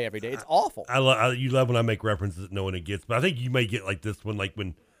cry every day. It's awful. You love when I make references that no one gets, but I think you may get like this one, like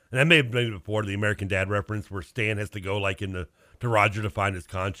when, and I may have made it before, the American Dad reference where Stan has to go like to Roger to find his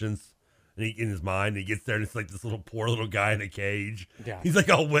conscience, and in his mind, he gets there and it's like this little poor little guy in a cage. Yeah. He's like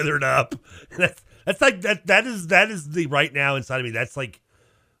all withered up. And that's like that is the right now inside of me. That's like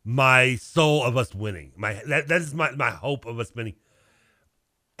my soul of us winning. That is my hope of us winning.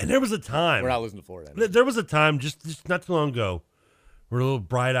 And there was a time. We're not losing to Florida. There was a time just not too long ago where a little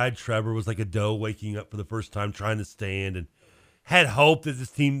bright-eyed Trevor was like a doe waking up for the first time trying to stand and had hope that this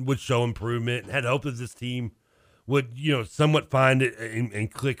team would show improvement and had hope that this team would, somewhat find it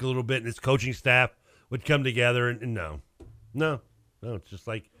and click a little bit and his coaching staff would come together. And no, it's just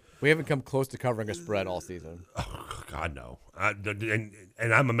like. We haven't come close to covering a spread all season. Oh, God, no.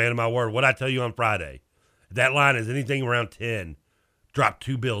 And I'm a man of my word. What I tell you on Friday, if that line is anything around 10, drop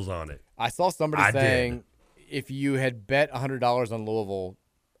 2 bills on it. I saw somebody saying if you had bet $100 on Louisville,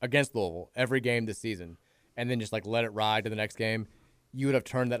 against Louisville, every game this season, and then just like let it ride to the next game, you would have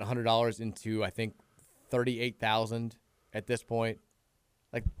turned that $100 into, I think, $38,000 at this point.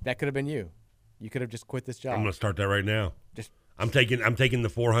 Like, that could have been you. You could have just quit this job. I'm going to start that right now. I'm taking the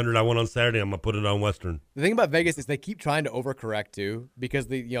 $400 I won on Saturday. I'm going to put it on Western. The thing about Vegas is they keep trying to overcorrect too, because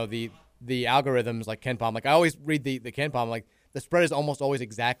the algorithms like KenPom, like I always read the KenPom, like the spread is almost always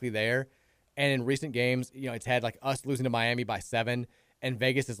exactly there. And in recent games, it's had like us losing to Miami by 7, and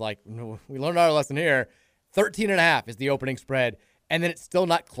Vegas is like, no, we learned our lesson here. 13.5 is the opening spread. And then it's still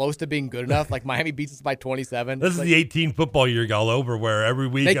not close to being good enough. Like Miami beats us by 27. This is the 18 football year all over, where every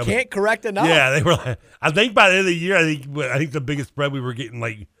week they can't correct enough. Yeah, they were. Like, I think by the end of the year, I think the biggest spread we were getting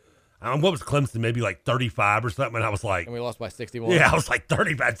like, what was Clemson? Maybe like 35 or something. And I was like, and we lost by 61. Yeah, I was like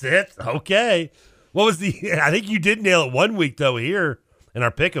 30. That's it. Okay. What was the? I think you did nail it one week though here in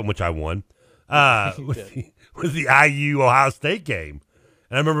our pick'em, which I won. Was the IU Ohio State game,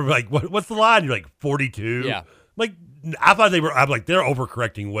 and I remember like, what's the line? You're like 42. Yeah. Like. I thought I'm like, they're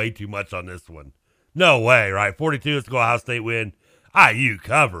overcorrecting way too much on this one. No way, right? 42, let's go Ohio State win. IU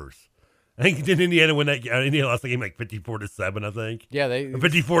covers. I think did Indiana win that? Indiana lost the game like 54-7, I think. Yeah, they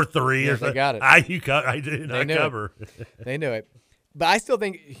 54-3 or something. They got it. IU did not cover. They knew it. But I still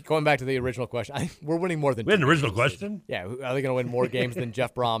think, going back to the original question, we're winning more than. We had an original question. Yeah, are they going to win more games than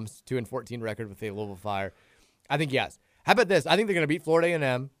Jeff Brom's 2-14 record with the Louisville Fire? I think yes. How about this? I think they're going to beat Florida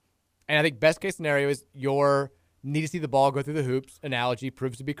A&M, and I think best case scenario is need to see the ball go through the hoops. Analogy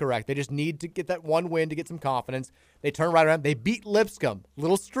proves to be correct. They just need to get that one win to get some confidence. They turn right around. They beat Lipscomb.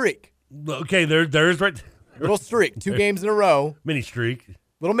 Little streak. Okay, there's right. Little streak. 2 games in a row. Mini streak.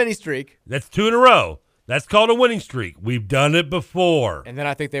 Little mini streak. That's 2 in a row. That's called a winning streak. We've done it before. And then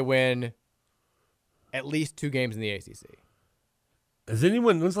I think they win at least 2 games in the ACC.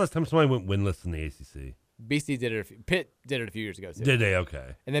 When's the last time somebody went winless in the ACC? BC did it. Pitt did it a few years ago too. Did they?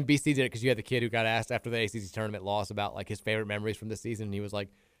 Okay. And then BC did it because you had the kid who got asked after the ACC tournament loss about like his favorite memories from this season, and he was like,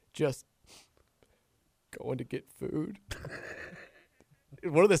 "Just going to get food."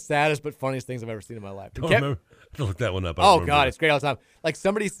 One of the saddest but funniest things I've ever seen in my life. Remember to look that one up. Oh God, it's great all the time. Like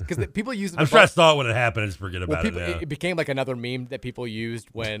because people use it. I'm sure I saw it when it happened. I just forget about it now. It became like another meme that people used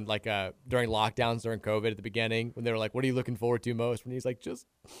when like during lockdowns during COVID at the beginning, when they were like, "What are you looking forward to most?" When he's like, "Just."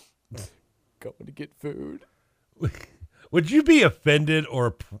 Going to get food. Would you be offended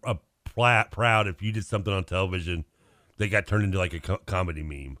or proud if you did something on television that got turned into like a comedy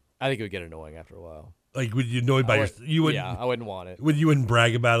meme? I think it would get annoying after a while. Like, would you annoyed by you would? Yeah, I wouldn't want it. You wouldn't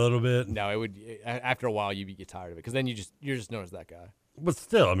brag about it a little bit? No, it would. After a while, you'd get tired of it because then you're just known as that guy. But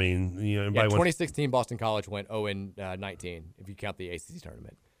still, I mean, 2016 Boston College went 0-19 if you count the ACC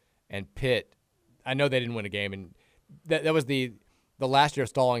tournament, and Pitt. I know they didn't win a game, and that was the last year of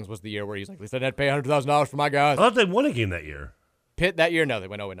Stallings was the year where he's like, they said I'd pay $100,000 for my guys. I thought they won a game that year. Pitt that year, no, they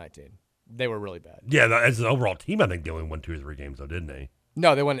went 0-19. They were really bad. Yeah, as an overall team, I think they only won 2 or 3 games, though, didn't they?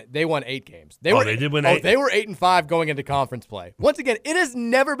 No, they won 8 games. They did win 8. They were 8-5 going into conference play. Once again, it has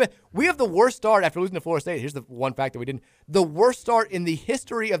never been. We have the worst start after losing to Florida State. Here's the one fact that we didn't. The worst start in the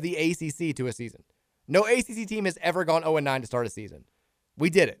history of the ACC to a season. No ACC team has ever gone 0-9 to start a season.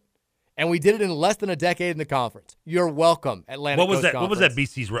 We did it. And we did it in less than a decade in the conference. You're welcome, Atlantic Coast Conference. What was that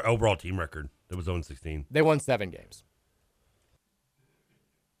BC's overall team record that was 0-16? They won 7 games.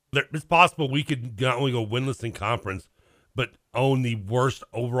 It's possible we could not only go winless in conference, but own the worst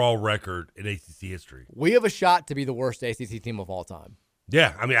overall record in ACC history. We have a shot to be the worst ACC team of all time.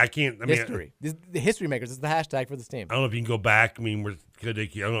 Yeah, I mean, I can't. I mean, History. The history makers is the hashtag for this team. I don't know if you can go back. I mean, I don't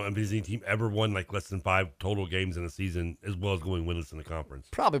know if any team ever won like less than 5 total games in a season, as well as going winless in the conference.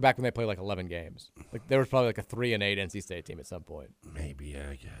 Probably back when they played like 11 games. Like there was probably like a 3-8 NC State team at some point. Maybe,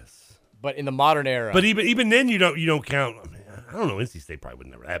 I guess. But in the modern era, but even then, you don't count. I mean, I don't know. NC State probably was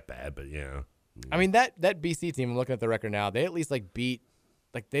never that bad, but yeah. I mean that BC team. I'm looking at the record now. They at least like beat.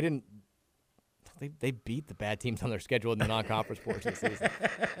 Like they didn't. They beat the bad teams on their schedule in the non-conference portion of the season.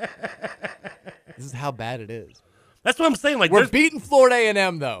 This is how bad it is. That's what I'm saying. Like we're beating Florida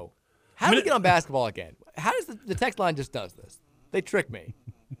A&M though. How do we get on basketball again? How does the text line just does this? They trick me.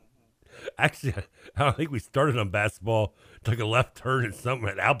 Actually, I think we started on basketball, took a left turn at something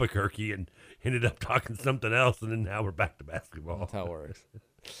at Albuquerque, and ended up talking something else, and then now we're back to basketball. That's how it works.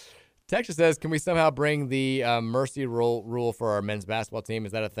 Texas says, can we somehow bring the mercy rule for our men's basketball team?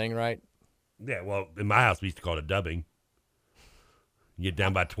 Is that a thing, right? Yeah, well, in my house, we used to call it a dubbing. You get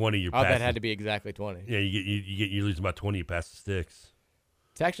down by 20, you're passing. That had to be exactly 20. Yeah, you lose about 20, you pass the sticks.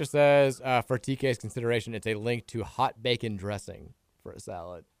 Texture says, for TK's consideration, it's a link to hot bacon dressing for a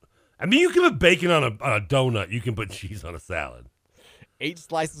salad. I mean, you can put bacon on a donut. You can put cheese on a salad. 8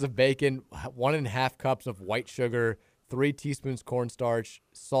 slices of bacon, 1.5 cups of white sugar, 3 teaspoons cornstarch,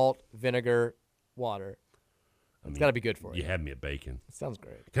 salt, vinegar, water. It's got to be good for you. You had me at bacon. It sounds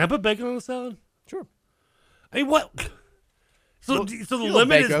great. Can I put bacon on a salad? Sure. I mean, what? So the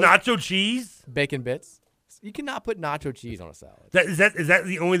limit is nacho cheese? Bacon bits. You cannot put nacho cheese on a salad. Is that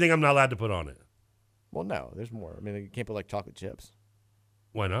the only thing I'm not allowed to put on it? Well, no. There's more. I mean, you can't put like chocolate chips.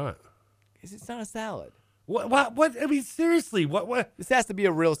 Why not? Because it's not a salad. What? I mean, seriously, what? This has to be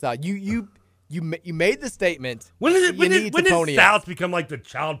a real salad. You made the statement. When did salads become like the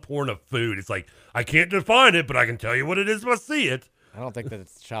child porn of food? It's like, I can't define it, but I can tell you what it is if I see it. I don't think that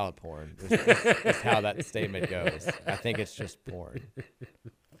it's child porn. It's how that statement goes. I think it's just porn.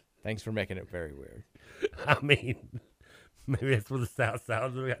 Thanks for making it very weird. I mean, maybe that's where the salads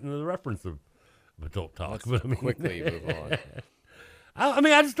are getting the reference of adult talk. Let's quickly move on. I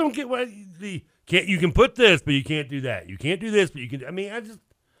mean, I just don't get why you can put this, but you can't do that. You can't do this, but you can. I mean,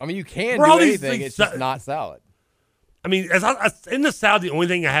 you can do anything. It's just not salad. I mean, in the salad, the only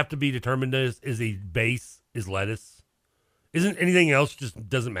thing I have to be determined is the base is lettuce. Isn't anything else just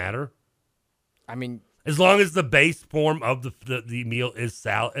doesn't matter? I mean, as long as the base form of the meal is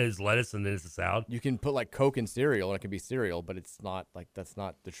lettuce, and then it's a salad. You can put like Coke in cereal, and it can be cereal, but it's not like that's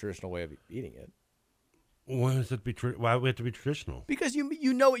not the traditional way of eating it. Why does it be? Why would it have to be traditional? Because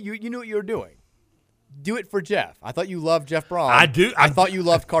you know what you knew what you were doing. Do it for Jeff. I thought you loved Jeff Braun. I do. I thought you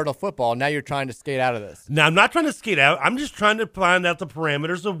loved Cardinal football. Now you're trying to skate out of this. No, I'm not trying to skate out. I'm just trying to find out the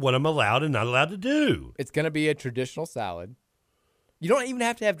parameters of what I'm allowed and not allowed to do. It's going to be a traditional salad. You don't even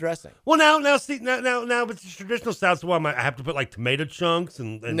have to have dressing. Well, now, but it's traditional salad, so I have to put like tomato chunks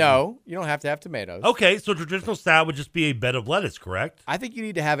and. No, you don't have to have tomatoes. Okay, so traditional salad would just be a bed of lettuce, correct? I think you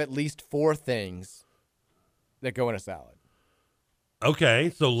need to have at least 4 things that go in a salad.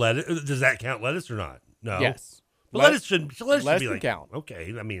 Okay, so lettuce, does that count lettuce or not? No. Yes. But lettuce should be like, count.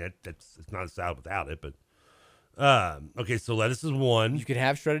 Okay, I mean it's not a salad without it, but okay, so lettuce is 1. You can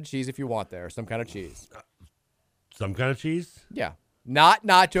have shredded cheese if you want there, some kind of cheese. Some kind of cheese? Yeah. Not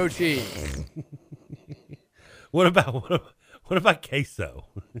nacho cheese. What about queso?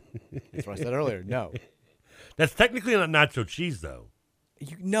 That's what I said earlier. No. That's technically not nacho cheese though.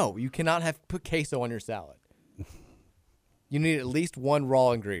 You cannot put queso on your salad. You need at least 1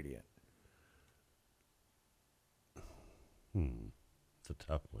 raw ingredient. It's a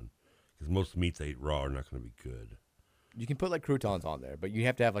tough one because most meats I eat raw are not going to be good. You can put like croutons on there, but you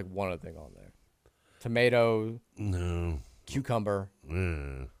have to have like one other thing on there. Tomato. No. Cucumber.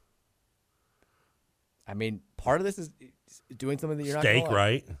 I mean, part of this is doing something that you're not steak,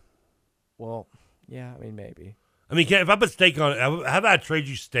 right? Well, yeah, I mean, maybe. I mean, if I put steak on it, how about I trade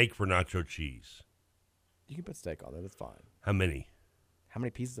you steak for nacho cheese? You can put steak on there. That's fine. How many? How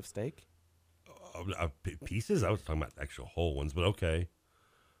many pieces of steak? Pieces? I was talking about actual whole ones, but okay.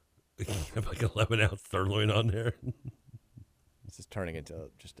 Have like 11-ounce sirloin on there. This is turning into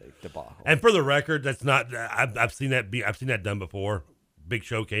just a debacle. And for the record, that's not. I've seen that done before. Big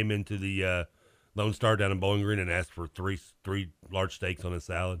Show came into the Lone Star down in Bowling Green and asked for three large steaks on his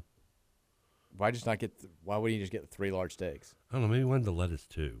salad. Why would he just get 3 large steaks? I don't know. Maybe he wanted the lettuce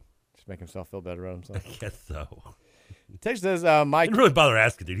too. Just make himself feel better about himself. I guess so. Text says, Mike. I didn't really bother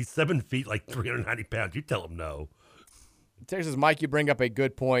asking, dude. He's 7 feet, like 390 pounds. You tell him no. Text says, Mike, you bring up a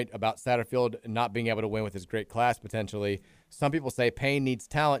good point about Satterfield not being able to win with his great class potentially. Some people say Payne needs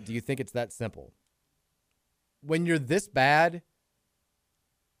talent. Do you think it's that simple? When you're this bad,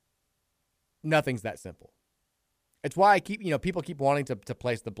 nothing's that simple. It's why I keep, people keep wanting to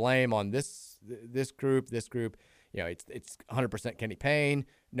place the blame on this group. It's 100% Kenny Payne.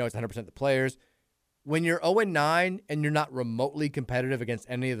 No, it's 100% the players. When you're 0-9 and you're not remotely competitive against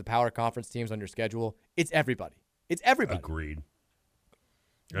any of the power conference teams on your schedule, it's everybody. It's everybody. Agreed.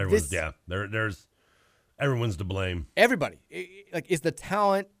 Everyone's to blame. Everybody. Is the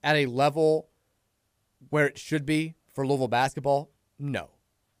talent at a level where it should be for Louisville basketball? No.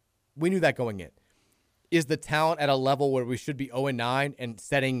 We knew that going in. Is the talent at a level where we should be 0-9 and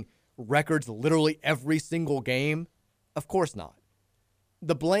setting records literally every single game? Of course not.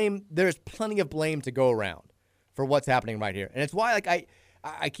 The blame, there's plenty of blame to go around for what's happening right here. And it's why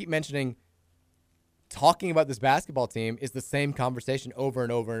I keep mentioning talking about this basketball team is the same conversation over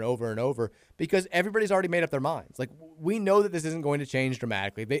and over and over and over because everybody's already made up their minds. Like, we know that this isn't going to change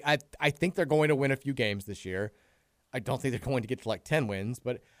dramatically. I think they're going to win a few games this year. I don't think they're going to get to like 10 wins,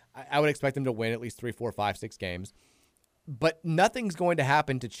 but I would expect them to win at least 3, 4, 5, 6 games. But nothing's going to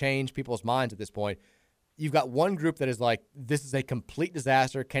happen to change people's minds at this point. You've got one group that is like, this is a complete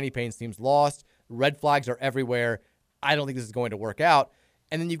disaster. Kenny Payne's team's lost. Red flags are everywhere. I don't think this is going to work out.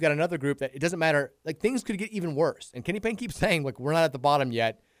 And then you've got another group that it doesn't matter. Like, things could get even worse. And Kenny Payne keeps saying, like, we're not at the bottom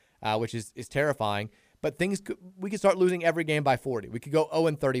yet, which is terrifying. But we could start losing every game by 40. We could go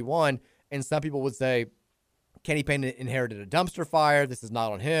 0-31, and some people would say Kenny Payne inherited a dumpster fire. This is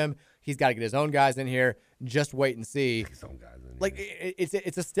not on him. He's got to get his own guys in here. Just wait and see. His own guys in here. Like,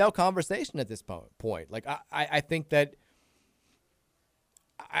 it's a stale conversation at this point. Like, I think that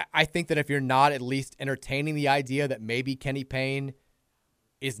if you're not at least entertaining the idea that maybe Kenny Payne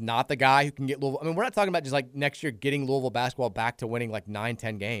is not the guy who can get Louisville. I mean, we're not talking about just like next year getting Louisville basketball back to winning like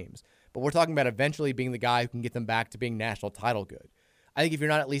 9-10 games, but we're talking about eventually being the guy who can get them back to being national title good. I think if you're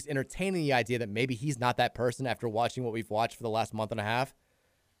not at least entertaining the idea that maybe he's not that person after watching what we've watched for the last month and a half,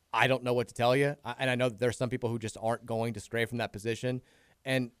 I don't know what to tell you. And I know that there's some people who just aren't going to stray from that position.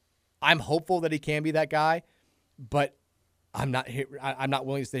 And I'm hopeful that he can be that guy, but I'm not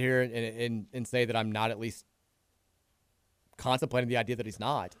willing to sit here and say that I'm not at least contemplating the idea that he's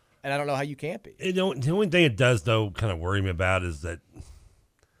not. And I don't know how you can't be. The only thing it does, though, kind of worry me about is that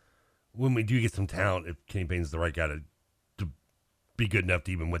when we do get some talent, if Kenny Payne's the right guy to be good enough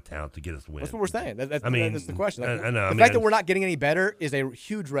to even with talent to get us a win. That's what we're saying. That's the question. I know. The fact that we're not getting any better is a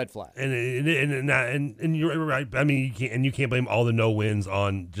huge red flag. And you're right. I mean, you can't blame all the no wins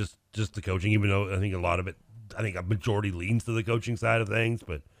on just the coaching, even though I think a lot of it, I think a majority leans to the coaching side of things.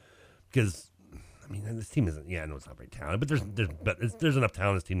 But because I mean, this team isn't. Yeah, I know it's not very talented, but there's enough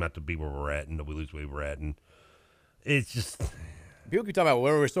talent in this team not to be where we're at, and we lose where we're at, and it's just. People keep talking about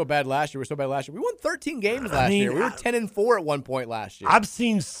where we were so bad last year. We won 13 games last year. We were 10-4 at one point last year. I've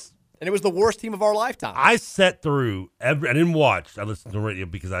seen, and it was the worst team of our lifetime. I sat through every. I didn't watch. I listened to the radio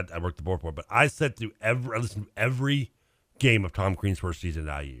because I worked the board for it. But I sat through I listened to every game of Tom Crean's first season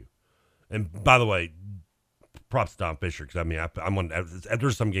at IU. And by the way, props to Don Fisher because I mean I'm on.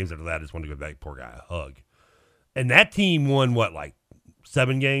 There's some games after that I just want to give that poor guy a hug. And that team won what, like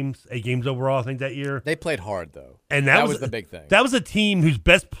 7 games, 8 games overall, I think, that year. They played hard, though. And that was the big thing. That was a team whose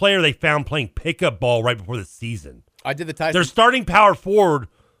best player they found playing pickup ball right before the season. I did the Tyson. Their starting power forward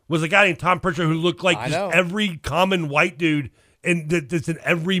was a guy named Tom Pritchard who looked like just every common white dude that's in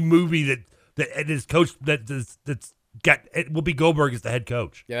every movie that is coached that's got Whoopi Goldberg as the head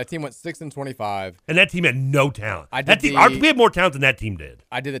coach. Yeah, that team went 6-25. And that team had no talent. We had more talent than that team did.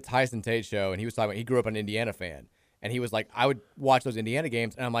 I did the Tyson Tate show, and he was talking about he grew up an Indiana fan. And he was like, I would watch those Indiana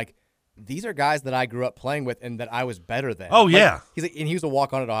games, and I'm like, these are guys that I grew up playing with and that I was better than. Oh, yeah. He's like, and he was a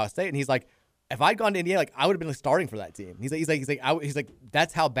walk-on at Ohio State, and he's like, if I'd gone to Indiana, like I would have been starting for that team. He's like,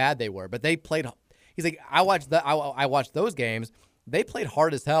 that's how bad they were. But they played. He's like, I watched those games. They played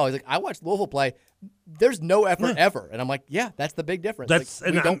hard as hell. He's like, I watched Louisville play. There's no effort ever, and I'm like, yeah, that's the big difference.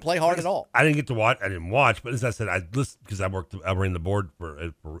 We don't play hard at all. I didn't get to watch. I didn't watch, but as I said, I listened because I ran the board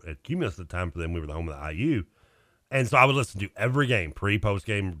at Cumulus at the time for them. We were the home of the IU. And so I would listen to every game, post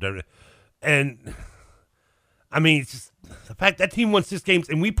game. And, I mean, it's just the fact that team won 6 games,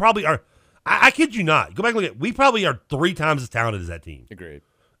 and we probably are, I kid you not, go back and look at it, we probably are 3 times as talented as that team. Agreed.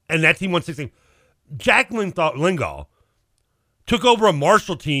 And that team won 6 games. Jack Lingal took over a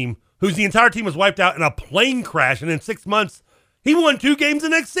Marshall team whose the entire team was wiped out in a plane crash, and in 6 months, he won 2 games the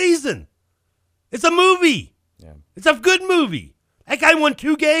next season. It's a movie. Yeah. It's a good movie. That guy won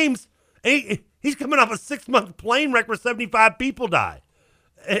 2 games. He's coming off a 6-month plane wreck where 75 people died.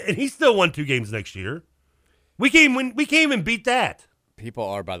 And he still won 2 games next year. We came and beat that. People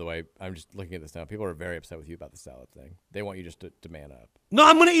are, by the way, I'm just looking at this now. People are very upset with you about the salad thing. They want you just to man up. No,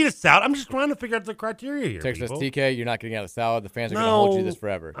 I'm going to eat a salad. I'm just trying to figure out the criteria here. Text says, people. TK, you're not getting out of the salad. The fans are going to hold you to this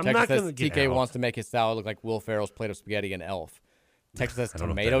forever. I'm Text not says, gonna get TK out. wants to make his salad look like Will Ferrell's plate of spaghetti and Elf. Text says, I don't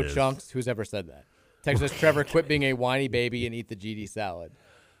know what tomato that is. chunks. Who's ever said that? Text says, Trevor, quit being a whiny baby and eat the GD salad.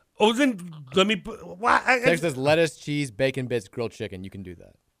 Oh, then let me put. Why? Text says, lettuce, cheese, bacon bits, grilled chicken. You can do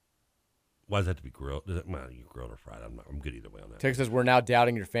that. Why does that have to be grilled? Well, you grilled or fried. I'm good either way on that. Text says, we're now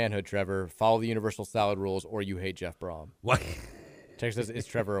doubting your fanhood, Trevor. Follow the universal salad rules or you hate Jeff Brom. What? Text says, is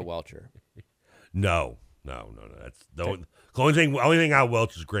Trevor a welcher? No. That's the only thing I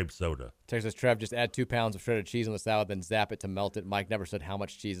welch is grape soda. Text says, Trev, just add 2 pounds of shredded cheese on the salad, then zap it to melt it. Mike never said how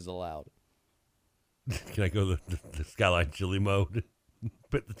much cheese is allowed. Can I go the Skyline chili mode?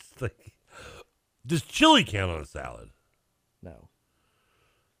 But it's like, does chili count on a salad? No.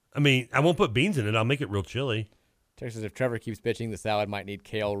 I mean, I won't put beans in it. I'll make it real chili. Text says, if Trevor keeps bitching, the salad might need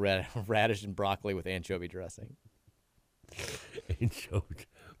kale, radish, and broccoli with anchovy dressing. Anchovy.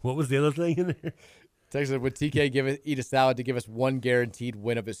 What was the other thing in there? Text says, would TK eat a salad to give us one guaranteed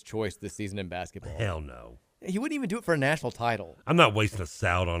win of his choice this season in basketball? Hell no. He wouldn't even do it for a national title. I'm not wasting a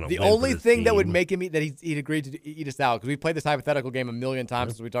salad on a The win for only this thing that team. would make him eat that he'd agreed to eat a salad, because we played this hypothetical game a million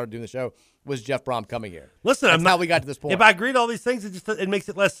times since we started doing the show, was Jeff Brom coming here. Listen, That's I'm not, how we got to this point. If I agree to all these things, it makes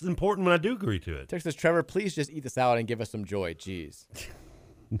it less important when I do agree to it. Text says, Trevor, please just eat the salad and give us some joy. Jeez.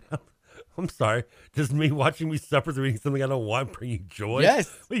 No, I'm sorry. Does me watching me suffer through eating something I don't want bring you joy?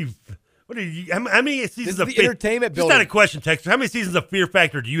 Yes. What are you? How many seasons This of is the entertainment Just building. not a question, Texter. How many seasons of Fear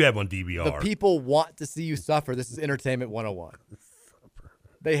Factor do you have on DVR? The people want to see you suffer. This is entertainment 101.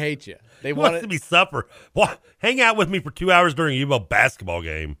 They hate you. They Who want wants to be suffer? What? Hang out with me for 2 hours during a UL basketball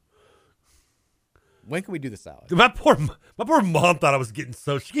game. When can we do the salad? My poor mom thought I was getting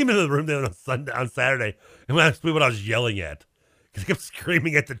so. She came into the room then on Saturday, and when I asked me what I was yelling at, because I kept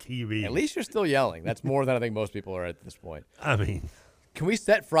screaming at the TV. At least you're still yelling. That's more than I think most people are at this point. I mean, can we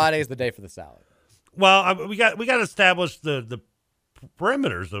set Friday as the day for the salad? Well, we got to establish the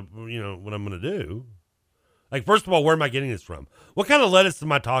parameters of what I'm going to do. Like, first of all, where am I getting this from? What kind of lettuce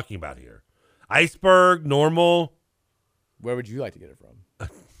am I talking about here? Iceberg, normal. Where would you like to get it from?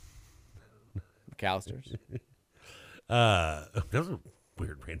 McAllister's. Those are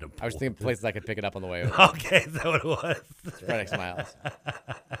weird random. I was thinking places I could pick it up on the way over. Okay, is that what it was? It's right next to my house.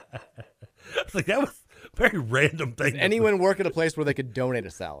 I was like, that was a very random thing. Does anyone work at a place where they could donate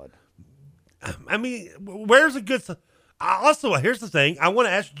a salad? I mean, where's a good? Also, here's the thing. I want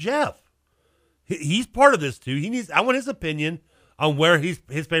to ask Jeff. He's part of this too. I want his opinion on where his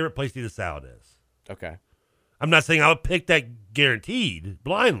favorite place to eat a salad is. Okay. I'm not saying I would pick that guaranteed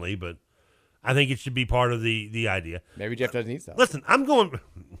blindly, but I think it should be part of the idea. Maybe Jeff doesn't eat salad. Listen, I'm going.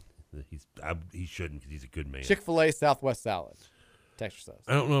 He shouldn't because he's a good man. Chick-fil-A Southwest salad. Texture sauce.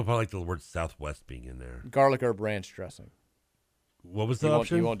 I don't know if I like the word Southwest being in there. Garlic herb ranch dressing. What was the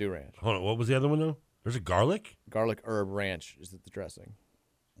option? You won't do ranch. Hold on. What was the other one though? There's a garlic. Garlic herb ranch is the dressing.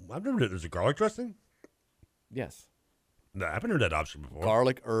 I've never heard there's a garlic dressing. Yes. No, I haven't heard that option before.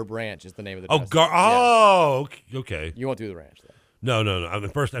 Garlic herb ranch is the name of the dressing. Okay. You won't do the ranch though. No. I mean,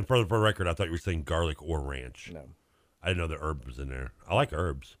 first and for the record, I thought you were saying garlic or ranch. No. I didn't know the herb was in there. I like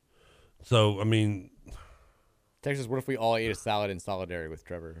herbs. So, I mean, Texas, what if we all ate a salad in solidarity with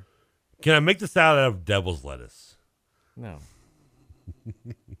Trevor? Can I make the salad out of devil's lettuce? No.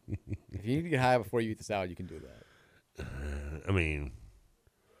 If you need to get high before you eat the salad, you can do that. I mean,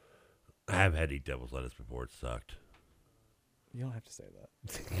 I have had to eat devil's lettuce before. It sucked. You don't have to say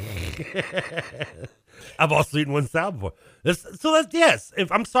that. I've also eaten one salad before. Yes.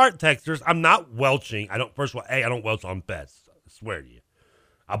 If I'm sorry, Texters, I'm not welching. I don't welch on bets. I swear to you.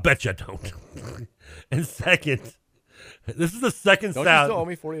 I'll bet you I don't. And second, this is the second don't salad. You still owe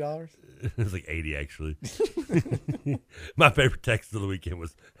me $40? It was like 80 actually. My favorite text of the weekend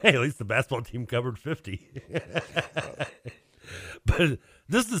was, "Hey, at least the basketball team covered 50." But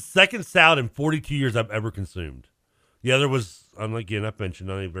this is the second salad in 42 years I've ever consumed. The other was, again, I mentioned,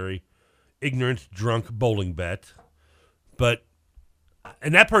 on a very ignorant, drunk bowling bet.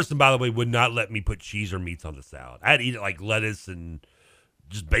 And that person, by the way, would not let me put cheese or meats on the salad. I had to eat it like lettuce and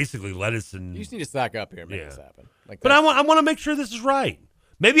just basically lettuce and. You just need to stack up here and make this happen. But I want to make sure this is right.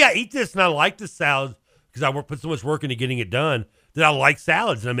 Maybe I eat this and I like this salad because I put so much work into getting it done that I like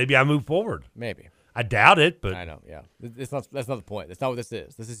salads, and then maybe I move forward. Maybe. I doubt it, but I know. Yeah, that's not the point. That's not what this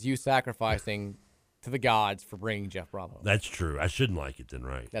is. This is you sacrificing to the gods for bringing Jeff Brom home. That's true. I shouldn't like it then,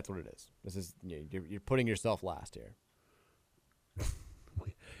 right? That's what it is. This is you're putting yourself last here.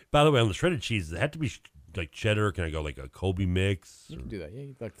 By the way, on the shredded cheese, it had to be like cheddar? Can I go like a Colby mix? You can do that. Yeah,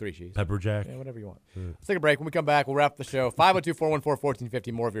 you like 3 cheese. Pepper jack? Yeah, whatever you want. Let's take a break. When we come back, we'll wrap the show.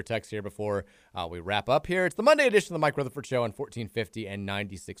 502-414-1450. More of your texts here before we wrap up here. It's the Monday edition of the Mike Rutherford Show on 1450 and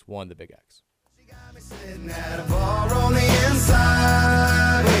 96.1 The Big X. Sitting at a bar on the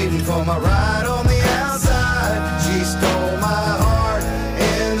inside, waiting for my ride on the outside. She stole my heart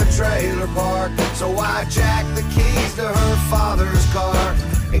in the trailer park, so I jacked the keys to her father's car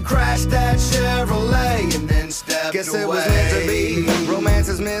and crashed that Chevrolet and then stepped Guess away. It was meant to be. Romance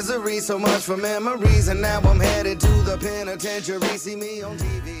is misery, so much for memories, and now I'm headed to the penitentiary. See me on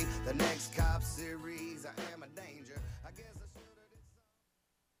TV, the next cop series. I am a danger. I guess I should have did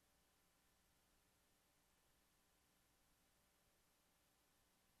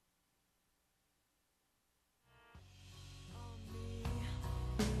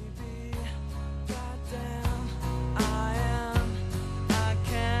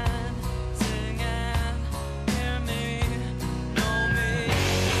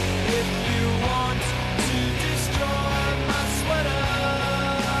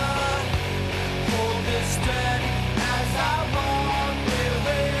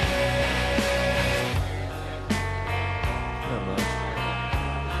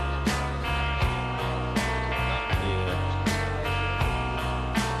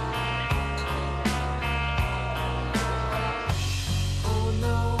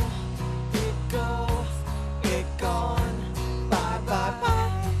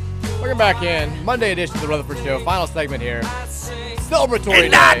Welcome back in. Monday edition of the Rutherford Show. Final segment here. Celebratory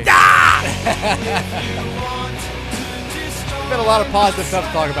day. Got a lot of positive stuff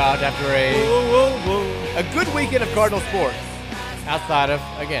to talk about after a good weekend of Cardinal sports. Outside of,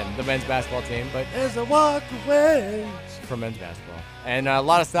 again, the men's basketball team. But as I walk away from men's basketball. And a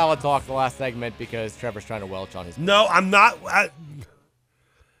lot of salad talk the last segment because Trevor's trying to welch on his... No, I'm not.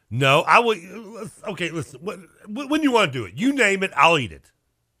 No, I will. Okay, listen. When you want to do it, you name it, I'll eat it.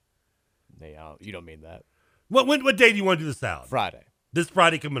 Yeah, you don't mean that. What day do you want to do the salad? Friday. This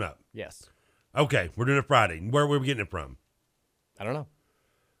Friday coming up? Yes. Okay, we're doing it Friday. Where are we getting it from? I don't know.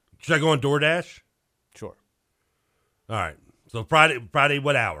 Should I go on DoorDash? Sure. All right. So Friday,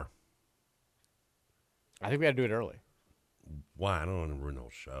 what hour? I think we got to do it early. Why? I don't want to ruin the whole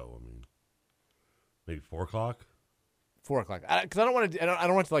show. I mean, maybe 4 o'clock? 4 o'clock. Because I don't want to. I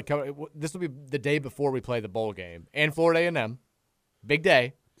don't want to like cover. This will be the day before we play the bowl game and Florida A&M. Big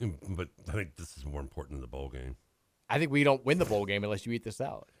day. But I think this is more important than the bowl game. I think we don't win the bowl game unless you eat the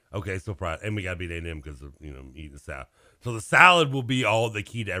salad. Okay, so Friday, and we got to beat A&M because of eating the salad. So the salad will be all the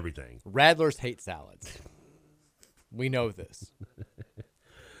key to everything. Radlers hate salads. We know this.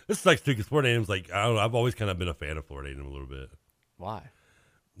 This sucks too because Florida A&M's like, I don't know. I've always kind of been a fan of Florida A&M a little bit. Why?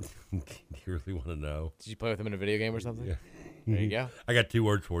 Do you really want to know? Did you play with him in a video game or something? Yeah. There you go. I got 2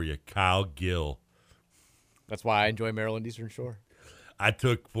 words for you. Kyle Gill. That's why I enjoy Maryland Eastern Shore. I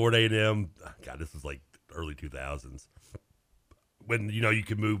took Florida A&M. God, this was like early 2000s. When, you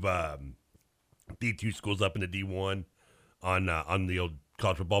could move D2 schools up into D1 on the old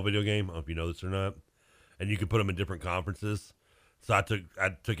college football video game. I don't know if you know this or not. And you could put them in different conferences. So I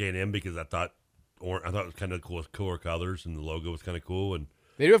took A&M because I thought it was kind of cooler colors and the logo was kind of cool. And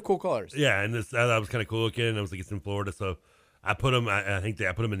they do have cool colors. Yeah, and I thought it was kind of cool looking. And I was like, it's in Florida. So I put them, I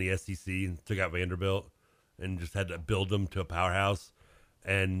put them in the SEC and took out Vanderbilt and just had to build them to a powerhouse.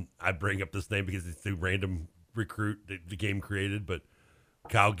 And I bring up this name because it's the random recruit the game created, but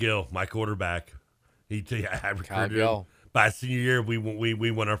Kyle Gill, my quarterback, I recruited him. By senior year,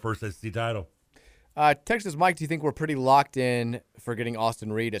 we won our first SEC title. Texas Mike, do you think we're pretty locked in for getting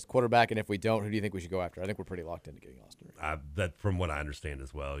Austin Reed as quarterback? And if we don't, who do you think we should go after? I think we're pretty locked into getting Austin Reed. That, from what I understand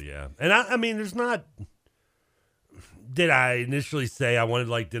as well, yeah. And I mean, there's not. Did I initially say I wanted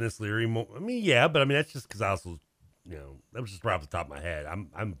like Dennis Leary more? I mean, yeah, but I mean that's just because I also. That was just right off the top of my head.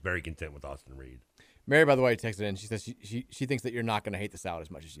 I'm very content with Austin Reed. Mary, by the way, texted in. She says she thinks that you're not going to hate the salad as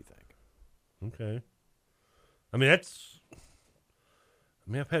much as you think. Okay. I mean, I've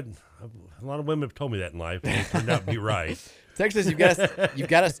had a lot of women have told me that in life, and it turned out to be right. Texas, you've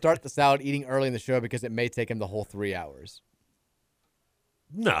got to start the salad eating early in the show because it may take him the whole 3 hours.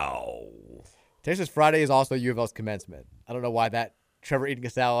 No. Texas Friday is also U of L's commencement. I don't know why that Trevor eating a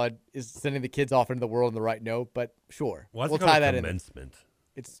salad is sending the kids off into the world on the right note, but sure. We'll tie that in. Commencement.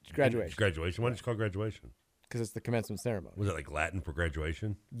 It's graduation. It's graduation. Why don't you call it graduation? Because it's the commencement ceremony. Was it like Latin for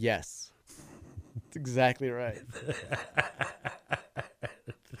graduation? Yes. That's exactly right.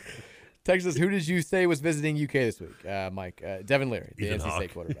 Texas, who did you say was visiting UK this week? Mike. Devin Leary, the NC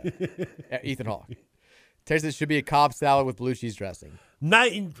State quarterback. Ethan Hawke. Texas should be a Cobb salad with blue cheese dressing.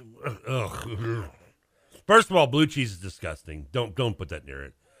 First of all, blue cheese is disgusting. Don't put that near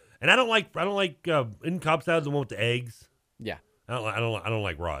it. And I don't like in Cobb salad the one with the eggs. Yeah. I don't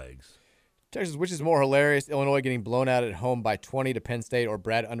like raw eggs. Texas, which is more hilarious? Illinois getting blown out at home by 20 to Penn State, or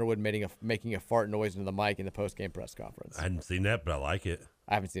Brad Underwood making a fart noise into the mic in the post-game press conference? I hadn't seen that, but I like it.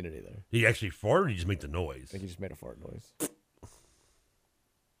 I haven't seen it either. He actually farted, or he just make the noise? I think he just made a fart noise.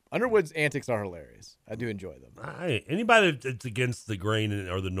 Underwood's antics are hilarious. I do enjoy them. Anybody that's against the grain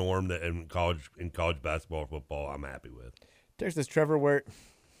or the norm that in college basketball or football, I'm happy with. Texas, Trevor, where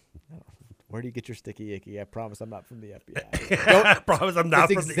do you get your sticky icky? I promise I'm not from the FBI. I promise I'm not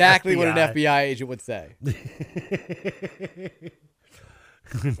from the FBI. That's exactly what an FBI agent would say.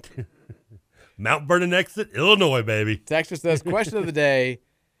 Mount Vernon exit, Illinois, baby. Texas says, question of the day,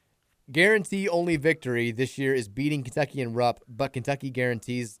 guarantee only victory this year is beating Kentucky in Rupp, but Kentucky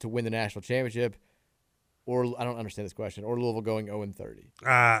guarantees to win the national championship. Or I don't understand this question. Or Louisville going 0-30.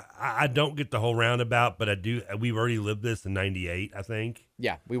 I don't get the whole roundabout, but I do. We've already lived this in '98, I think.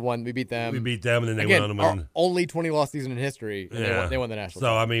 Yeah, we won. We beat them. We beat them, and then they Again, went on to win. Only 20-loss season in history, and Yeah. they won the national So,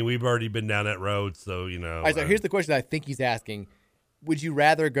 title. I mean, we've already been down that road, so, you know. All right, so here's the question that I think he's asking. Would you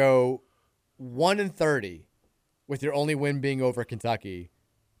rather go 1-30 with your only win being over Kentucky,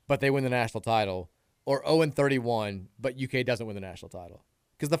 but they win the national title, or 0-31, but UK doesn't win the national title?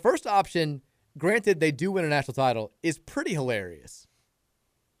 Because the first option, granted they do win a national title, is pretty hilarious.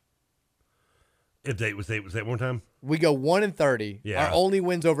 If they was that one time? We go 1-30. Yeah. Our only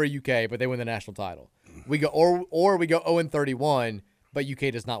wins over UK, but they win the national title. We go or we go 0-31, but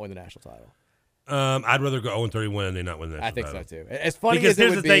UK does not win the national title. I'd rather go 0-31 and they not win the national I think title. so too. As funny because as it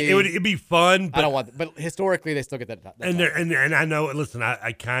here's would the thing, be, it'd be fun. But I don't want, but historically they still get that. And I know. Listen,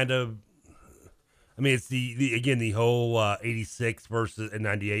 I kind of. I mean, it's the whole 86 versus and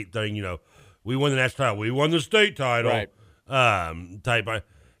 98 thing. You know, we won the national title, we won the state title, right? Type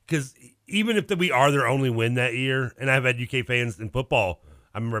because even if we are their only win that year, and I've had UK fans in football.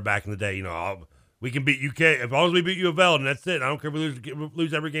 I remember back in the day, you know, we can beat UK as long as we beat U of L, and that's it. I don't care if we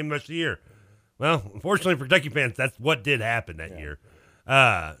lose every game the rest of the year. Well, unfortunately for Kentucky fans, that's what did happen that year,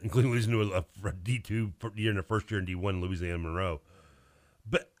 including losing to a D2 year in the first year in D1 in Louisiana Monroe.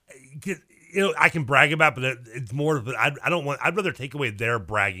 But you know, I can brag about, but it's more of I'd rather take away their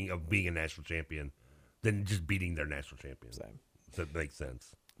bragging of being a national champion than just beating their national champion. Same. So that makes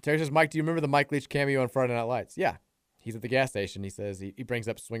sense. Terry says, Mike, do you remember the Mike Leach cameo on Friday Night Lights? Yeah. He's at the gas station. He says he brings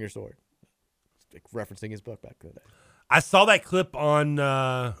up Swing Your Sword, referencing his book back in the day. I saw that clip on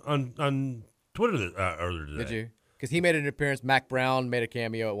Twitter earlier today. Did you? Because he made an appearance. Mac Brown made a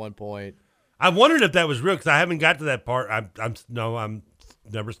cameo at one point. I wondered if that was real because I haven't got to that part. I'm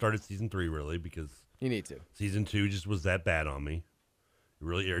never started season 3 really because you need to. Season 2 just was that bad on me. It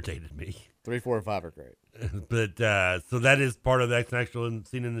really irritated me. 3, 4, and 5 are great. But so that is part of the actual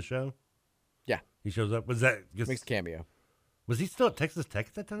scene in the show. Yeah, he shows up. Was that makes a cameo? Was he still at Texas Tech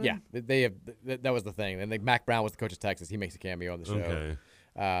at that time? Yeah, they have. That was the thing. And like Mac Brown was the coach of Texas. He makes a cameo on the show.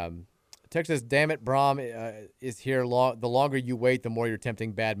 Okay. Texas, damn it, Brom is here. The longer you wait, the more you're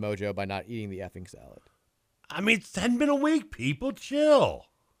tempting bad mojo by not eating the effing salad. I mean, it hadn't been a week. People, chill.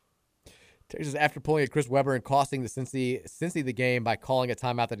 Texas, after pulling at Chris Webber and costing the Cincy the game by calling a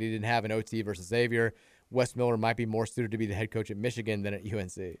timeout that he didn't have in OT versus Xavier, Wes Miller might be more suited to be the head coach at Michigan than at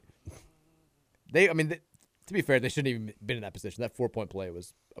UNC. To be fair, they shouldn't even been in that position. That 4-point play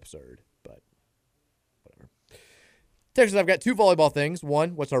was absurd, but whatever. Texas, I've got 2 volleyball things.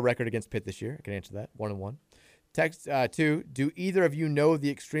 1, what's our record against Pitt this year? I can answer that. 1-1. Text 2, do either of you know the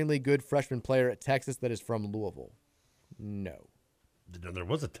extremely good freshman player at Texas that is from Louisville? No. There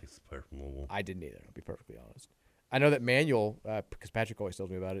was a Texas player from Louisville. I didn't either, I'll be perfectly honest. I know that Manuel, because Patrick always tells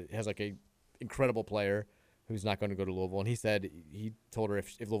me about it, has like a incredible player who's not going to go to Louisville, and he told her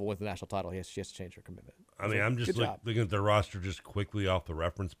if Louisville wins the national title, she has to change her commitment. I mean, I'm just looking at their roster just quickly off the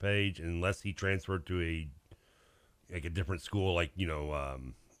reference page, and unless he transferred to a different school, like, you know,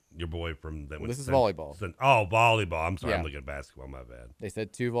 your boy from that. This is volleyball. Volleyball. I'm sorry, Yeah. I'm looking at basketball. My bad. They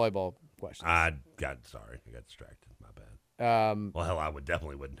said 2 volleyball questions. I got distracted. My bad. Well, hell, I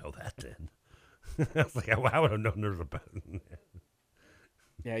definitely wouldn't know that then. I was like, I would have known there was a.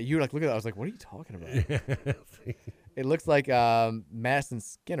 Yeah, you were like, look at that. I was like, what are you talking about? It looks like Madison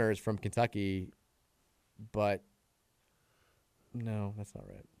Skinner is from Kentucky, but no, that's not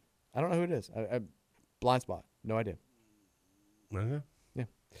right. I don't know who it is. I blind spot. No idea. Okay. Yeah.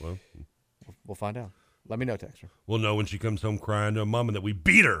 Well, we'll find out. Let me know, Texter. We'll know when she comes home crying to her mama that we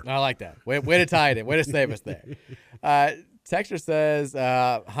beat her. I like that. Way to tie it in. Way to save us there. Texter says,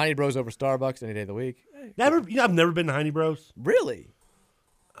 Heine Bros over Starbucks any day of the week. I've never been to Heine Bros. Really?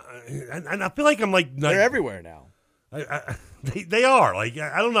 And I feel like I'm like they're everywhere now. They are like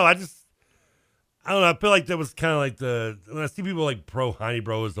I don't know. I don't know. I feel like that was kind of like when I see people like pro Heine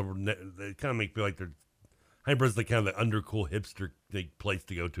Bros, they kind of make me feel like Heine Bros is like kind of the undercool hipster place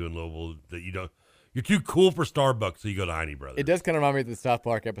to go to in Louisville that you're too cool for Starbucks, so you go to Heine Brothers. It does kind of remind me of the South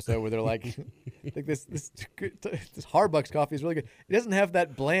Park episode where they're like this Starbucks coffee is really good. It doesn't have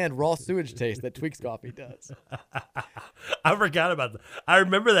that bland raw sewage taste that Tweaks coffee does. I forgot about that. I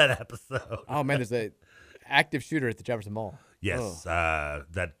remember that episode. Oh man, there's a active shooter at the Jefferson Mall. Yes,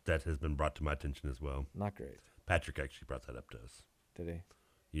 that has been brought to my attention as well. Not great. Patrick actually brought that up to us. Did he?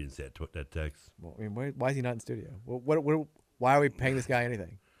 You didn't see that text? Well, I mean, why is he not in studio? Why are we paying this guy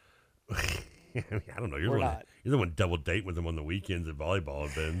anything? I don't know. You're the one double dating with him on the weekends at volleyball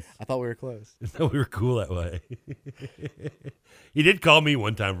events. I thought we were close. I thought we were cool that way. He did call me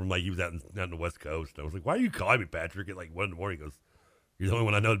one time from he was out in the West Coast. I was like, "Why are you calling me, Patrick?" At 1 a.m. He goes, "You're the only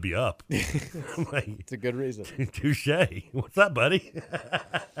one I know to be up." I'm like, it's a good reason. Touche. What's up, buddy?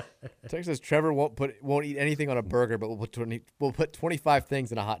 Text says Trevor won't eat anything on a burger, but we'll put 25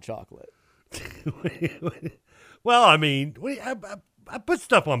 things in a hot chocolate. Well, I mean, I put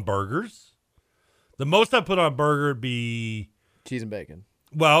stuff on burgers. The most I put on a burger would be cheese and bacon.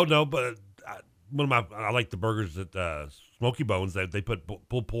 Well, no, but I like the burgers at Smoky Bones. They put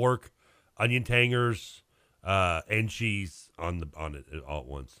pulled pork, onion tangers, and cheese on it all at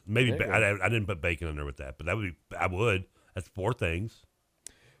once. Maybe I didn't put bacon in there with that, but I would. That's 4 things.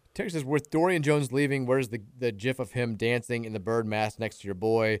 Text says, with Dorian Jones leaving, where's the gif of him dancing in the bird mask next to your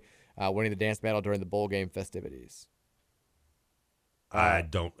boy, winning the dance battle during the bowl game festivities? I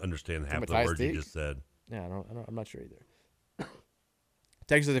don't understand half the words you just said. Yeah, I'm not sure either.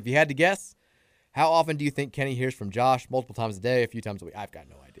 Text says, if you had to guess, how often do you think Kenny hears from Josh? Multiple times a day, a few times a week? I've got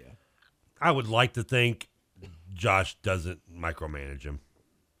no idea. I would like to think Josh doesn't micromanage him.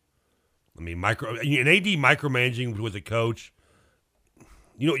 I mean, an AD micromanaging with a coach,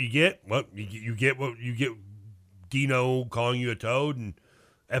 you know what you get? Well, you get Dino calling you a toad and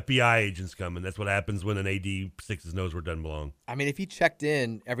FBI agents coming. That's what happens when an AD sticks his nose where it doesn't belong. I mean, if he checked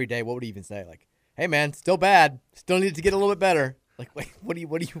in every day, what would he even say? Like, hey man, still bad. Still need to get a little bit better. Like, wait, what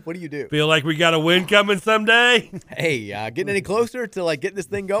do you do? Feel like we got a win coming someday? Hey, getting any closer to getting this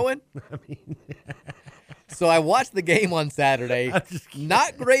thing going? I mean, so I watched the game on Saturday.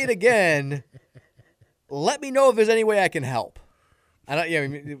 Not great again. Let me know if there's any way I can help.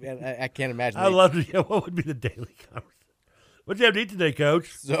 I can't imagine. I love it. Yeah, what would be the daily conversation? What'd you have to eat today,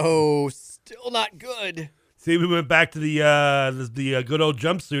 Coach? So, still not good. See, we went back to the good old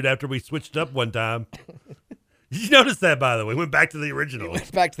jumpsuit after we switched up one time. Did you notice that, by the way? We went back to the original. We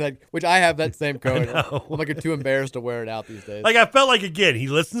went back to that, which I have that same coat. I'm too embarrassed to wear it out these days. I felt like, again, he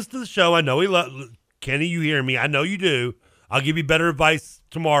listens to the show. I know he Kenny, you hear me. I know you do. I'll give you better advice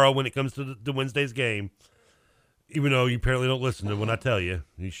tomorrow when it comes to the Wednesday's game. Even though you apparently don't listen to when I tell you.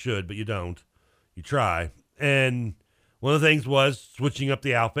 You should, but you don't. You try. And one of the things was switching up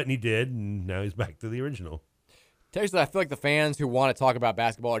the outfit, and he did, and now he's back to the original. Text that I feel like the fans who want to talk about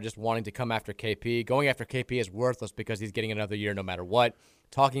basketball are just wanting to come after KP. Going after KP is worthless because he's getting another year no matter what.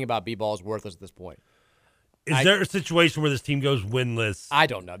 Talking about B-ball is worthless at this point. Is there a situation where this team goes winless? I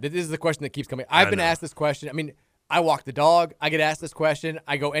don't know. This is the question that keeps coming. I've been asked this question. I mean, I walk the dog. I get asked this question.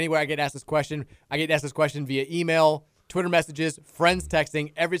 I go anywhere. I get asked this question. I get asked this question via email, Twitter messages, friends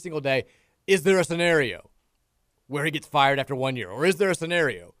texting every single day. Is there a scenario where he gets fired after 1 year? Or is there a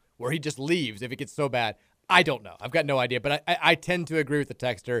scenario where he just leaves if it gets so bad? I don't know. I've got no idea. But I tend to agree with the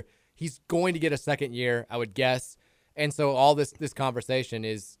texter. He's going to get a second year, I would guess. And so all this conversation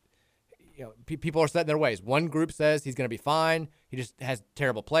is, people are set in their ways. One group says he's going to be fine. He just has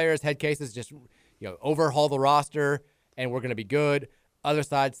terrible players, head cases, just overhaul the roster, and we're going to be good. Other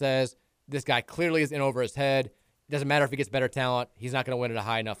side says this guy clearly is in over his head. It doesn't matter if he gets better talent. He's not going to win at a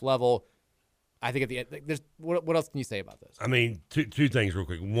high enough level. I think at the end, what else can you say about this? I mean, two things real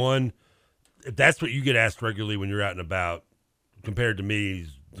quick. One, if that's what you get asked regularly when you're out and about, compared to me,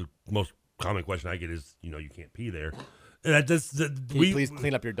 the most common question I get is, you can't pee there. And please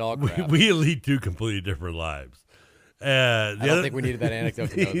clean up your dog crap? We lead two completely different lives. I don't think we needed that anecdote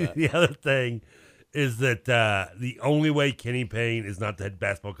to know that. The other thing is that the only way Kenny Payne is not the head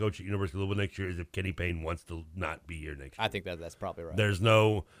basketball coach at University of Louisville next year is if Kenny Payne wants to not be here next year. I think that's probably right. There's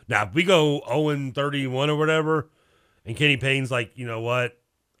no – now, if we go 0-31 or whatever, and Kenny Payne's like, you know what,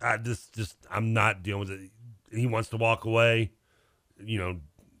 I'm not dealing with it. He wants to walk away,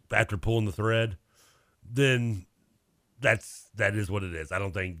 after pulling the thread, then that is what it is. I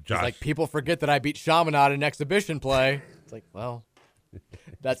don't think Josh – It's like, people forget that I beat Chaminade in exhibition play. It's like, well,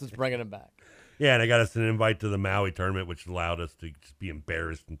 that's what's bringing him back. Yeah, and I got us an invite to the Maui tournament, which allowed us to just be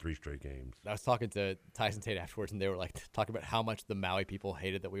embarrassed in 3 straight games. I was talking to Tyson Tate afterwards, and they were like talking about how much the Maui people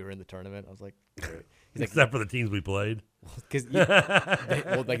hated that we were in the tournament. I was like, great. Except for the teams we played. Because like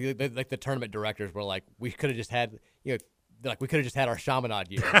the tournament directors were like, we could have just had, we could have just had our Chaminade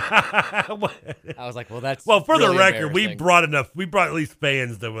year. I was like, well, that's for really the record, we embarrassing. brought at least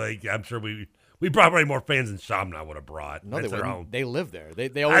fans that I'm sure we brought way more fans than Chaminade would have brought. No, That's they their wouldn't. own. They live there.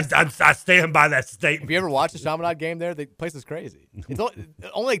 They always. I stand by that statement. Have you ever watched the Chaminade game there? The place is crazy. It's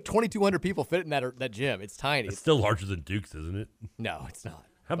only like 2,200 people fit in that gym. It's tiny. It's still larger than Duke's, isn't it? No, it's not.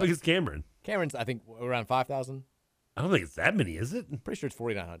 How big is Cameron? Cameron's, I think, around 5,000. I don't think it's that many, is it? I'm pretty sure it's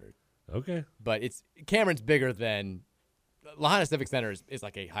 4,900. Okay. But Cameron's bigger than Lahaina Civic Center is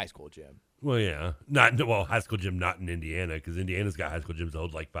like a high school gym. Well, yeah. High school gym not in Indiana, because Indiana's got high school gyms that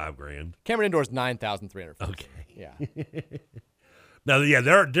hold like $5,000. Cameron Indoor is 9,300. Okay. Yeah. Now, yeah,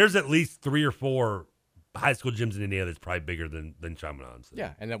 there's at least 3 or 4 high school gyms in Indiana that's probably bigger than Chaminade. So.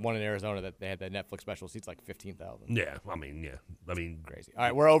 Yeah, and then one in Arizona that they had that Netflix special seats like 15,000. Yeah, I mean, crazy. All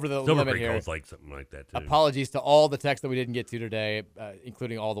right, we're over the limit here. It's like something like that too. Apologies to all the texts that we didn't get to today,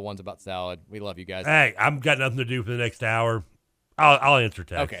 including all the ones about salad. We love you guys. Hey, I've got nothing to do for the next hour. I'll answer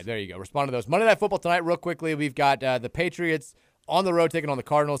text. Okay, there you go. Respond to those. Monday Night Football tonight, real quickly. We've got the Patriots on the road taking on the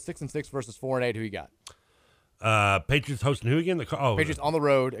Cardinals, 6-6 versus 4-8. Who you got? Patriots hosting who again? Patriots on the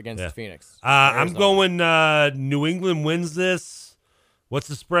road against Phoenix. I'm going New England wins this. What's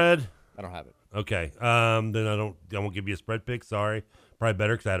the spread? I don't have it. Okay. Then I won't give you a spread pick. Sorry. Probably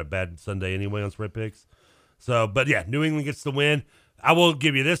better because I had a bad Sunday anyway on spread picks. So, but yeah, New England gets the win. I will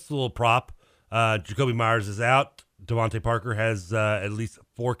give you this little prop. Jacoby Myers is out. Devontae Parker has at least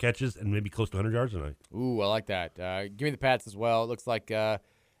 4 catches and maybe close to 100 yards tonight. Ooh, I like that. Give me the Pats as well. It looks like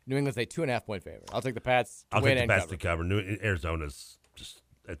New England's a 2.5-point favorite. I'll take the Pats to win and cover. I'll take the Pats to cover. Arizona's just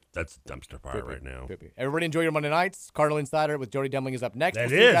that's dumpster fire right now. Everybody enjoy your Monday nights. Cardinal Insider with Jody Demling is up next.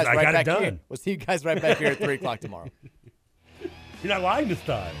 That is. I got it done. We'll see you guys right back here at 3 o'clock tomorrow. You're not lying this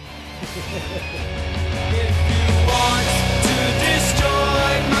time. If you want to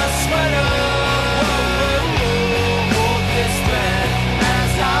destroy my